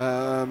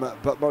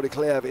 But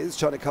Boldeclare is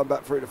trying to come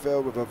back through the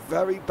field with a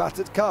very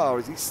battered car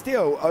as he's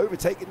still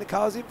overtaking the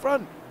cars in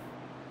front.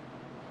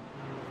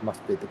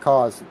 Must be the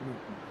cars.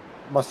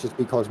 Must just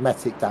be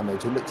cosmetic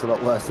damage. It looks a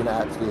lot worse than it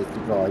actually is to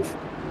drive.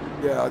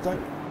 Yeah, I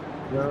don't.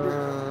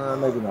 No,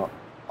 maybe not.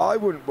 I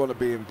wouldn't want to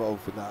be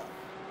involved with that.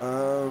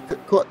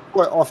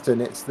 Quite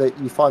often, it's that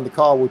you find the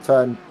car will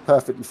turn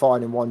perfectly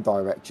fine in one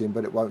direction,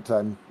 but it won't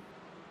turn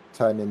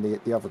in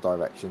the other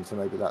direction. So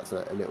maybe that's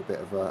a little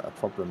bit of a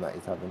problem that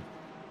he's having.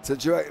 So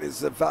do you reckon it's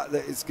the fact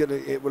that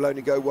it will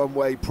only go one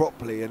way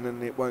properly, and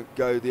then it won't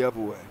go the other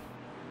way?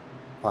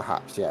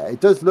 Perhaps, yeah. It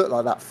does look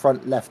like that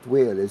front left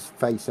wheel is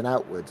facing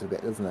outwards a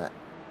bit, doesn't it?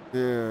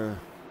 Yeah.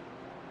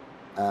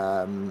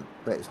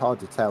 But it's hard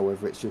to tell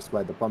whether it's just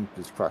where the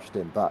bumper's crushed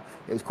in. But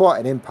it was quite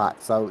an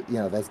impact, so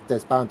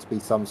there's bound to be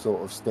some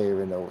sort of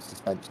steering or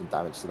suspension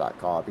damage to that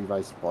car. I'd be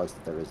very surprised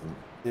if there isn't.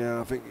 Yeah,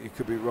 I think you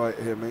could be right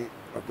here, mate.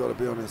 I've got to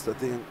be honest. I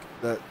think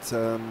that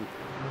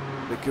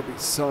there could be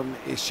some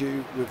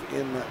issue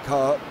within that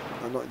car.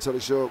 I'm not entirely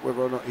sure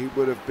whether or not he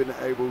would have been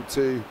able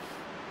to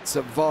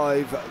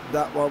survive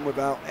that one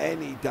without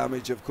any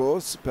damage, of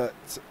course. But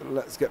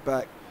let's get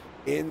back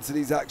into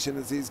these action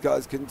as these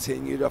guys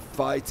continue to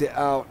fight it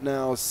out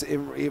now.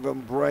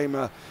 Even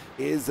Bramer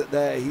is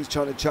there. He's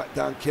trying to track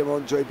down Kim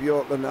Andre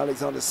Bjorkland.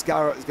 Alexander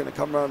Scarrett is going to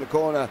come around the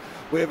corner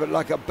with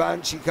like a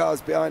Banshee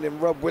cars behind him.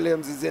 Rob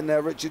Williams is in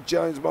there. Richard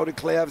Jones,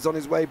 Boldeclare's on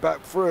his way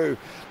back through.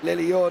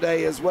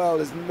 Liliorde as well.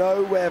 There's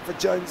nowhere for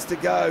Jones to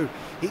go.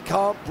 He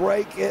can't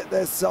break it.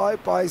 They're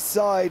side by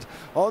side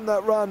on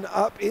that run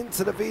up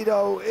into the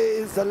Vito. It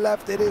is the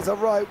left, it is the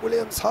right.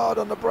 Williams hard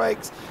on the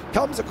brakes.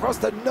 Comes across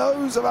the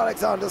nose of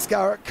Alexander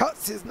Scarrett.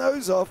 Cuts his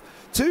nose off.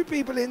 Two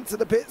people into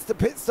the pits. The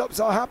pit stops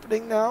are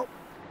happening now.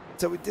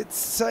 So we did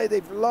say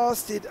they've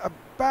lasted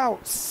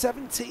about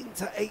 17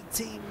 to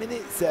 18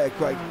 minutes there,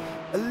 Craig.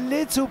 A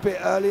little bit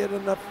earlier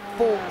than I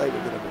thought they were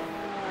going to be.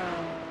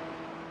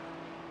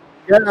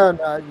 Yeah,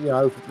 and you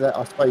know,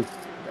 I suppose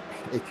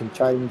it can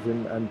change,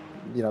 and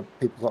you know,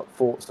 people's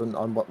thoughts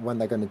on when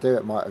they're going to do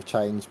it might have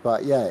changed.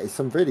 But yeah, it's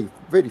some really,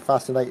 really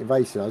fascinating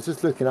racing. I was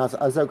just looking as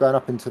they're going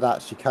up into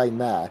that chicane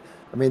there.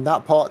 I mean,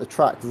 that part of the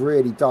track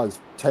really does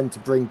tend to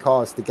bring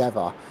cars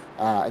together,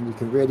 and you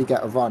can really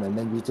get a run, and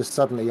then you're just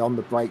suddenly on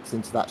the brakes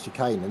into that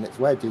chicane, and it's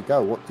where do you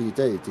go? What do you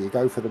do? Do you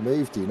go for the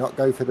move? Do you not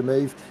go for the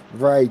move?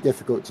 Very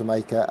difficult to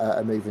make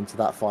a move into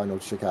that final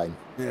chicane.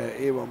 Yeah,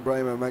 Ewan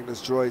Bramer,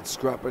 Magnus Droid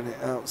scrapping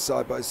it out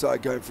side by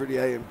side, going through the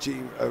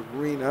AMG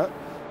arena.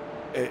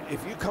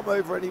 If you come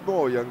over any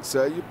more, young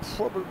sir, you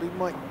probably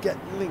might get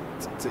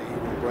linked to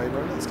Ewan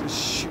Bramer, and that's going to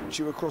shoot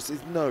you across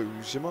his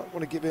nose. You might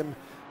want to give him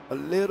a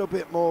little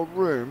bit more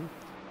room.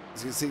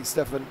 As you can see,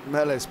 Stefan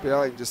Mellis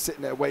behind, just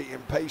sitting there waiting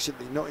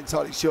patiently, not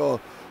entirely sure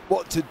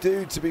what to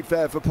do, to be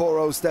fair, for poor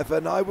old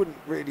Stefan. I wouldn't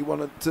really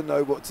want to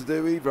know what to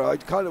do either. I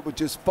kind of would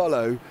just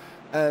follow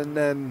and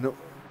then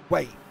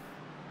wait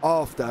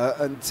after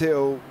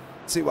until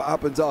see what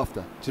happens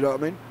after. Do you know what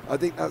I mean? I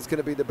think that's going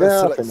to be the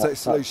best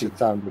solution.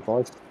 Sound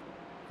advice.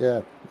 Yeah,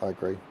 I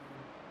agree.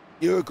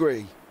 You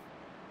agree?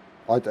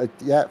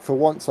 Yeah, for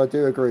once I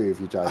do agree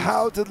with you, James.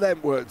 How do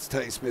them words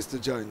taste,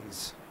 Mr.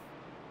 Jones?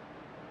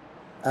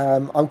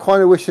 I'm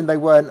kind of wishing they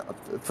weren't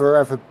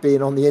forever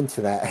being on the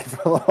internet,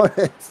 if I'm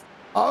honest.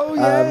 Oh,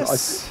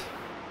 yes.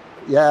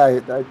 Yeah,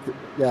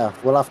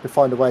 we'll have to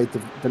find a way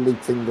of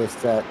deleting this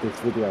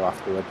video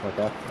afterwards,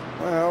 okay?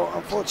 Well,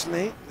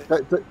 unfortunately...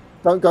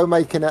 Don't go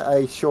making it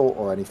a short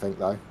or anything,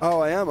 though. Oh,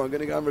 I am. I'm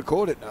going to go and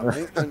record it now,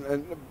 mate,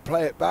 and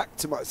play it back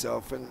to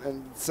myself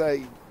and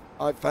say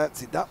I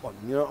fancied that one,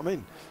 you know what I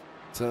mean?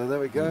 So there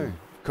we go.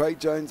 Craig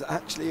Jones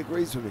actually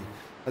agrees with me,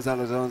 as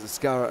Alexander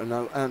Scarrett and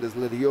Anders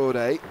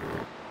Lidiorde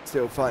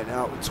still fighting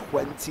out with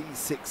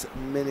 26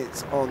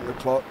 minutes on the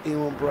clock.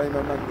 Ewan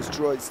Bramer, Magnus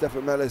Droid,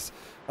 Stefan Mellis,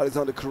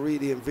 Alexander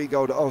Caridi and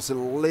Vigold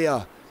Austin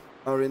Leah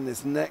are in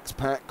this next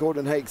pack.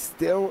 Gordon Haig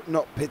still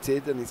not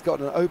pitted, and he's got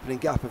an opening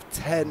gap of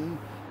 10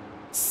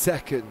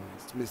 seconds,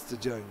 Mr.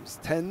 Jones.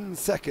 10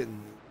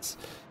 seconds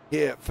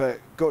here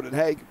for Gordon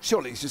Haig.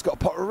 Surely he's just got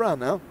to potter around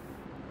now.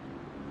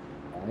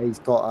 He's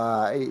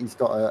got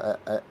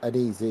an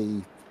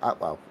easy,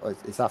 well,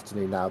 it's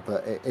afternoon now,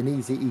 but an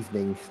easy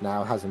evening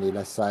now, hasn't he?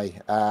 Let's say,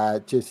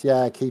 just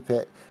keep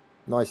it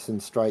nice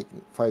and straight,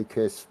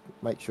 focus.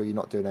 Make sure you're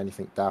not doing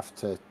anything daft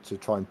to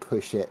try and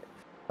push it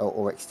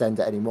or extend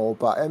it anymore.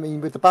 But I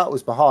mean, with the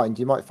battles behind,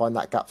 you might find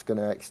that gap's going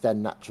to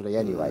extend naturally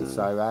anyway.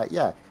 So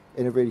yeah,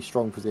 in a really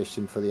strong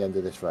position for the end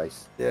of this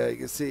race. Yeah, you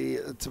can see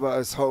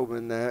Tobias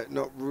Holman there,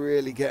 not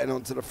really getting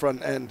onto the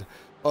front end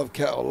of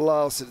Kettle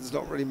Larson's,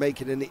 not really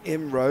making any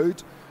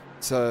inroad.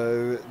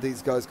 So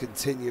these guys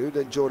continue.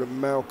 Then Jordan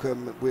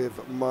Malcolm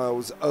with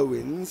Miles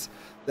Owens.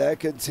 They're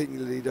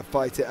continually to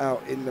fight it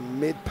out in the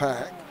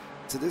mid-pack.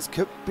 So this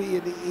could be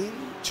an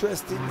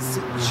interesting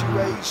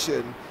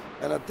situation.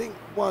 And I think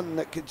one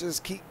that could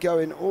just keep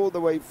going all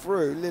the way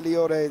through.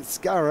 Liliode and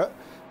Scarrett,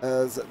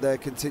 as they're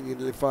continuing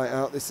to fight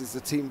out. This is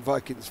the Team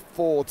Vikings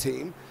 4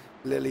 team,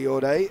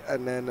 Liliode,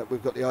 and then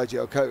we've got the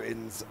IGL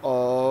coatings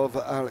of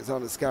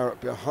Alexander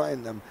Scarrett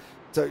behind them.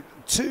 So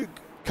two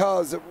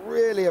cars that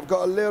really have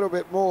got a little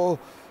bit more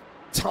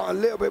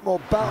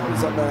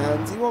battles on their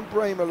hands. Ewan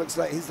Bramer looks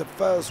like he's the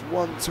first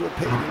one to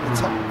appear in the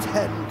top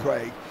 10,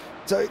 Craig.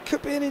 So it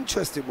could be an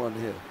interesting one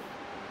here.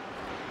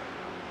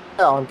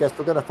 Yeah, I guess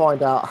we're going to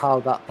find out how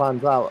that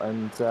plans out,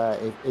 and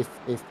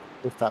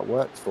if that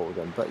works for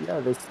them. But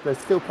yeah, there's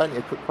still plenty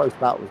of close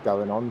battles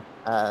going on.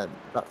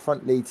 That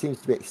front lead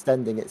seems to be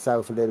extending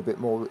itself a little bit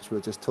more, which we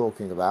were just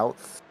talking about.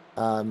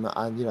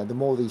 And you know, the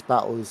more these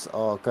battles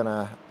are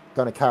gonna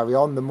carry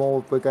on, the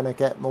more we're gonna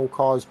get more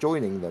cars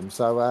joining them.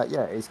 So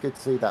yeah, it's good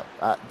to see that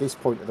at this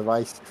point of the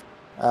race,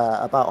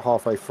 about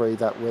halfway through,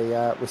 that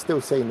we're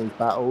still seeing these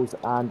battles,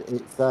 and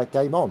it's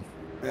game on.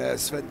 Yeah,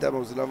 Sven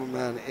Demel's another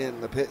man in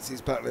the pits.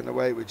 He's battling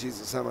away with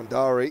Jesus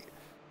Samandari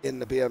in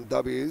the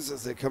BMWs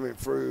as they're coming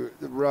through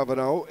the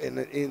Ravenel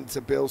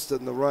into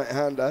Bilston, the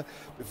right-hander,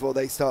 before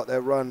they start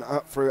their run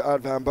up through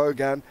Advan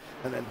Bogan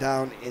and then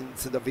down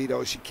into the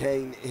Vido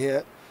chicane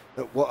here.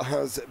 At what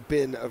has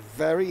been a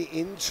very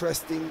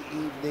interesting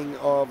evening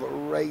of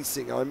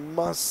racing, I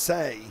must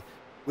say,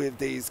 with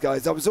these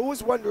guys. I was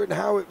always wondering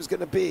how it was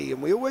going to be,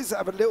 and we always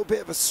have a little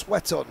bit of a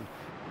sweat on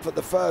for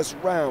the first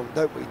round,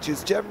 don't we?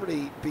 Just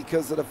generally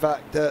because of the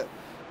fact that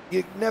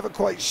you're never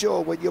quite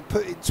sure when you're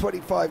putting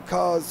 25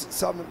 cars,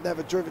 some have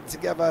never driven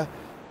together,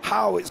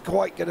 how it's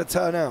quite going to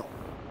turn out.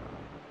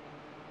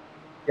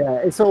 Yeah,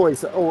 it's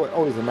always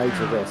a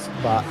major risk,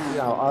 but you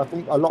know, I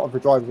think a lot of the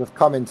drivers have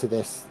come into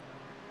this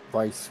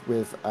race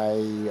with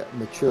a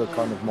mature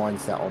kind of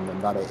mindset on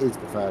them, that it is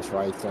the first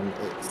race, and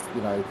it's,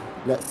 you know,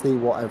 let's see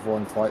what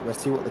everyone's like,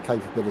 let's see what the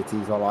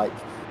capabilities are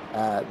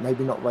like,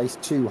 maybe not race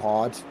too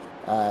hard,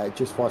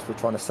 just whilst we're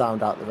trying to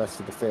sound out the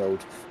rest of the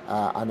field,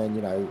 and then,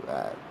 you know,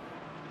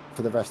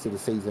 for the rest of the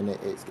season,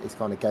 it's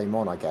kind of game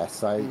on, I guess.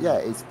 So yeah,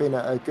 it's been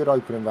a good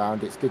opening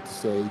round. It's good to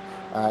see.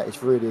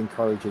 It's really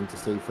encouraging to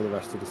see for the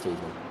rest of the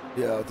season.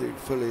 Yeah, I do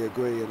fully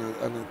agree, and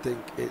I think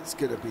it's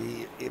going to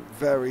be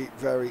very,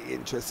 very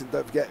interesting.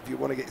 Don't forget, if you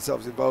want to get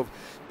yourselves involved,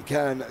 you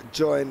can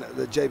join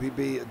the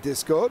JPB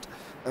Discord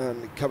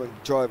and come and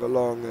drive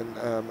along and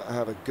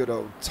have a good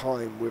old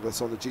time with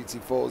us on the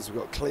GT4s. We've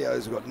got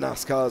Clios, we've got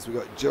NASCARs, we've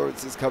got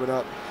Endurances coming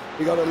up.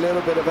 We've got a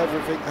little bit of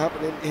everything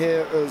happening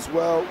here as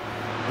well.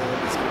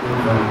 It's going to be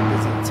a very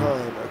busy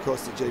time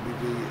across the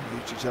JPB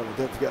YouTube channel.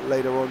 Don't forget,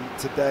 later on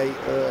today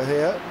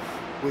here,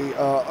 we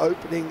are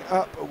opening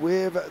up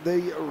with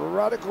the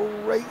Radical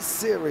Race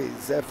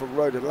Series there for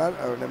Road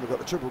Atlanta, and then we've got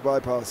the Triple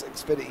Bypass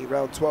Xfinity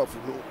Round 12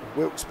 from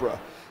Wilkesboro.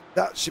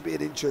 That should be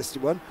an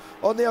interesting one.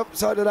 On the other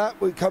side of that,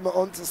 we come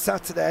on to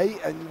Saturday,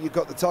 and you've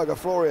got the Tiger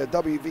Floria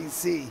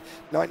WVC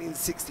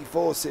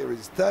 1964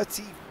 Series,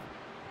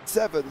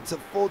 37 to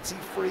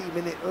 43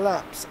 minute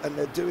laps, and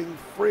they're doing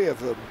 3 of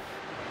them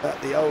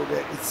at the old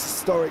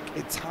historic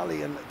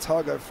Italian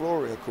Targa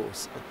Floria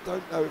course. I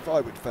don't know if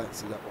I would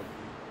fancy that one.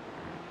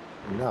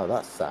 No,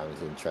 that sounds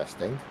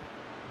interesting.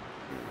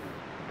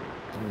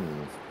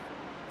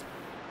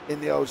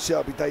 In the old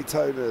Shelby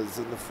Daytonas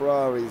and the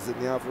Ferraris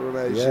and the Alfa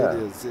Romeo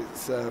Giulias,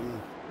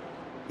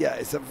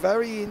 it's a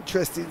very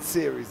interesting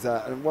series,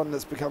 that, and one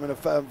that's becoming a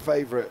firm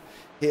favourite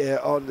here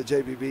on the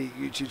JPB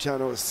YouTube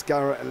channel.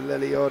 Scarrett and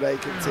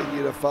Liliode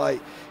continue to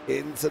fight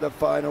into the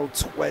final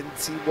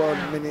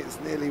 21 minutes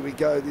nearly we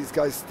go. These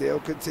guys still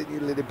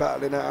continually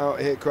battling it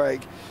out here,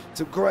 Craig.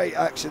 Some great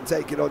action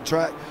taken on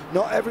track.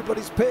 Not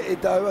everybody's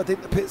pitted though. I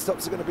think the pit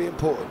stops are going to be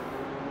important.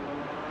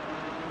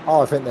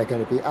 Oh, I think they're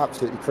going to be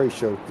absolutely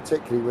crucial,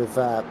 particularly with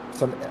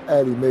some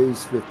early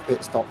moves with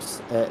pit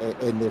stops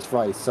in this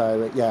race.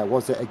 So yeah,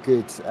 was it a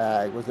good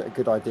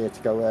idea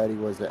to go early?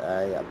 Was it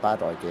a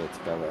bad idea to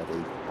go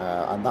early?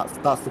 And that's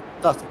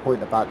the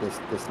point about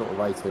this little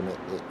racing.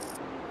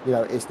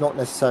 It's not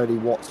necessarily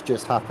what's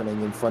just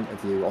happening in front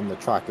of you on the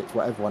track. It's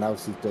what everyone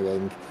else is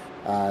doing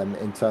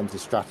in terms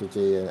of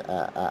strategy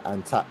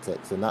and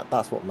tactics, and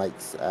that's what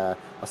makes a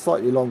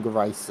slightly longer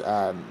race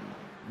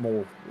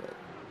more,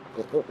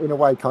 in a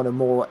way, kind of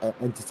more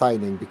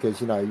entertaining, because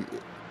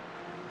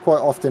quite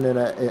often in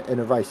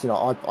a race,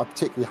 I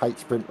particularly hate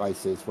sprint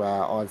races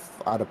where I've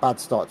had a bad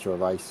start to a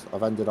race,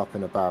 I've ended up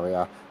in a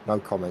barrier, no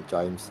comment,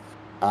 James,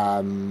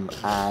 and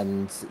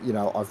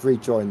I've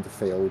rejoined the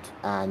field,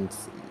 and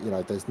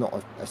there's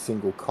not a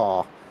single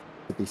car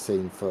to be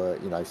seen for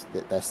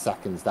they're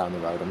seconds down the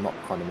road. I'm not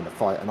kind of in a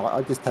fight, and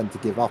I just tend to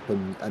give up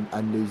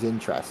and lose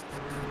interest.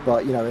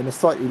 But in a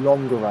slightly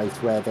longer race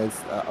where there's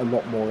a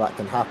lot more that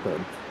can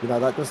happen,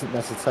 that doesn't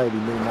necessarily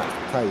mean that's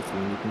the case,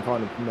 and you can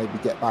kind of maybe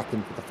get back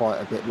into the fight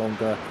a bit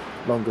longer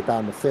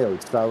down the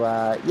field. So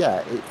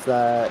it's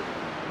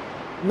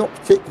not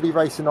particularly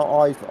racing that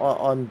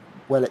I'm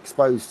well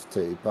exposed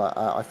to, but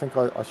I think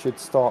I should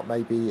start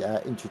maybe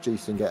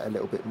introducing it a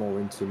little bit more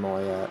into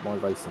my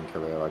racing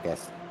career, I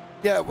guess.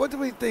 Yeah, what do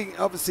we think,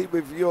 obviously,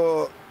 with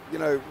your,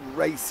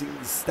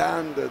 racing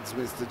standards,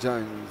 Mr.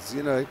 Jones?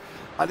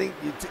 I think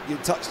you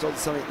touched on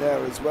something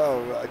there as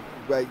well,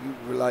 where you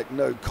were like,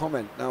 no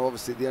comment. Now,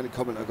 obviously, the only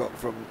comment I got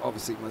from,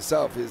 obviously,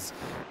 myself is,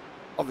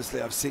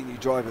 obviously, I've seen you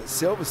drive at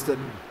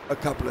Silverstone a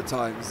couple of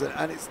times,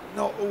 and it's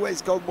not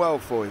always gone well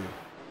for you.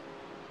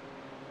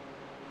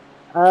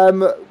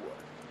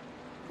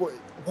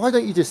 Why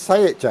don't you just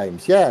say it,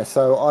 James? Yeah,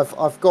 so I've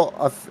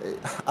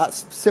at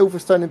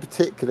Silverstone in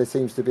particular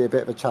seems to be a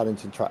bit of a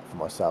challenging track for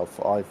myself.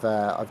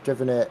 I've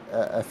driven it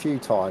a few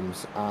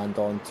times, and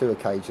on 2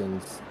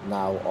 occasions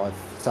now I've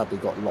sadly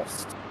got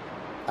lost.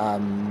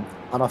 And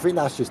I think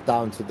that's just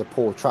down to the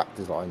poor track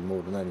design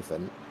more than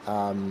anything.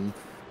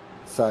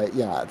 So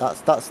yeah,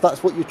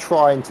 that's what you're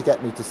trying to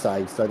get me to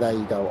say. So there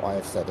you go. I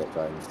have said it,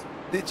 James.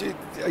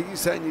 Are you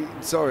saying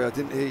sorry, I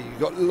didn't hear you. You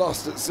got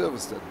lost at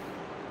Silverstone?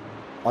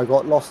 I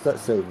got lost at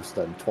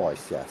Silverstone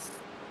twice, yes.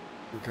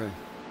 Okay,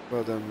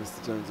 well done,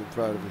 Mr. Jones. I'm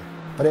proud of you.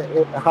 But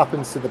it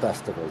happens to the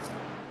best of us.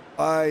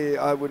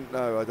 I wouldn't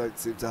know. I don't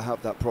seem to have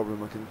that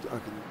problem. I can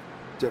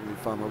generally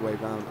find my way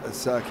around a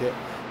circuit,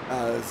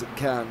 as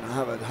can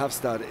Havard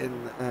Hafstad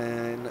in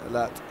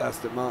that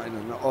Aston Martin,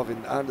 and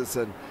Ovin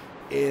Anderson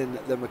in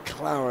the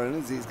McLaren,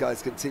 as these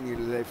guys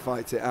continually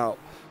fight it out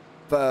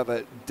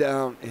further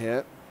down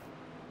here.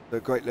 A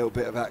great little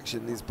bit of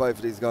action. Both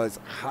of these guys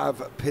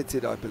have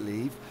pitted, I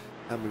believe.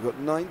 And we've got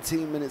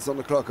 19 minutes on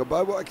the clock. And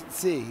by what I can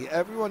see,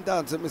 everyone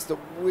down to Mr.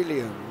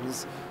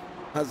 Williams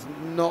has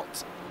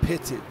not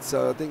pitted.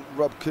 So I think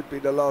Rob could be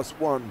the last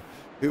one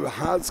who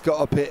has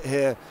got a pit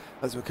here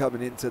as we're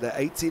coming into the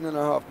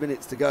 18.5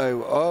 minutes to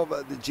go of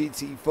the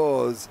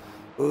GT4s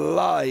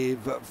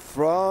live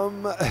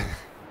from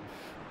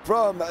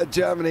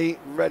Germany,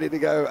 ready to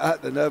go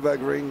at the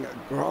Nurburgring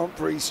Grand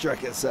Prix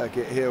Strecker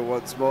circuit here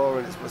once more.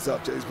 And it's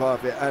myself, James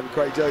Parfitt, and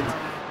Craig Jones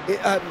in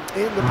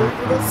the booth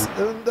with us.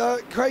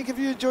 And Craig, have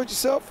you enjoyed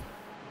yourself?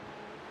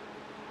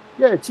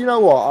 Yeah, do you know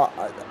what?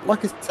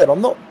 Like I said,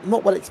 I'm not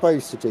well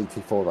exposed to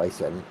GT4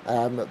 racing,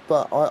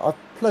 but I've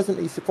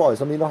pleasantly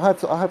surprised. I mean, I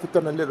have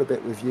done a little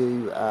bit with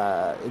you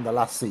in the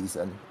last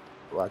season.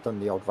 Well, I've done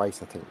the odd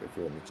race, I think, with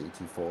you in the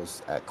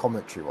GT4s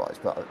commentary-wise,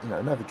 but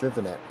never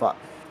driven it. But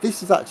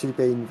this has actually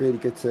been really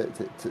good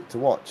to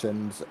watch,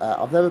 and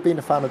I've never been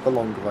a fan of the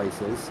longer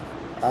races.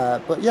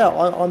 But yeah,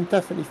 I'm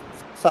definitely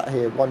sat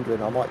here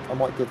wondering. I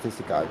might give this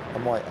a go. I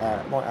might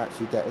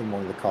actually get in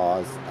one of the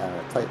cars,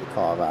 take the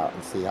car out,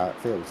 and see how it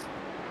feels.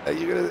 Are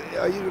you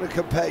gonna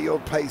compare your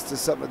pace to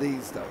some of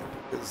these though?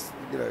 Because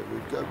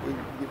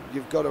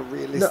you've got to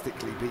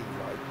realistically be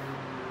right.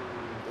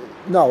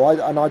 No,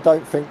 I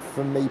don't think,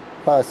 for me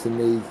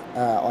personally,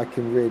 I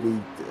can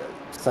really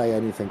say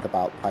anything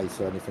about pace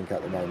or anything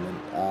at the moment.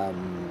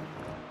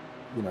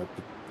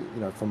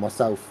 For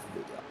myself,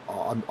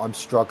 I'm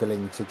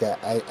struggling to get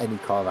any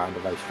car around the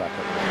racetrack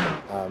at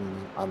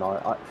the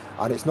moment,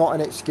 and it's not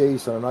an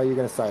excuse. And I know you're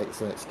going to say it's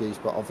an excuse,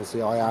 but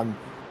obviously I am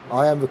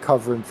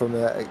recovering from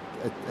a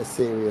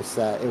serious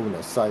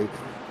illness, so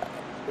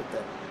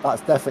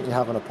that's definitely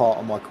having a part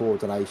on my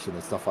coordination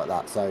and stuff like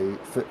that. So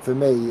for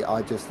me,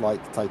 I just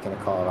like taking a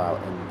car out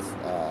and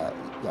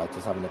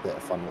just having a bit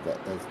of fun with it.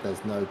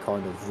 There's no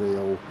kind of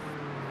real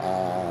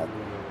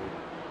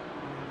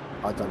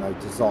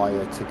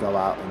desire to go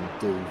out and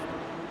do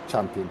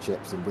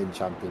championships and win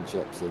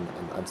championships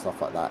and stuff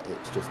like that.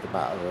 It's just a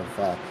matter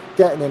of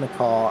getting in a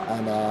car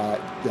and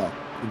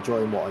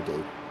enjoying what I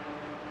do.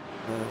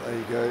 There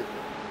you go.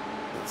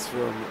 That's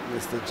from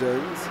Mr.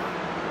 Jones.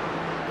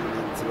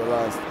 Into the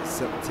last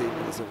 17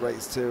 minutes of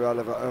race 2,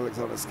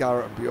 Alexander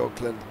Scarrett and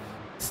Bjorklund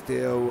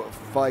still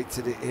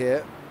fighting it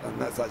here,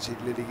 and that's actually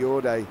Lily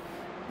Jorday,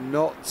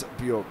 not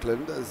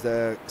Bjorklund, as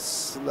they're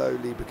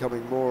slowly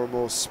becoming more and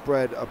more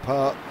spread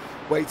apart,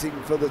 waiting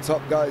for the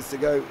top guys to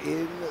go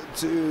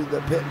into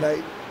the pit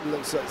lane.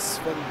 Looks like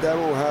Sven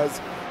Derrell has.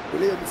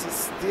 Williams is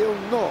still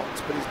not,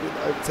 but he's been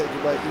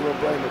overtaken by Ewan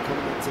Bramer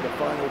coming into the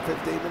final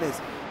 15 minutes.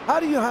 How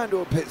do you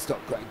handle a pit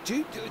stop, Greg?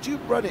 Do you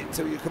run it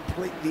till you're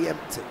completely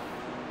empty?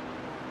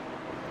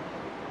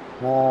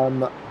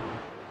 Well,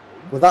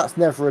 that's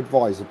never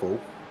advisable.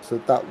 So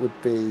that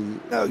would be.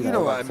 No, you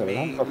know what I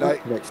mean. I've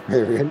got an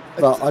experience,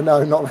 but I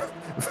know not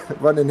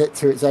running it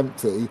till it's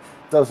empty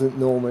doesn't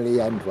normally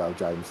end well,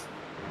 James.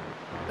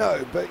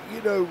 No, but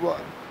you know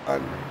what?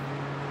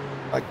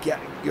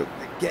 You're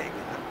getting.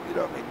 You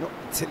know what I mean? Not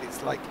until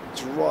it's like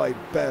dry,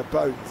 bare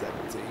bones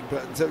empty,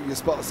 but until your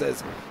spotter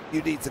says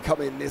you need to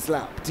come in this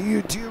lap. Do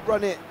you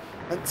run it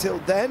until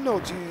then, or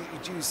do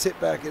you sit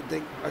back and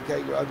think,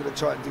 okay, I'm going to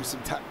try and do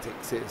some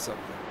tactics here,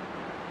 something?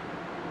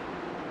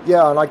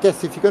 Yeah, and I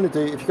guess if you're going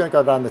to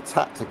go down the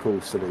tactical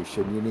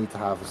solution, you need to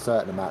have a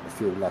certain amount of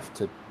fuel left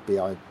to be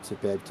able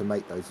to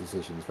make those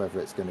decisions, whether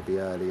it's going to be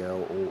earlier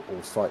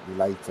or slightly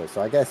later.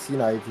 So I guess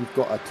if you've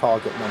got a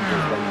target number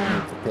where you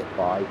need to pit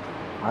by,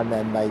 and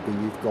then maybe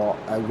you've got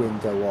a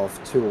window of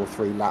 2 or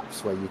 3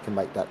 laps where you can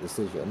make that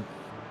decision,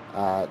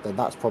 then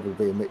that's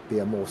probably be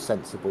a more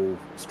sensible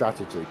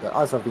strategy. But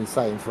as I've been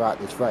saying throughout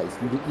this race,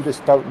 you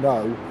just don't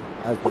know,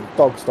 as the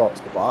dog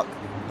starts to bark,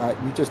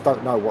 you just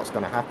don't know what's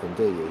going to happen,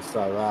 do you?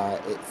 So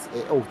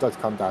it all does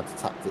come down to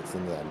tactics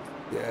in the end.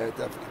 Yeah, it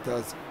definitely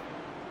does.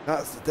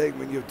 That's the thing,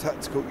 when you're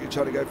tactical, you're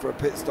trying to go for a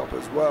pit stop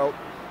as well.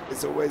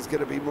 It's always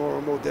going to be more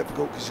and more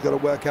difficult because you've got to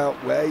work out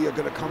where you're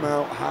going to come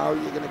out, how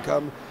you're going to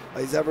come,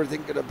 is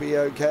everything going to be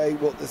okay,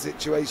 what the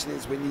situation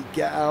is when you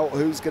get out,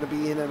 who's going to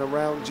be in and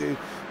around you,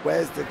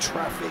 where's the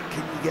traffic,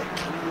 can you get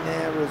clean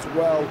air as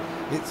well.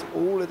 It's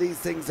all of these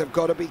things have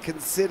got to be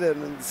considered,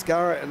 and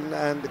Scarrett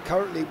and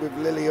currently with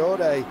Lily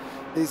Jorday,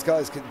 these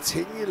guys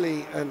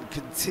continue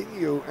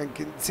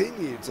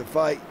to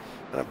fight,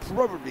 and I'm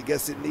probably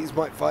guessing these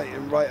might fight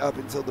him right up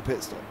until the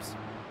pit stops.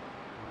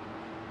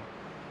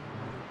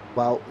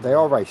 Well, they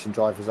are racing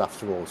drivers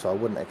after all, so I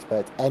wouldn't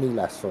expect any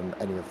less from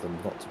any of them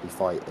not to be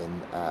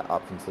fighting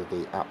up until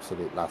the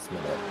absolute last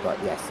minute. But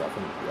yes, I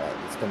think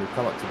it's going to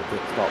come up to the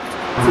pit stops,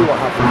 see what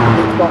happens in the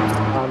pit stops,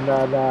 and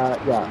then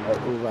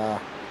it will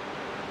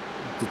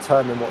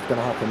determine what's going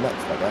to happen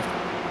next, I guess.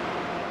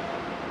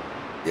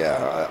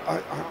 Yeah,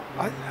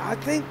 I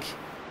think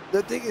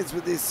the thing is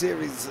with this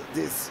series,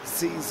 this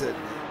season,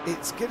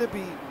 it's going to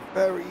be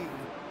very,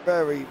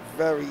 very,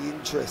 very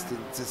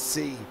interesting to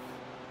see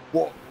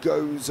what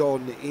goes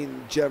on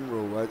in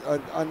general,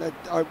 and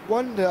I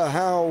wonder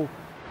how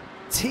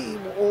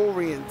team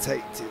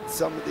orientated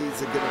some of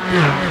these are going to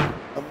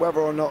be, and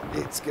whether or not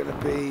it's going to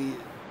be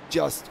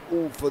just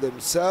all for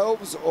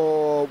themselves,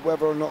 or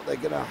whether or not they're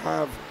going to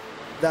have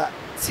that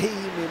team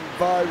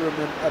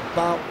environment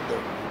about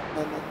them.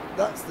 And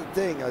that's the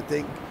thing, I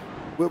think,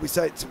 will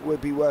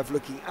be worth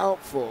looking out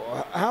for.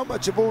 How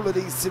much of all of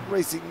these Sim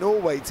Racing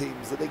Norway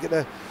teams are they going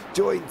to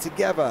join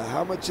together?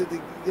 How much of the,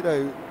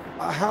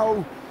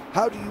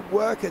 how do you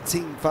work a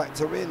team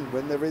factor in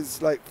when there is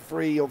like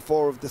 3 or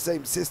 4 of the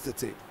same sister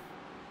team?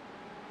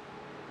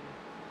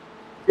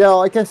 Yeah,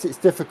 I guess it's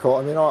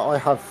difficult. I mean,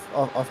 I've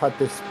had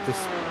this is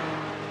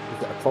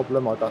it a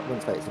problem? I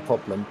wouldn't say it's a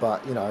problem,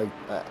 but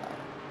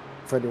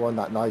for anyone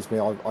that knows me,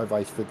 I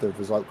race with the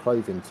Result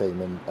Clothing team,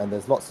 and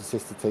there's lots of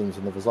sister teams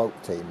in the Result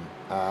team.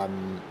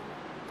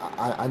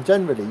 and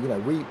generally, you know,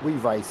 we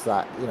race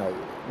that, you know,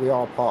 we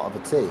are part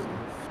of a team,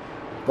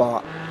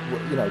 but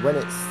you know, when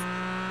it's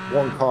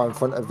one car in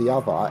front of the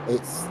other,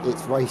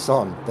 it's race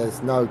on.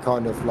 There's no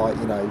kind of like,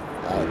 you know,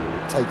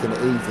 taking it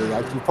easy.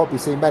 As you've probably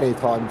seen many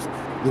times,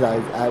 you know,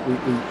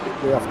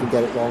 we often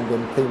get it wrong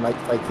when teammates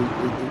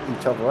take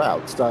each other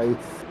out. So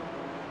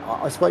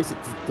I suppose it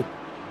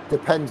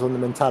depends on the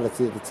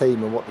mentality of the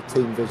team and what the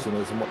team vision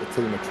is and what the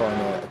team are trying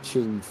to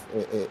achieve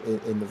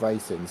in the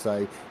racing.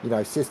 So, you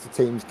know, sister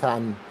teams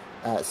can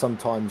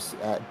sometimes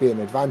be an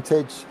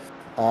advantage.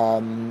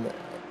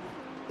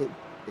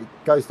 It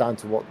goes down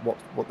to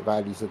what the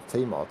values of the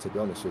team are, to be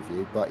honest with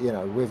you. But, you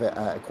know, with it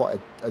quite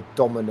a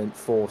dominant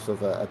force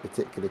of a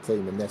particular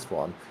team in this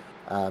one,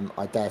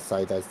 I dare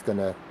say there's going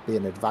to be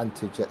an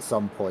advantage at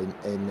some point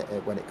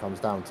when it comes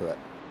down to it.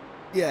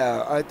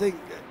 Yeah, I think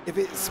if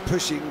it's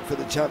pushing for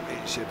the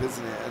championship,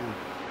 isn't it? And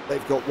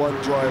they've got one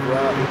driver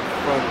out in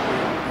front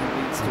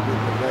who needs to win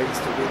the race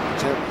to win the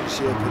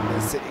championship, and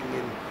they're sitting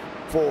in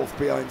fourth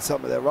behind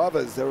some of their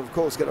others. They're of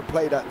course going to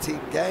play that team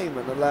game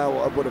and allow,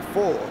 I would have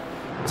thought,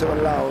 to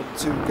allow them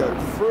to go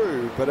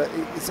through. But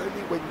it's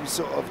only when you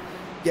sort of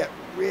get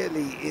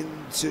really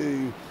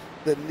into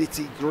the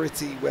nitty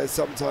gritty where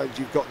sometimes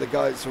you've got the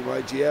guys from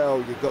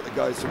IGL, you've got the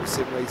guys from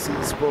Sim Race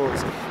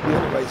Esports, you've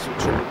got the guys from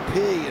Triple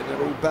P, and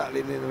they're all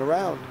battling in and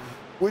around.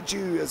 Would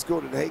you, as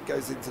Gordon Haight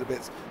goes into the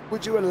bits,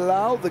 would you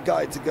allow the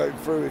guy to go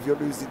through if you're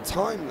losing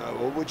time though,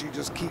 or would you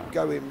just keep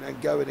going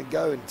and going and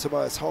going?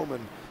 Tobias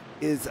Holman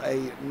is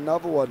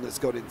another one that's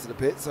got into the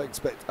pits. I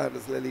expect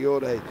Anders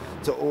Leliode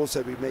to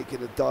also be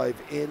making a dive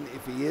in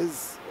if he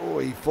is. Oh,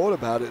 he thought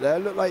about it there.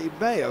 Looked like he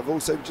may have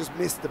also just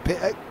missed the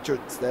pit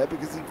entrance there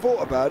because he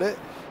thought about it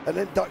and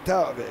then ducked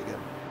out of it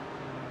again.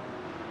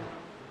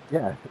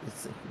 Yeah,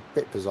 it's a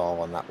bit bizarre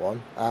on that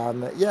one.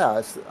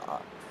 Yeah,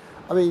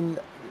 I mean,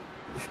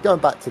 going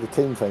back to the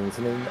team things,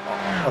 I mean,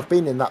 I've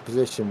been in that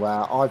position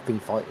where I've been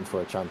fighting for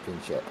a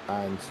championship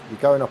and you're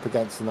going up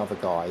against another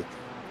guy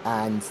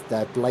and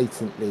they're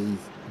blatantly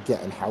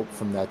getting help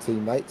from their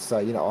teammates. So,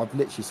 you know, I've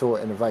literally saw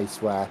it in a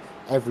race where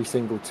every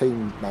single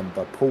team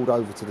member pulled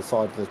over to the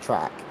side of the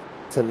track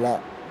to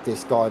let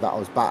this guy that I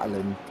was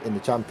battling in the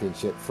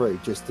championship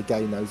through just to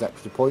gain those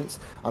extra points.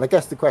 And I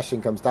guess the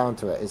question comes down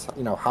to it is,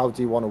 you know, how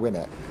do you want to win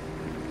it?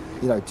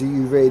 You know, do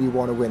you really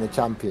want to win a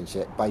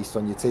championship based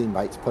on your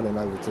teammates pulling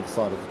over to the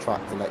side of the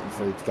track to let you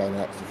through to gain an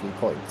extra few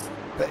points?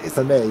 But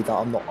for me, that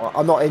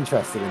I'm not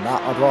interested in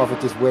that. I'd rather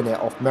just win it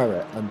off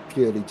merit and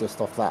purely just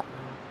off that.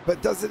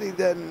 But doesn't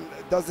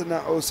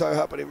that also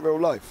happen in real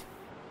life?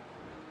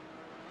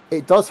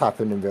 It does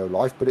happen in real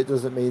life, but it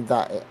doesn't mean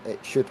that it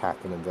should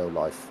happen in real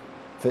life.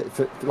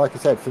 For like I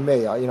said, for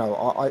me, I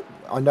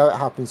know it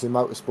happens in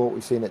motorsport.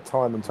 We've seen it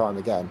time and time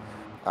again.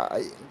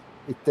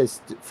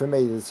 For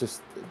me, there's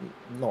just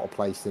not a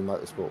place in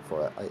motorsport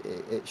for it.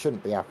 It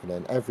shouldn't be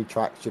happening. Every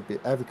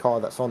car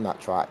that's on that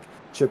track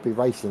should be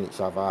racing each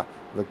other,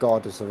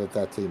 regardless of if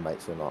they're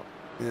teammates or not.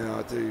 Yeah,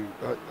 I do.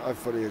 I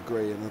fully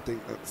agree, and I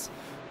think that's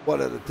one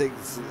of the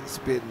things that's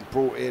been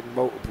brought in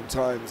multiple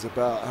times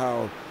about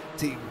how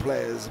team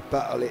players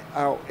battle it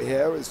out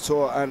here. As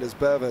Tor Anders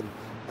Berven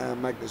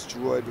and Magnus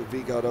Droid with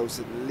Vigard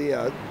Olsen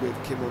Lead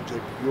with Kim on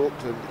JP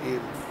Auckland in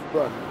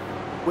front.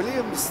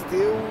 Williams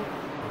still,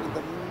 at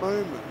the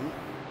moment,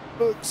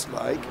 looks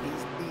like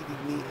he's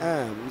leading the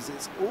AMS.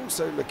 It's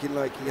also looking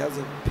like he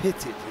hasn't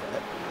pitted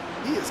yet.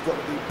 He has got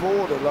to be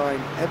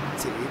borderline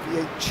empty if he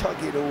ain't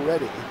chugging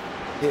already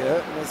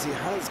here, unless he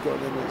has gone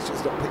and it's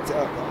just not picked it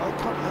up. But I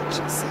can't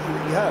actually see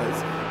that he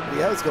has. But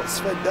he has got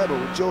Sven Debel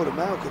and Jordan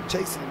Malcolm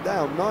chasing him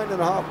down.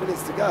 9.5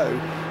 minutes to go.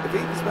 If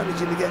he was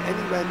managing to get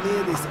anywhere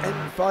near this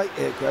end fight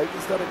here, Greg,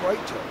 he's done a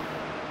great job.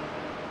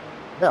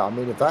 Yeah, I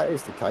mean, if that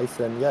is the case,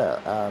 then yeah,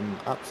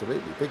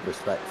 absolutely. Big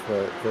respect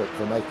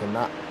for making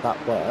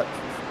that work.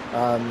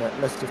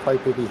 Let's just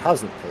hope if he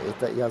hasn't pitted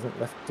that he hasn't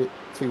left it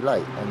too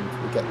late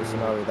and we get the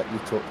scenario that you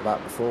talked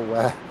about before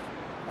where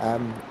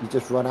you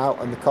just run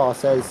out and the car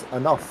says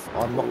enough,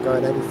 I'm not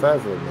going any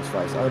further in this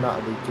race. Oh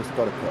no, we've just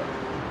got to pit.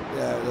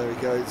 Yeah, there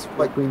he goes.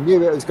 Like we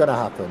knew it was going to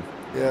happen.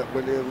 Yeah,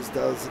 Williams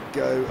does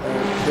go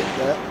and pit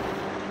there.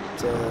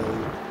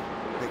 So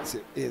makes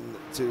it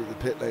into the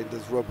pit lane,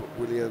 does Robert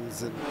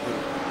Williams, and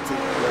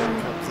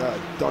comes out.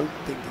 I don't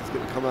think he's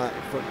going to come out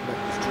in front of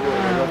Magnus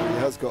Droid. He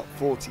has got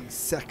 40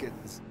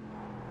 seconds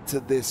to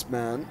this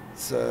man,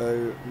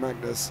 so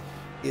Magnus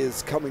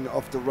is coming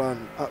off the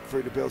run up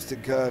through the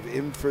Bilston curve,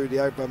 in through the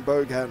Oban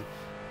Bogan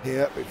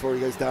here before he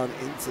goes down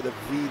into the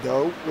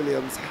Vido.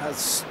 Williams has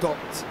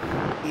stopped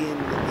in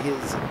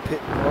his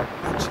pit block.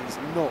 Actually, he's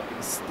not.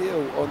 He's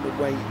still on the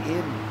way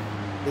in.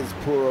 Is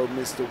poor old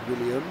Mr.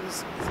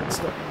 Williams. Is it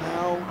stopped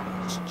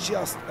now? It's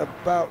just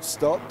about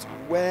stopped.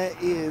 Where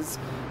is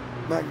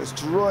Magnus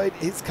Droid?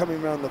 He's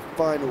coming around the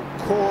final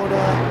corner.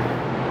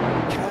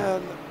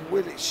 Can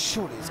Williams?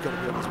 Surely he's got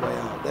to be on his way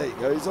out. There you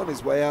go. He's on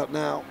his way out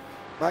now.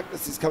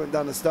 Magnus is coming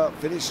down the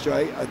start-finish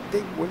straight. I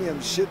think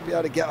Williams should be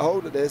able to get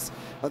hold of this.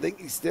 I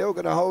think he's still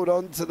going to hold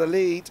on to the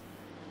lead.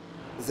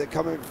 as they're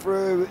coming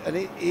through, and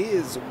it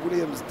is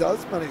Williams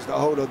does manage to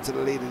hold on to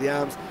the lead of the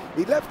AMs.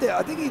 He left it,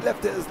 I think he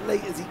left it as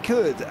late as he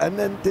could, and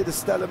then did a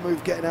stellar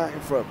move getting out in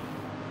front.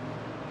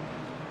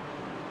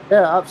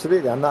 Yeah,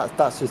 absolutely, and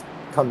that's just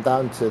come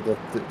down to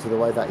the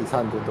way that he's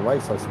handled the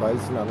race, I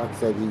suppose. You know, like I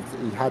said,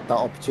 he had that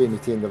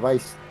opportunity in the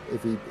race.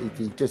 If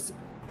he just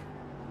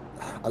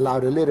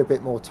allowed a little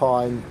bit more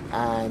time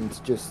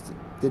and just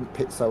didn't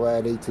pit so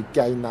early to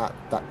gain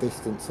that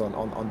distance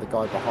on the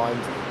guy behind,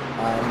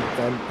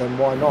 then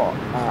why not?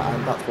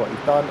 And that's what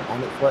he's done,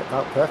 and it's worked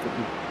out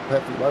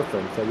perfectly well for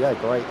him. So yeah,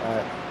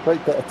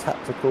 great bit of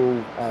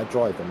tactical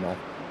driving there.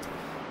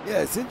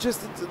 Yeah, it's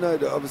interesting to know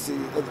that obviously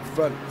at the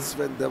front,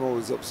 Sven Demel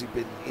has obviously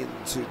been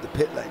into the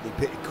pit lane. He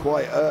pitted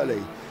quite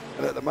early,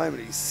 and at the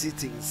moment he's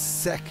sitting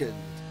second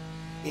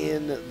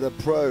in the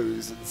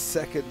pros and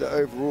second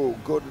overall.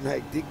 Gordon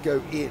Haig did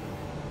go in,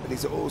 and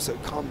he's also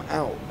come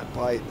out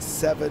by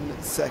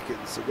 7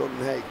 seconds. So Gordon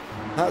Haig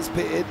has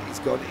pitted, he's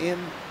gone in,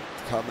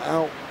 come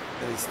out,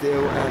 and he's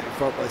still out in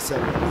front by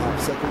 7.5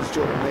 seconds.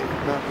 Jordan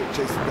Malcolm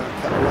chasing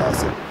down Kevin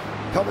Larson.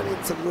 Coming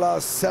into the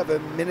last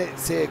 7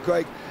 minutes here,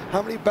 Craig.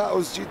 How many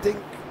battles do you think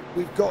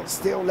we've got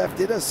still left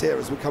in us here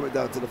as we're coming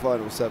down to the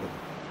final 7?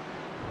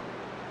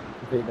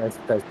 I think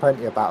there's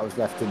plenty of battles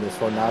left in this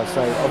one now.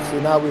 So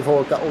obviously now we've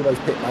all got all those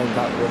pit lanes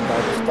out the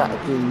window, the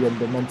strategy and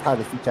the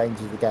mentality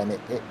changes again.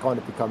 It kind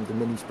of becomes a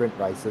mini sprint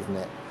race, doesn't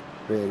it?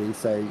 Really.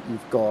 So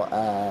you've got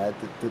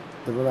the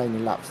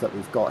remaining laps that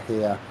we've got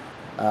here.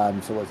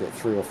 So what is it,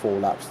 3 or 4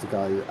 laps to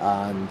go?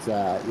 And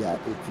yeah,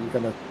 if you're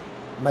going to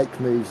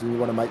make moves and you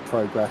want to make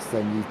progress,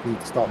 then you need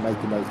to start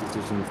making those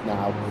decisions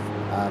now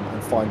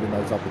and finding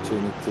those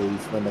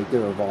opportunities when they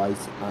do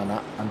arise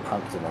and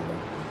pouncing on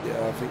them.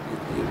 Yeah, I think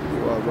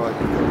you are right.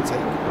 You've got to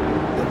take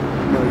the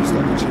most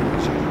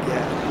opportunities you can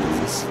get.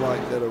 There's a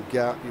slight little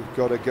gap, you've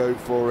got to go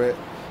for it.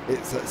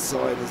 It's that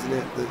sign, isn't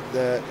it,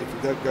 that if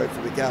you don't go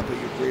for the gap, are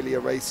you really a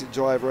racing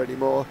driver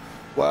anymore?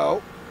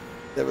 Well,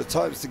 there are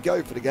times to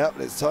go for the gap,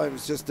 and there's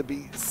times just to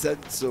be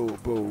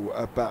sensible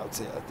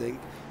about it, I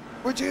think.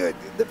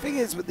 The thing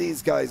is with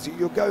these guys,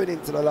 you're going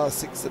into the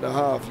last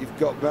 6.5. You've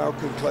got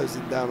Malcolm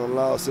closing down on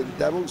Larson.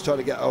 Devil's trying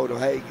to get hold of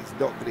Haig. He's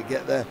not going to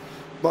get there.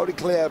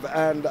 Moldiclev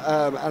and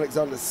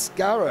Alexander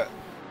Scarrett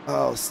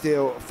are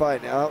still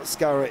fighting it out.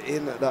 Scarrett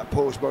in that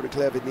Porsche,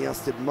 Moldiclev in the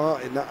Aston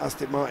Martin. That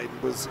Aston Martin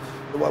was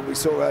the one we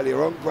saw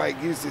earlier on. Greg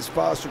used his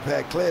fast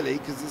repair clearly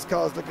because his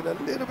car's looking a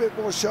little bit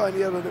more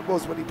shinier than it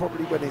was when he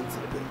probably went into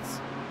the pits.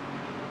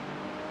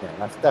 Yeah,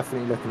 that's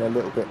definitely looking a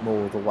little bit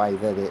more the way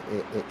that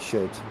it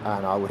should,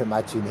 and I would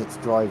imagine it's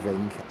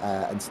driving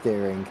and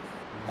steering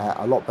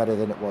a lot better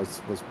than it was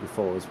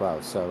before as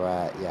well. So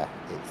yeah,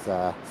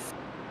 it's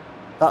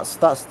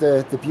that's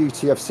the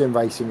beauty of sim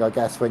racing, I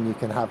guess, when you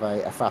can have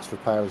a fast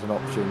repair as an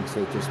option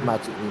to just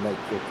magically make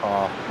your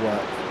car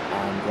work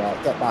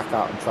and get back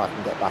out on track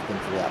and get back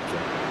into the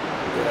action.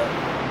 Yeah,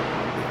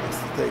 that's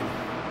the thing.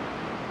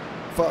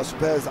 Fast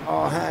repairs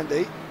are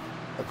handy.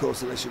 Of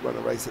course, unless you run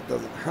a race that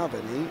doesn't have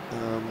any,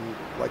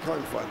 like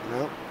I'm finding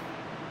out.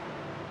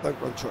 Don't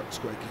run trucks,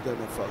 Greg, you don't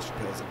have fast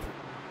repairs.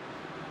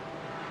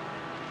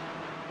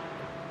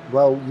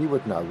 Well, you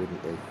would know,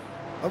 wouldn't you?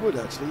 I would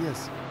actually,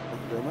 yes.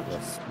 Thank you very much.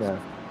 Yes, yeah.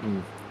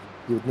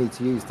 You would need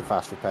to use the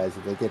fast repairs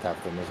if they did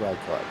have them as well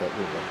quite a bit,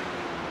 wouldn't you?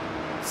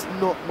 It's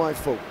not my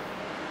fault.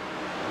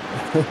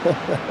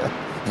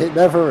 It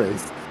never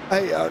is.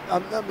 Hey,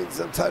 that means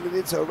I'm turning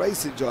into a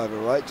racing driver,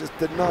 right? Just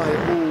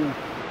deny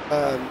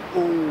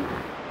all,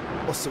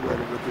 what's the word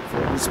I'm looking for?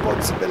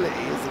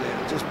 Responsibility, isn't it?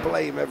 And just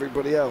blame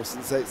everybody else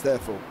and say it's their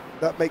fault.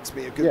 That makes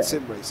me a good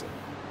sim racer.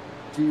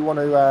 Do you want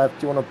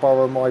to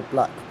borrow my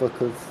black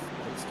book of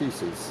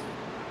excuses?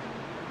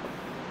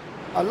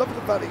 I love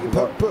the fact that you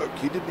put book.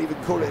 You didn't even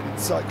call it an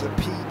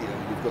encyclopedia.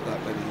 You've got that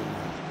many in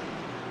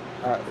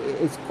there.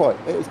 It is quite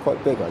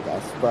big, I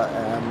guess. But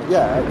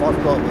yeah, I've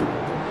got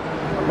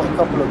a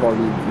couple of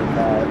volumes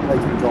of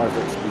racing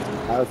driver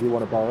excuses. However you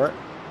want to borrow it.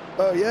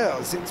 Oh yeah,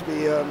 it seems to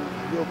be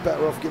you're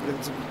better off giving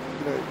them to,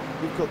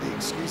 you've got the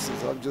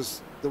excuses. I'm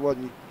just the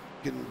one you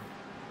can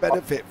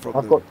benefit from.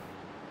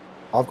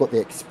 I've got the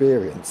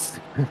experience.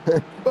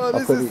 Well,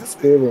 I've got the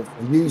experience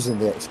of using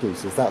the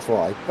excuses. That's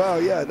why. Well,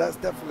 yeah, that's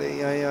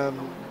definitely a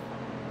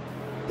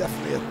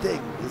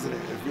thing, isn't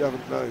it? If you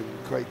haven't known,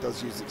 Craig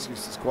does use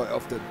excuses quite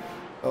often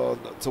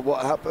to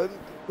what happened.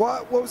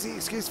 What was the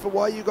excuse for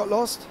why you got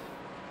lost?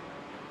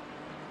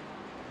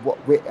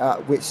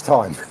 Which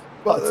time?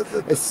 Well,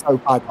 it's so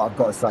bad, I've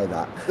got to say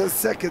that. The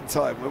second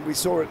time when we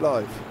saw it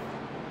live.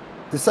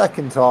 The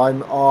second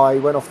time I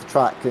went off the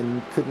track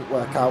and couldn't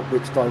work out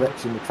which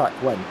direction the track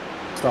went.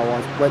 So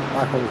I went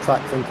back on the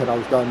track thinking I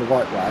was going the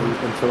right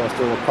way until I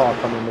saw a car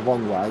coming the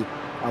wrong way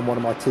and one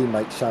of my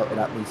teammates shouted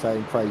at me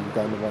saying, "Craig, you're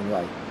going the wrong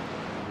way."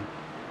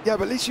 Yeah,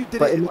 but at least you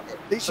did it.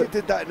 At least you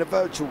did that in a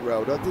virtual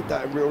world. I did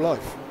that in real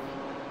life.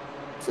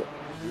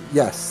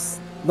 Yes,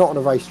 not on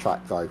a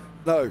racetrack though.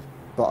 No.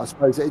 But I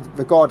suppose,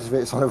 regardless of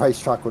it's on a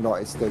racetrack or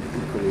not, it's still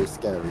equally as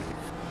scary.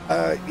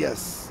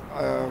 Yes,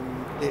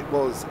 it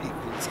was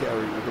equally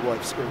scary with the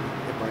wife screaming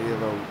in my ear.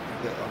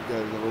 Yeah, I'm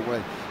going the wrong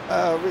way.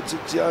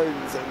 Richard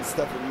Jones and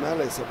Stefan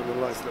Mellis having a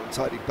nice little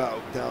tidy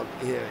battle down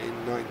here in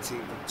 19th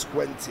and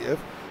 20th.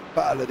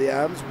 Battle of the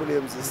AMs.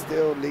 Williams is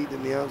still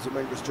leading the AMs with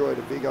Magnus Droid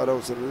and Vigard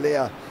Olsen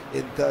Leah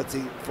in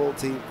 13th,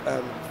 14th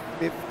and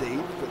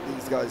 15th. But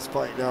these guys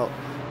fighting out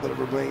for the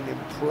remaining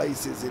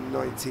places in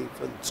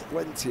 19th and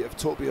 20th.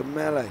 Torbjörn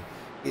Melle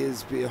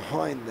is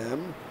behind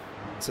them.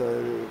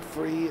 So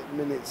 3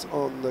 minutes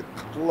on the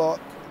clock.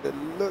 It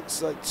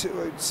looks like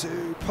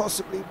 2:02,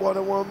 possibly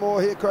 1:01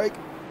 more here, Craig.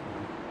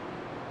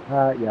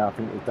 Yeah, I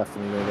think we'll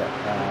definitely get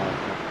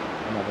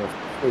another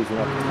squeezing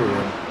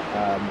opportunity.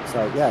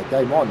 So yeah,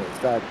 game on. It's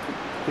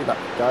keep that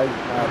to go.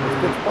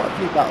 There's been quite a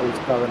few battles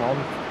going on.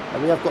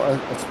 We have got a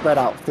spread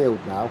out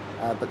field now,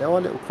 but there are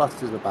little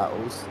clusters of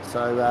battles.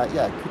 So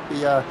yeah, it could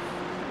be a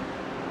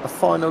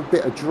final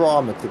bit of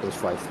drama to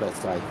this race, let's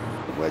say.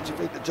 Where do you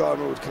think the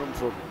drama would come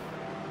from?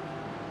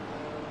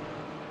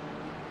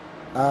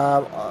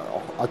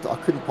 I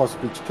couldn't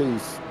possibly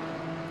choose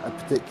a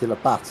particular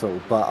battle,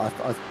 but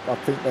I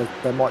think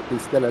there might be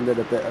still a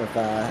little bit of,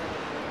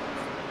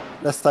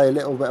 let's say, a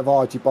little bit of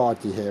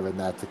argy-bargy here and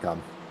there to come.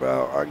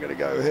 Well, I'm going to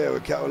go here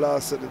with Kettle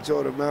Larson and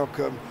Jordan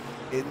Malcolm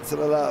into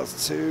the last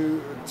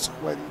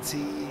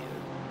 2:20.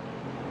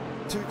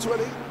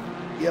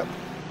 Yep,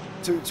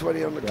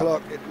 2:20 on the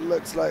clock. It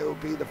looks like it will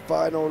be the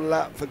final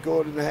lap for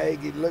Gordon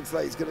Haig. It looks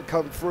like he's going to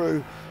come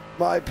through.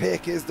 My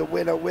pick is the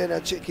winner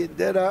chicken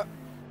dinner.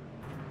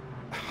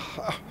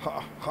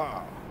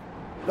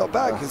 Not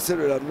bad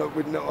considering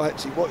we'd not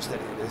actually watched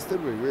any of this,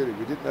 did we? Really,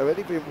 we didn't know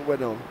anything that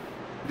went on.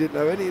 We didn't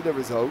know any of the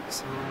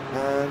results,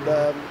 and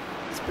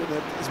it's been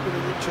an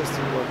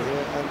interesting one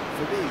here. And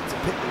for me to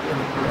pick the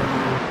winner, a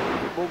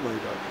bit more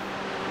made up.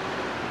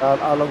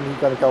 How long are you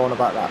going to go on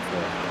about that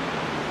for?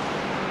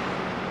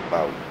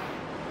 Well,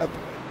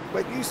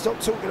 when you stop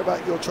talking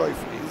about your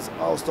trophies,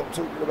 I'll stop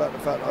talking about the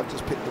fact I've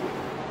just picked the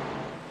winner.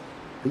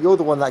 But you're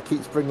the one that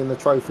keeps bringing the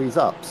trophies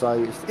up,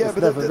 so it's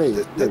never me.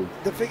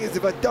 The thing is,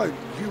 if I don't,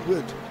 you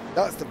would.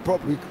 That's the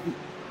problem.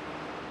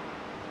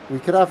 We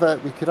could have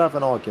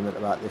an argument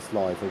about this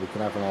live, or we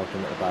can have an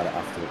argument about it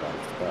after the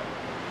race. But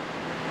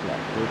yeah,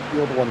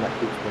 you're the one that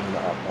keeps bringing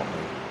it up, not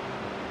me.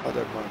 I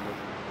don't mind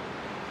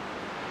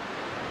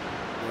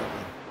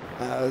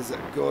it. As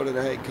Gordon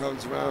Haig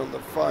comes around the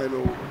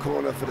final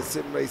corner for the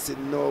sim race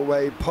in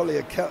Norway,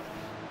 Polyalchemy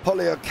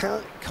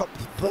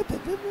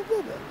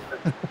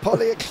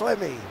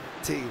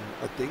team,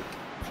 I think.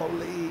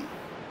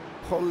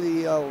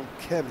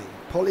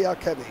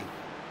 Polyalchemy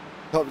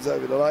comes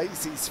over the line. You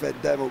see Sven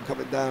Demel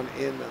coming down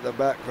in the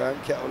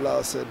background. Kettle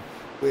Larson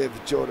with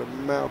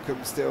Jordan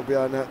Malcolm still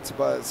behind that.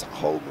 Tobias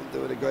Holman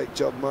doing a great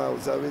job.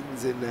 Miles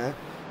Owens in there.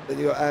 Then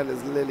you've got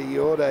Anders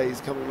Lilliorde.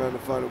 He's coming around the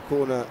final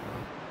corner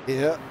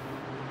here.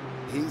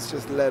 He's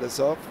just led us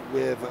off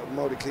with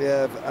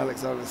Modikliev,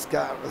 Alexander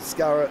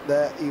Scarrett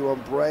there,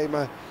 Ewan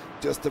Bramer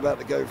just about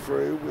to go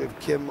through with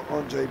Kim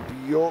Andre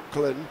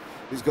Bjorklund,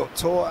 who's got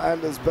Tor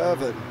Anders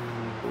Berven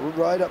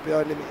right up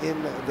behind him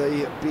in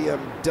the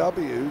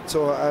BMW.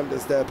 Tor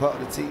Anders there, part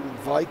of the Team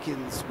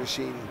Vikings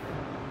machine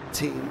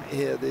team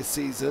here this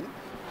season.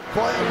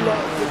 Quite a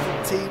lot of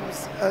different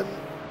teams, and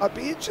I'd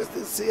be interested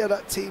to see how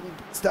that team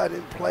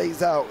standing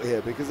plays out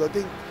here, because I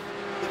think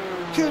it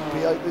could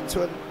be open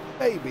to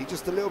maybe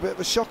just a little bit of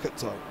a shock at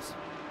times.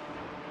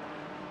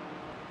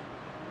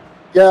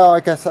 Yeah, I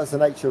guess that's the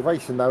nature of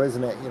racing, though,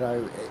 isn't it? You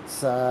know,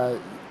 it's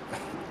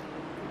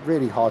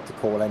really hard to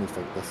call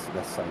anything this point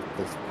of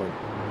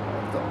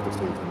the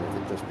season, with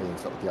it just being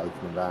sort of the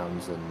opening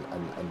rounds and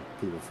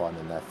people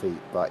finding their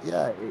feet. But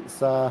yeah, it's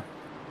certainly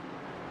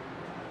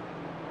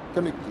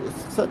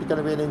going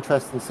to be an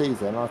interesting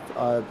season. Like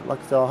I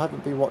said, I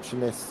haven't been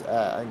watching this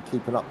and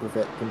keeping up with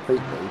it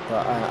completely,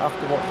 but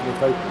after watching this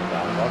opening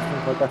round, I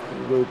think I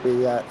definitely will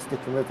be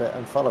sticking with it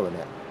and following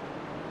it.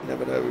 You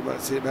never know, we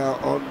might see him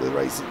out on the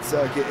racing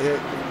circuit here.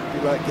 It'd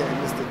be like getting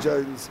Mr.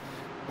 Jones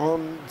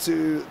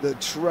onto the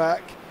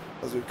track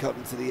as we've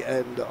come to the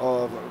end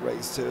of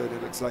race 2, and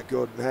it looks like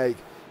Gordon Haig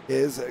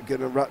is going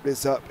to wrap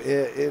this up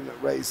here in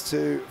race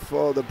 2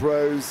 for the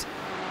pros.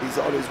 He's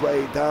on his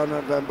way down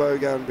at Van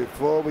Bogan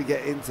before we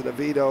get into the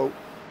Vito,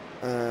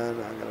 and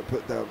I'm going to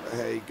put down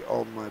Haig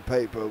on my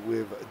paper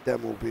with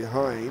Demel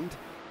behind.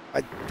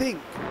 I think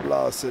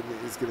Larson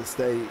is going to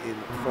stay in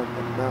front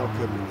of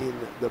Malcolm in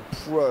the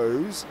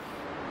pros.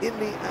 In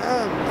the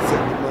AMs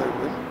at the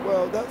moment,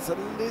 well, that's a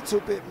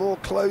little bit more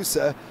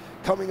closer.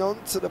 Coming on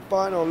to the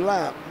final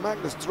lap,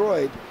 Magnus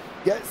Droid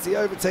gets the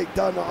overtake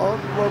done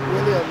on Rob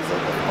Williams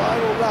on the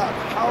final lap.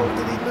 How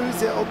did he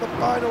lose it on the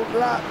final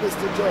lap,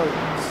 Mr.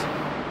 Jones?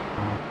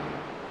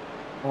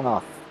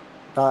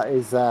 That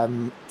is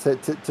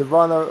to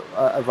run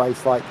a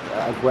race like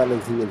as well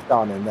as he has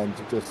done, and then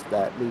to just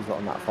lose it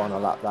on that final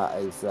lap. That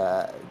is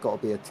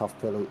got to be a tough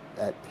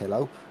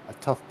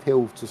tough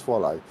pill to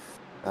swallow.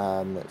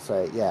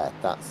 So yeah,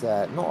 that's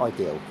not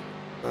ideal.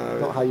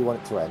 Not how you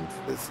want it to end.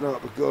 It's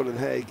not, but Gordon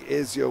Haig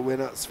is your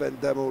winner. Sven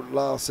Demel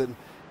Larson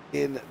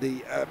in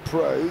the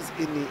pros.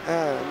 In the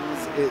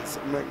AMs, it's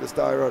Magnus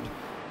Dyrod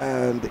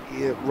and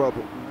Rob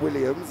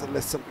Williams,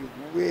 unless something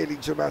really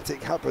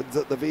dramatic happens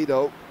at the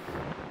Vidal.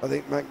 I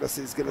think Magnus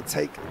is going to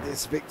take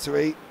this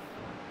victory.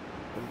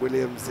 And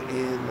Williams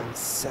in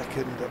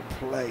second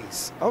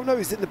place. Oh no,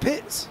 he's in the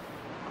pits.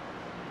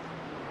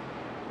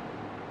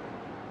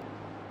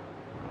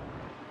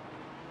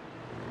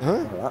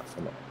 Huh? Oh,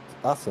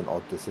 that's an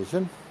odd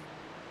decision.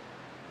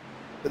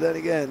 But then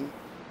again,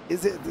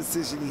 is it a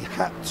decision he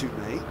had to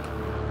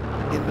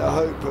make in the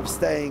hope of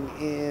staying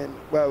in?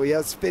 Well, he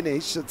has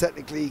finished, so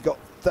technically he got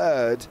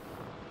third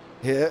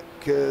here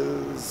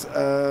because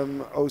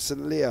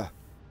Olsen Leah.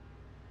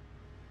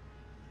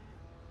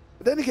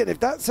 But then again, if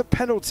that's a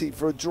penalty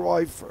for a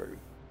drive-through,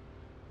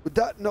 would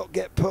that not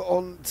get put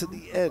on to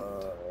the end?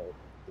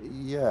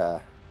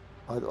 Yeah.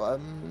 I don't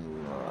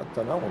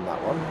know on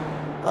that one.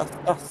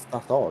 That's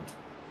odd.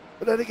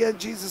 But then again,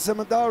 Jesus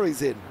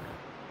Amandari's in.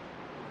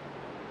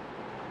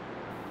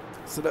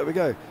 So there we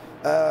go.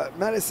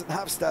 Madison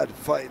Hafstad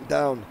fighting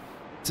down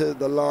to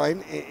the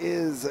line. It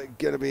is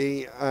going to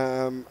be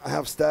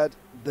Hafstad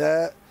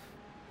there.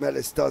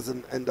 Mellis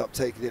doesn't end up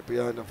taking it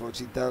behind,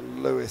 unfortunately.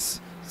 Dan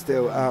Lewis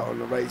still out on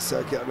the race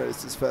circuit.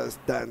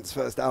 Dan's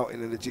first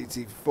outing in the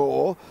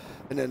GT4.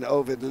 And then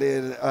Ovid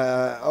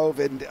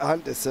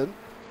Anderson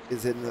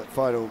is in the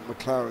final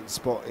McLaren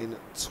spot in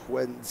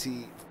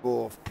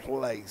 24th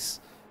place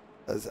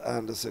as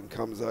Anderson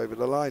comes over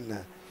the line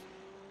there.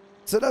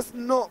 So that's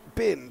not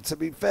been, to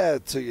be fair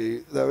to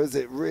you, though, is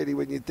it really,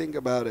 when you think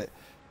about it?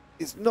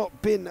 It's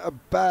not been a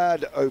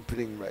bad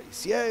opening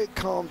race. Yeah, it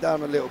calmed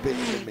down a little bit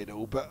in the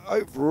middle, but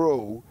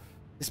overall,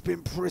 it's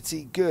been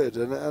pretty good.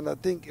 And I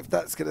think if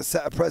that's going to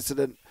set a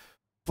precedent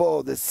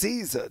for the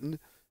season,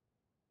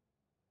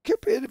 could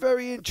be a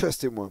very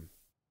interesting one.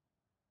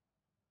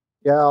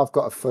 Yeah, I've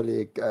got to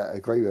fully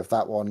agree with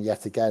that one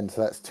yet again.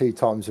 So that's 2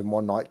 times in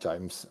one night,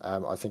 James.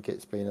 I think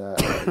it's been a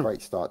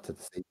great start to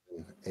the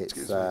season.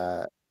 It's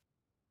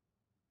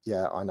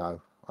yeah, I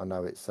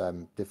know it's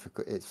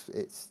difficult.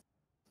 It's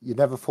you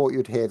never thought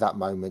you'd hear that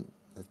moment,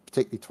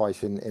 particularly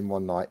twice in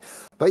one night.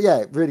 But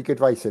yeah, really good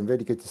racing,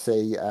 really good to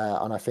see.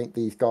 And I think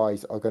these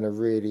guys are going to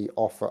really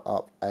offer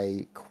up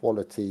a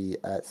quality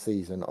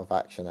season of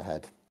action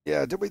ahead.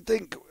 Yeah, do we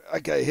think,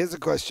 okay, here's a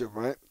question,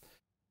 right?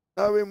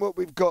 Knowing what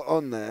we've got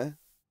on there,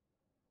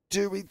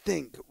 do we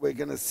think we're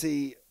going to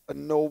see a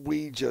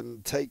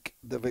Norwegian take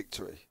the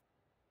victory?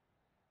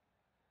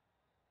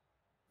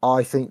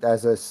 I think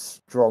there's a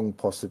strong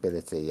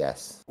possibility,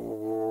 yes.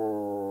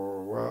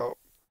 Oh, well,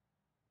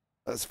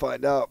 let's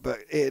find out. But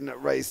in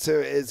race 2,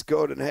 it is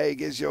Gordon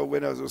Haig is your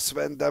winners with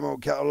Sven Demo,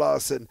 Kettle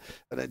Larsen,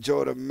 and then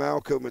Jordan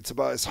Malcolm with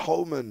Tobias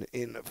Holman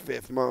in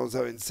 5th, Miles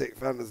Owen in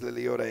 6th, Anders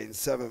Liliode in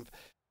 7th,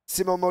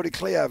 Simon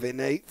Modikleev in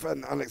 8th,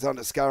 and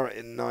Alexander Scarrett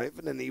in 9th,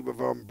 and then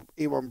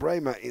Iwan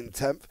Bremer in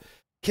 10th.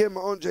 Kim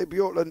Andre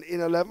Bjortland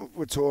in 11th,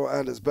 with Tor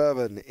Anders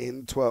Berven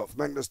in 12th.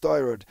 Magnus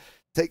Dyrud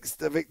takes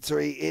the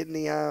victory in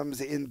the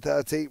arms in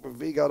 13th, with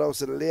Vigard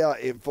Olsen Leah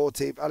in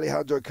 14th,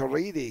 Alejandro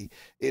Caridi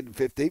in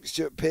 15th,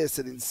 Stuart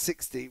Pearson in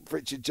 16th,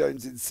 Richard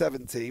Jones in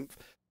 17th.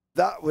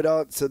 That would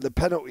answer the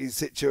penalty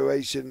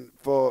situation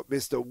for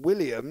Mr.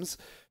 Williams,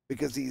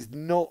 because he's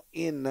not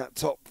in that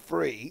top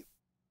 3.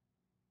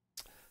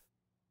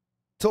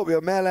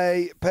 Torbjörn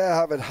Mele, Per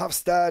Havard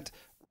Hafstad,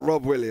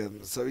 Rob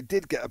Williams. So he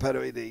did get a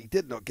penalty that he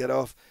did not get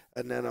off,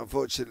 and then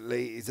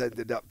unfortunately he's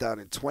ended up down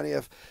in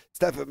 20th.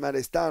 Stefan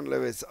Mellis, Dan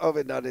Lewis,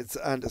 Ovid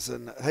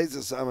Anderson,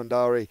 Jesus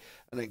Amandari,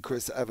 and then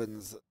Chris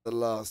Evans, the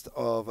last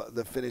of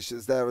the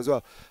finishers there as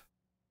well.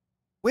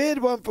 Weird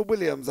one for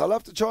Williams. I'll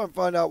have to try and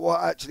find out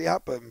what actually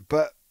happened,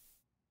 but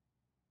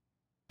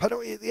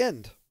penalty at the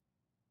end.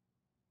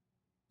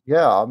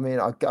 Yeah, I mean,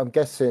 I'm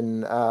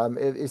guessing,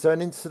 is there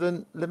an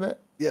incident limit?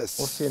 Yes.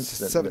 What's the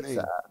incident 17.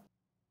 limit?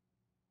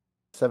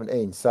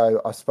 17. So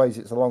I suppose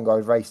it's a long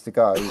old race to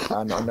go,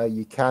 and I know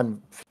you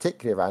can,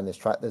 particularly around this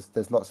track,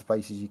 there's lots of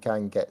places you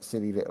can get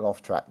silly little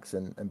off tracks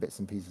and bits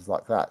and pieces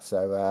like that.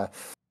 So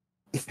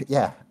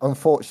yeah,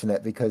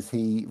 unfortunate, because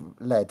he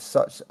led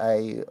such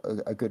a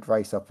good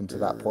race up until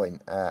that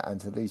point,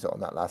 and to lose it on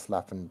that last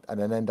lap and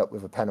then end up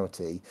with a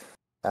penalty,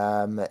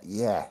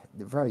 yeah,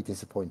 very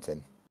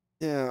disappointing.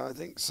 Yeah, I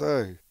think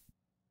so.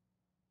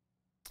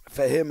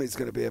 For him, he's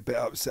going to be a bit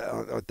upset.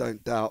 I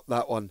don't doubt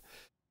that one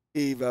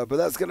either. But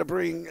that's going to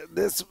bring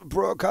this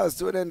broadcast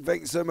to an end.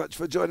 Thank you so much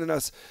for joining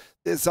us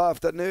this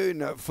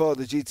afternoon for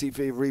the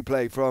GT4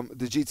 replay from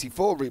the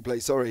JPB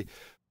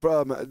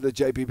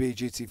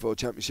GT4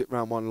 Championship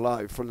Round 1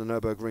 live from the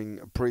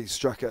Nurburgring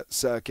pre-Strucker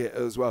circuit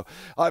as well.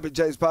 I've been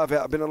James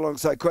Parfitt. I've been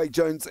alongside Craig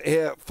Jones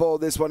here for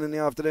this one in the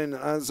afternoon.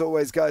 As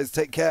always, guys,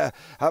 take care.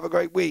 Have a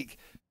great week.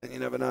 And you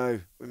never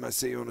know, we might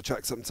see you on the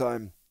track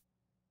sometime.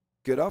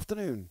 Good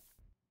afternoon.